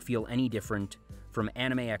 does not feel any different from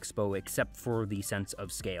Anime Expo, except for the sense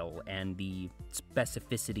of scale and the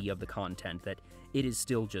specificity of the content, that it is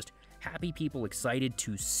still just happy people excited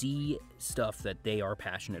to see stuff that they are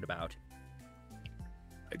passionate about.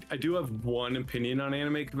 I do have one opinion on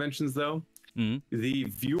anime conventions, though. The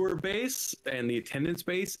viewer base and the attendance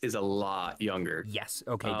base is a lot younger. Yes,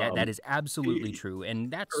 okay, that is absolutely true,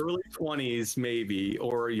 and that's early 20s maybe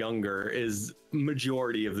or younger is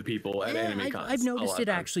majority of the people at anime cons. I've noticed it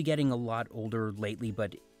actually getting a lot older lately,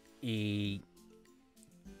 but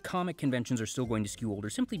comic conventions are still going to skew older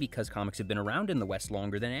simply because comics have been around in the West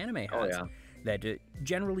longer than anime has. That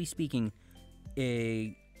generally speaking,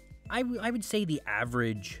 I would say the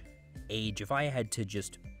average age, if I had to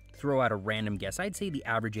just throw out a random guess, I'd say the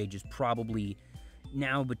average age is probably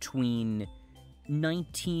now between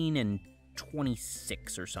 19 and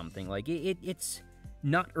 26 or something. Like it's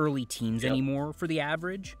not early teens anymore for the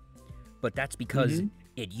average, but that's because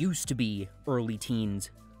it used to be early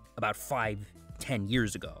teens about 5-10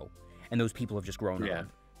 years ago, and those people have just grown up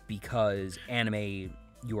because anime,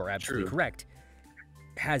 you are absolutely correct,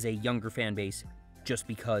 has a younger fan base just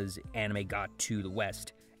because anime got to the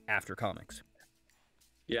West after comics.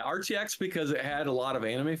 Yeah, RTX, because it had a lot of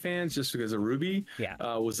anime fans, just because of Ruby, Yeah.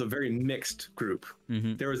 was a very mixed group.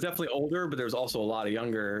 Mm-hmm. There was definitely older, but there was also a lot of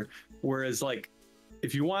younger. Whereas, like,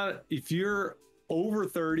 if you're over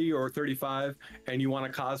 30 or 35 and you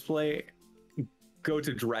want to cosplay, go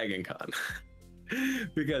to Dragon Con.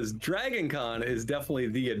 Because Dragon Con is definitely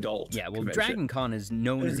the adult. Yeah, well, convention. Dragon Con is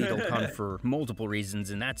known as the adult con for multiple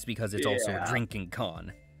reasons, and that's because it's also a Yeah. drinking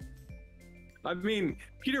con. I mean,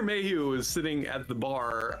 Peter Mayhew was sitting at the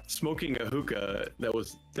bar smoking a hookah that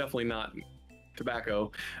was definitely not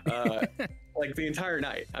tobacco, like the entire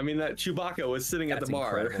night. I mean, that Chewbacca was sitting at That's the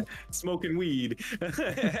bar incredible. smoking weed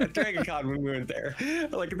at Dragon Con when we went there,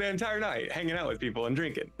 like the entire night, hanging out with people and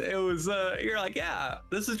drinking. It was, you're like, yeah,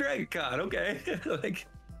 this is Dragon Con, okay. Like,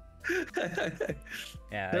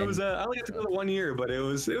 Yeah, it was. I only got to go the 1 year, but it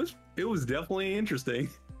was definitely interesting.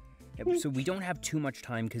 yeah, so we don't have too much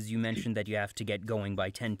time because you mentioned that you have to get going by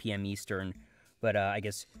 10 p.m. Eastern. But I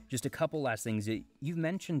guess just a couple last things. You've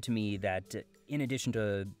mentioned to me that in addition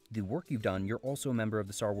to the work you've done, you're also a member of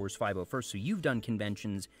the Star Wars 501st. So you've done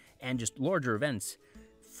conventions and just larger events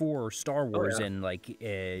for Star Wars. yeah. And like,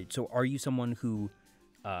 so are you someone who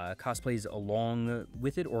cosplays along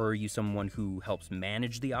with it, or are you someone who helps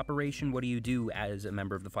manage the operation? What do you do as a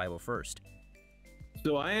member of the 501st?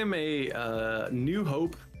 So I am a New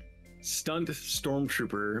Hope stunt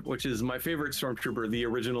stormtrooper, which is my favorite stormtrooper, the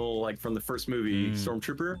original, like from the first movie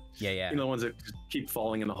stormtrooper. Yeah, yeah. You know, the ones that keep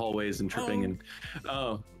falling in the hallways and tripping and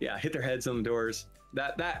yeah, hit their heads on the doors.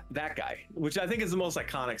 That guy, which I think is the most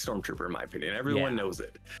iconic stormtrooper in my opinion. Everyone knows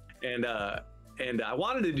it. And I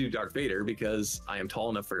wanted to do Darth Vader because I am tall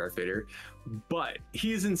enough for Darth Vader, but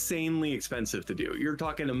he's insanely expensive to do. You're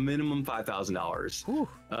talking a minimum $5,000.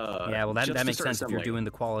 Yeah, well, that just to makes start sense if you're assembling. doing the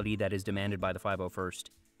quality that is demanded by the 501st.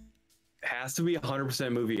 Has to be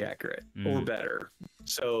 100% movie accurate or better.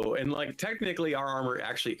 So, and like technically our armor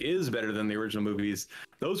actually is better than the original movies.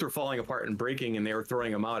 Those were falling apart and breaking and they were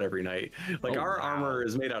throwing them out every night. Like our armor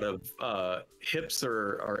is made out of hips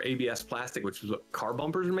or ABS plastic, which is what car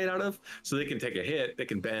bumpers are made out of. So they can take a hit, they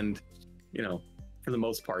can bend, you know, for the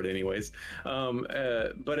most part anyways.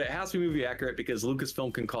 But it has to be movie accurate because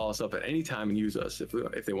Lucasfilm can call us up at any time and use us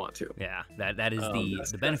if they want to. Yeah, that is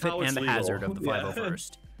That's the benefit how it's and the legal. hazard of the Yeah.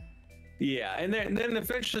 501st. Yeah, and then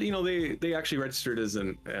eventually, you know, they actually registered as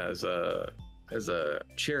a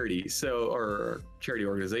charity, or charity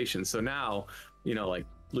organization. So now, you know, like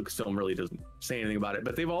Lucasfilm really doesn't say anything about it,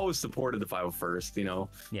 but they've always supported the 501st, you know.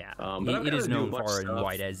 Yeah, But I've it gotta is do a known bunch far of and stuff.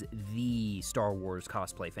 wide as the Star Wars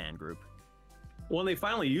cosplay fan group. Well, they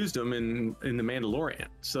finally used them in the Mandalorian.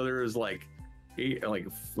 So there was like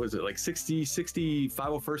 60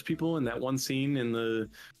 501st people in that one scene in the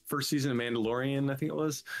first season of Mandalorian, I think it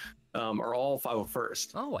was, are all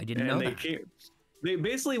 501st. Oh, I didn't And know they that. they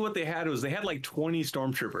basically, what they had was they had like 20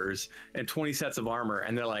 stormtroopers and 20 sets of armor,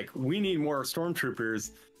 and they're like, we need more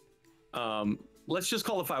stormtroopers. Let's just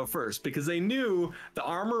call the 501st, because they knew the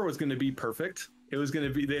armor was going to be perfect. It was going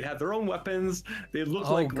to be, they'd have their own weapons. They looked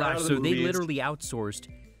Oh like right out gosh, of so the they movies. literally outsourced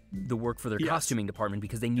the work for their Yes. costuming department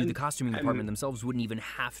because they knew the And- costuming and- department themselves wouldn't even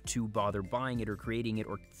have to bother buying it or creating it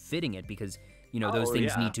or fitting it because, you know, those Oh,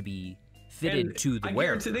 things yeah. need to be fitted And to the I wearer.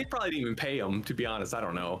 guarantee they probably didn't even pay them, to be honest. I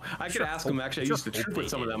don't know. I could Sure, ask them. Actually, I sure used to hope trip they with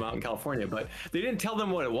some of did. them out in California, but they didn't tell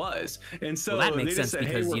them what it was. And so Well, that they makes just sense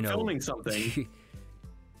said, because, hey, we're you know, filming something.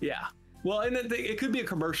 Yeah. Well, and then it could be a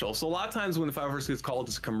commercial. So a lot of times when the 501st gets called,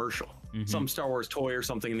 it's a commercial. Some Star Wars toy or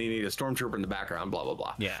something, and they need a stormtrooper in the background, blah, blah,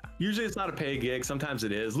 blah. Yeah. Usually it's not a pay gig. Sometimes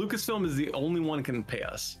it is. Lucasfilm is the only one can pay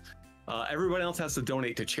us. Everybody else has to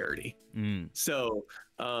donate to charity. So,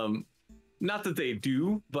 not that they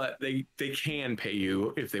do, but they can pay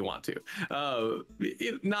you if they want to.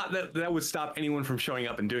 Not that would stop anyone from showing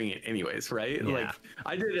up and doing it anyways, right? Yeah. Like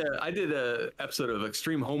I did a episode of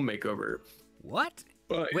Extreme Home Makeover. What?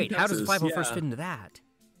 in Wait, how does Texas. 501st Yeah. fit into that?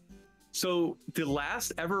 So the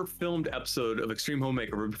last ever filmed episode of Extreme Home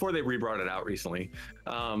Makeover, before they rebrought it out recently,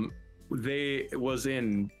 they was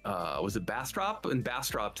in was it Bastrop in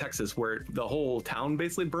Bastrop, Texas, where the whole town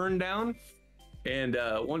basically burned down. And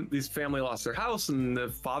this family lost their house, and the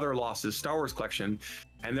father lost his Star Wars collection.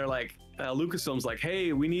 And they're like, Lucasfilm's like,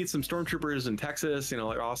 hey, we need some stormtroopers in Texas, you know,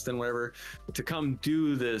 like Austin, whatever, to come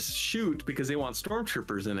do this shoot because they want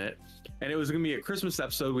stormtroopers in it. And it was going to be a Christmas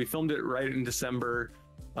episode. We filmed it right in December.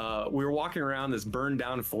 We were walking around this burned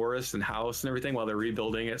down forest and house and everything while they're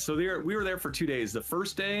rebuilding it. So we were there for 2 days. The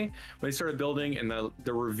first day when they started building, and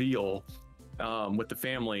the reveal with the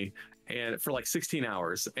family, and for like 16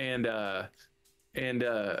 hours. And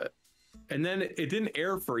then it didn't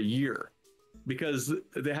air for a year. because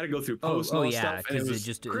they had to go through Oh, post and all yeah, stuff, and it 'cause it was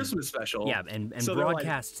just- Christmas special. Yeah, and So they're like-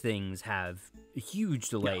 broadcast things have a huge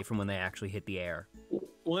delay from when they actually hit the air.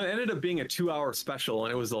 Well, it ended up being a 2-hour special,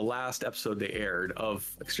 and it was the last episode they aired of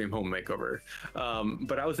Extreme Home Makeover.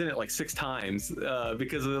 But I was in it like 6 times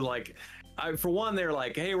because of like, for one, they're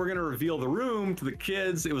like, "Hey, we're gonna reveal the room to the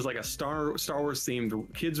kids." It was like a Star Wars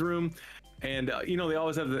themed kids room, and you know they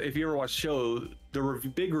always have if you ever watch the show,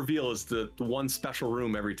 the big reveal is the one special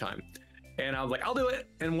room every time. And I was like, "I'll do it,"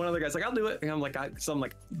 and one other guy's like, "I'll do it," and I'm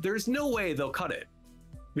like, "There's no way they'll cut it."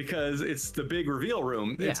 Because it's the big reveal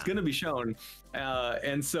room, it's Yeah. going to be shown,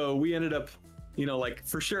 and so we ended up, you know, like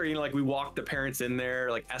for sure, you know, like we walked the parents in there,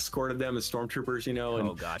 like escorted them as stormtroopers, you know. And,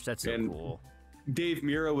 Oh gosh, that's so cool. Dave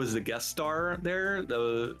Mira was the guest star there,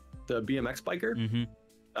 the BMX biker.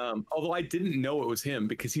 Mm-hmm. Although I didn't know it was him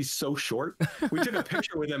because he's so short. We took a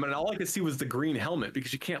picture with him, and all I could see was the green helmet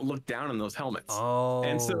because you can't look down on those helmets. Oh.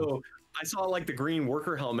 And so I saw like the green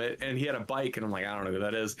worker helmet, and he had a bike, and I'm like, I don't know who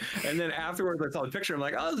that is. And then afterwards, I saw the picture. I'm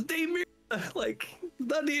like, oh, it's Dave Mira, like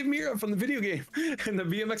the Dave Mira from the video game and the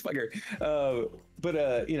BMX biker.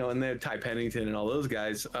 But you know, and then Ty Pennington and all those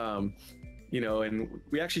guys. You know, and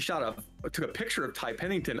we actually took a picture of Ty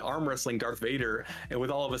Pennington arm wrestling Darth Vader, and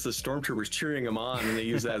with all of us as stormtroopers cheering him on, and they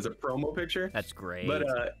used that as a promo picture. That's great. But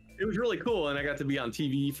it was really cool, and I got to be on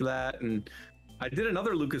TV for that. And I did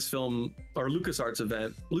another Lucasfilm or LucasArts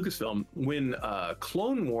event, Lucasfilm, when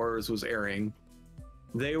Clone Wars was airing.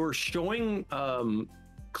 They were showing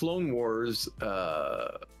Clone Wars.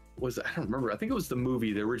 I don't remember. I think it was the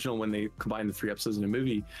movie, the original, when they combined the 3 episodes in a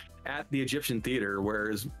movie at the Egyptian Theater.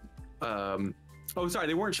 Whereas,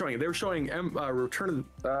 they weren't showing it. They were showing Empire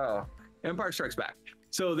Strikes Back.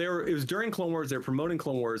 So it was during Clone Wars. They were promoting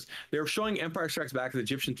Clone Wars. They were showing Empire Strikes Back at the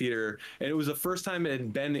Egyptian Theater, and it was the first time it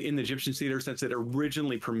had been in the Egyptian Theater since it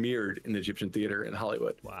originally premiered in the Egyptian Theater in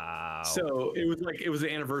Hollywood. Wow. So it was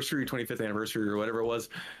the anniversary, 25th anniversary or whatever it was,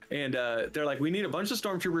 and they're like, we need a bunch of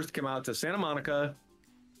stormtroopers to come out to Santa Monica.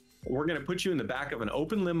 We're gonna put you in the back of an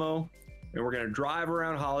open limo, and we're gonna drive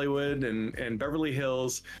around Hollywood and Beverly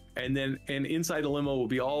Hills, and inside the limo will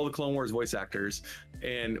be all the Clone Wars voice actors,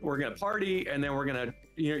 and we're gonna party, and then we're gonna,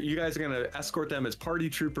 you guys are gonna escort them as party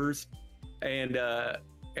troopers, and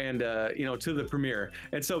you know, to the premiere.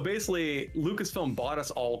 And so basically, Lucasfilm bought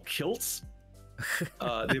us all kilts.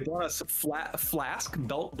 They bought us flask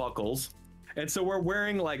belt buckles. And so we're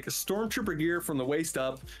wearing like stormtrooper gear from the waist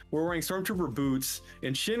up. We're wearing stormtrooper boots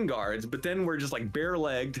and shin guards, but then we're just like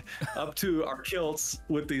bare-legged up to our kilts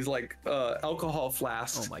with these like alcohol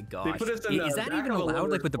flasks. Oh my gosh. They put us in Is the that back even of a allowed, leather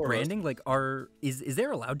like with the Taurus. branding? Like, is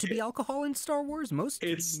there allowed to be alcohol in Star Wars? Most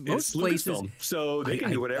It's places, Lucasfilm, so they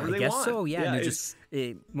can do whatever they want. I guess so, yeah. And they're it's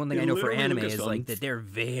one thing I know for literally anime is Lucasfilm. like that they're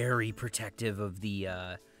very protective of the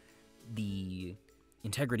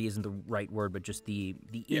integrity isn't the right word, but just the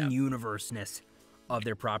in-universeness of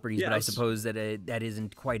their properties. But I Yes. suppose that that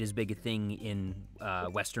isn't quite as big a thing in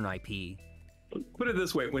Western IP. Put it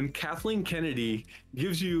this way: when Kathleen Kennedy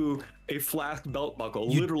gives you a flask belt buckle,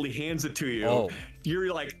 literally hands it to you,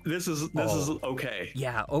 you're like, "This is okay."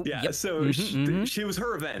 Yeah. Oh, Yeah. yep. So she was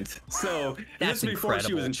her event. So That's this before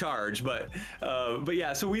she was incredible. in charge, but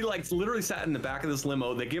yeah. So we like literally sat in the back of this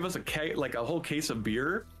limo. They gave us a whole case of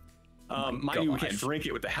beer. Mind you, we can't gosh. drink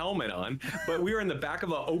it with the helmet on, but we were in the back of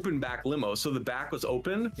an open back limo, so the back was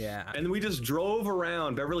open. Yeah. And we just drove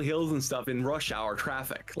around Beverly Hills and stuff in rush hour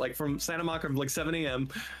traffic, like from Santa Monica, like 7 a.m.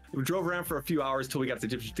 We drove around for a few hours till we got to the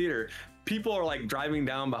Egyptian Theater. People are like driving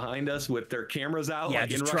down behind us with their cameras out, Yeah, like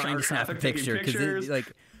just in rush trying hour to snap a traffic, taking picture pictures. because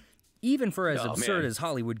like even for as Oh, absurd man. as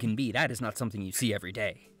Hollywood can be, that is not something you see every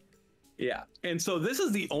day. Yeah. And so this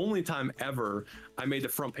is the only time ever I made the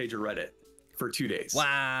front page of Reddit for 2 days.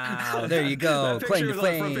 Wow, there you go, That claim picture to was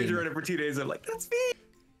on the front page of fame. Reddit for 2 days. I'm like, that's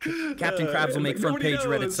me. Captain Crabs will make like, front nobody page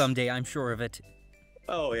Reddit knows. someday, I'm sure of it.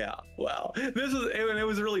 Oh yeah, wow. It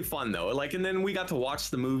was really fun though. Like, and then we got to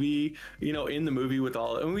watch the movie, you know, in the movie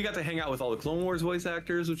and we got to hang out with all the Clone Wars voice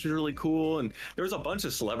actors, which was really cool. And there was a bunch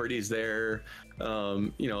of celebrities there.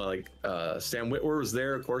 You know, like Sam Witwer was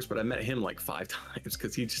there, of course, but I met him like 5 times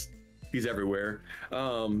because he's everywhere.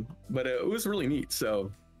 But it was really neat.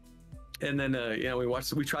 So, and then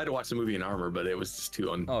we tried to watch the movie in armor, but it was just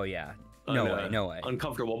too Oh yeah, no way.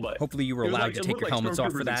 uncomfortable. But Hopefully you were it was allowed like- to it take looked your like helmets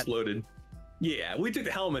off for stormtroopers that. Exploded. Yeah, we took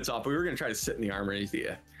the helmets off, but we were going to try to sit in the armor underneath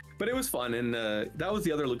you. But it was fun, and that was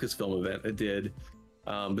the other Lucasfilm event I did.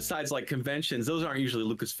 Besides like conventions, those aren't usually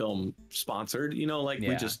Lucasfilm sponsored, you know, like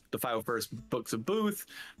we just, the 501st books a booth.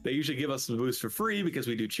 They usually give us some booths for free because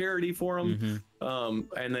we do charity for them.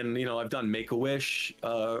 And then, you know, I've done Make-A-Wish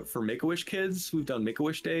for Make-A-Wish kids. We've done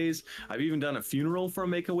Make-A-Wish days. I've even done a funeral for a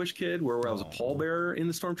Make-A-Wish kid where I was a pallbearer in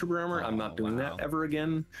the Stormtrooper armor. I'm not doing that ever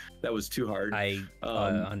again. That was too hard.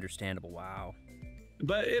 Understandable. Wow.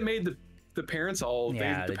 But it made the parents all, the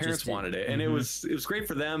parents wanted it, and it was great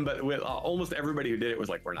for them, but with almost everybody who did it was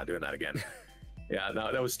like, we're not doing that again.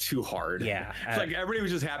 No, that was too hard. It's like everybody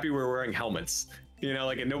was just happy we were wearing helmets, you know,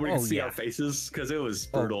 like, and nobody could see our faces because it was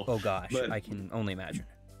brutal. Oh gosh, but I can only imagine.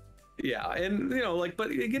 And you know, like,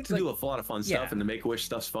 but you get to do a lot of fun stuff, and the Make-A-Wish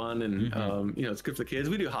stuff's fun, and you know, it's good for the kids.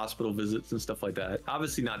 We do hospital visits and stuff like that.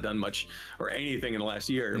 Obviously not done much or anything in the last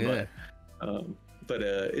year, but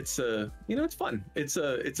it's you know, it's fun. It's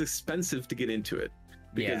expensive to get into it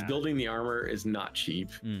because building the armor is not cheap.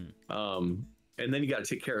 And then you got to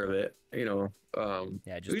take care of it, you know.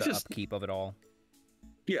 Just the upkeep of it all.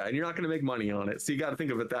 And you're not going to make money on it, so you got to think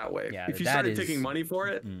of it that way. If you started taking money for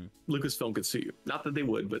it, Lucasfilm could sue you. Not that they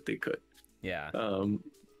would, but they could.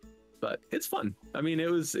 But it's fun. I mean,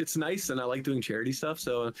 it's nice, and I like doing charity stuff.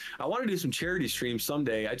 So I want to do some charity streams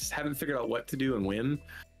someday. I just haven't figured out what to do and when.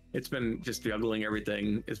 It's been just juggling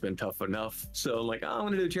everything. It's been tough enough. So I'm like, I'm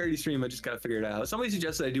going to do a charity stream. I just got to figure it out. Somebody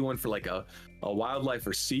suggested I do one for like a wildlife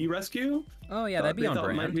or sea rescue. Oh, yeah, that'd be on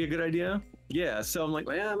brand. Might be a good idea. So I'm like,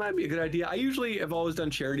 it might be a good idea. I usually have always done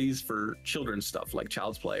charities for children's stuff, like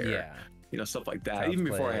Child's Play or, you know, stuff like that, even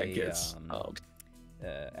before I had kids.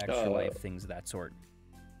 Extra life, things of that sort.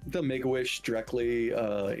 The Make-A-Wish directly,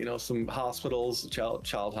 you know, some hospitals, child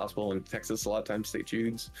hospital in Texas, a lot of times, St.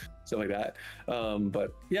 Jude's, stuff like that.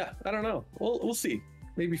 But yeah, I don't know. We'll see.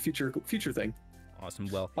 Maybe future thing. Awesome.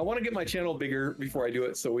 Well, I want to get my channel bigger before I do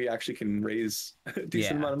it, so we actually can raise a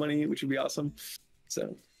decent amount of money, which would be awesome.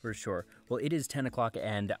 So for sure. Well, it is 10 o'clock,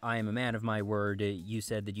 and I am a man of my word. You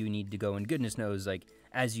said that you need to go, and goodness knows, like,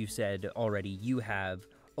 as you said already, you have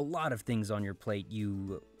a lot of things on your plate.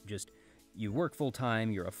 You work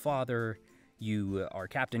full-time, you're a father, you are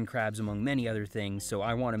Captain Crabs, among many other things, so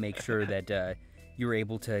I want to make sure that you're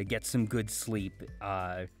able to get some good sleep.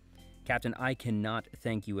 Captain, I cannot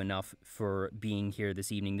thank you enough for being here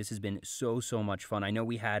this evening. This has been so much fun. I know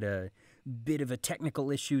we had a bit of a technical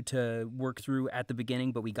issue to work through at the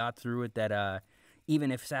beginning, but we got through it. That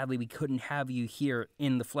even if, sadly, we couldn't have you here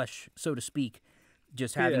in the flesh, so to speak,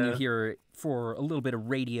 just having you here for a little bit of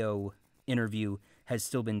radio interview has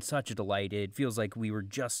still been such a delight. It feels like we were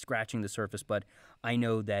just scratching the surface, but I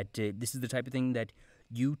know that this is the type of thing that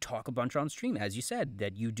you talk a bunch on stream, as you said,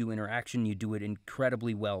 that you do interaction, you do it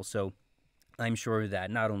incredibly well, so I'm sure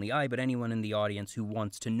that not only I, but anyone in the audience who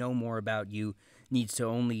wants to know more about you needs to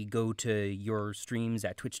only go to your streams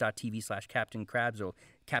at twitch.tv/Captain Crabs or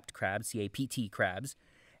Capt Crabs, CAPT Crabs,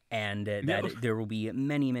 and that there will be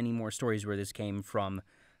many more stories where this came from.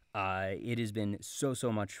 It has been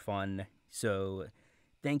so much fun. So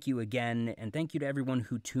thank you again, and thank you to everyone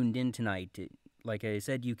who tuned in tonight. Like I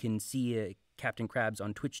said, you can see Captain Crabs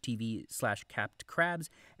on Twitch TV/Capt Crabs,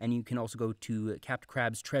 and you can also go to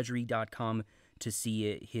CaptCrabsTreasury.com to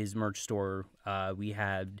see his merch store. We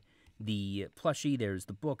had the plushie, there's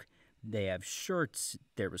the book, they have shirts,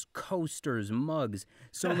 there was coasters, mugs,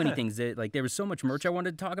 so many things. There was so much merch I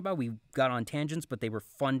wanted to talk about. We got on tangents, but they were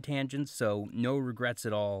fun tangents, so no regrets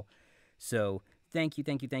at all. So thank you,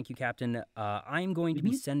 Captain. I'm going to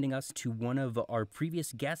be sending us to one of our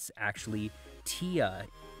previous guests, actually, Tia.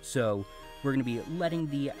 So we're going to be letting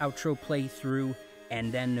the outro play through,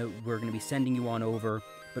 and then we're going to be sending you on over.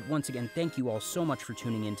 But once again, thank you all so much for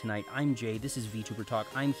tuning in tonight. I'm Jay. This is Vtuber Talk.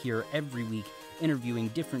 I'm here every week interviewing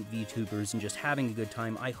different VTubers and just having a good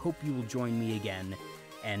time. I hope you will join me again.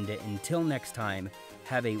 And until next time,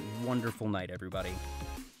 have a wonderful night, everybody.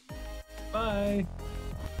 Bye.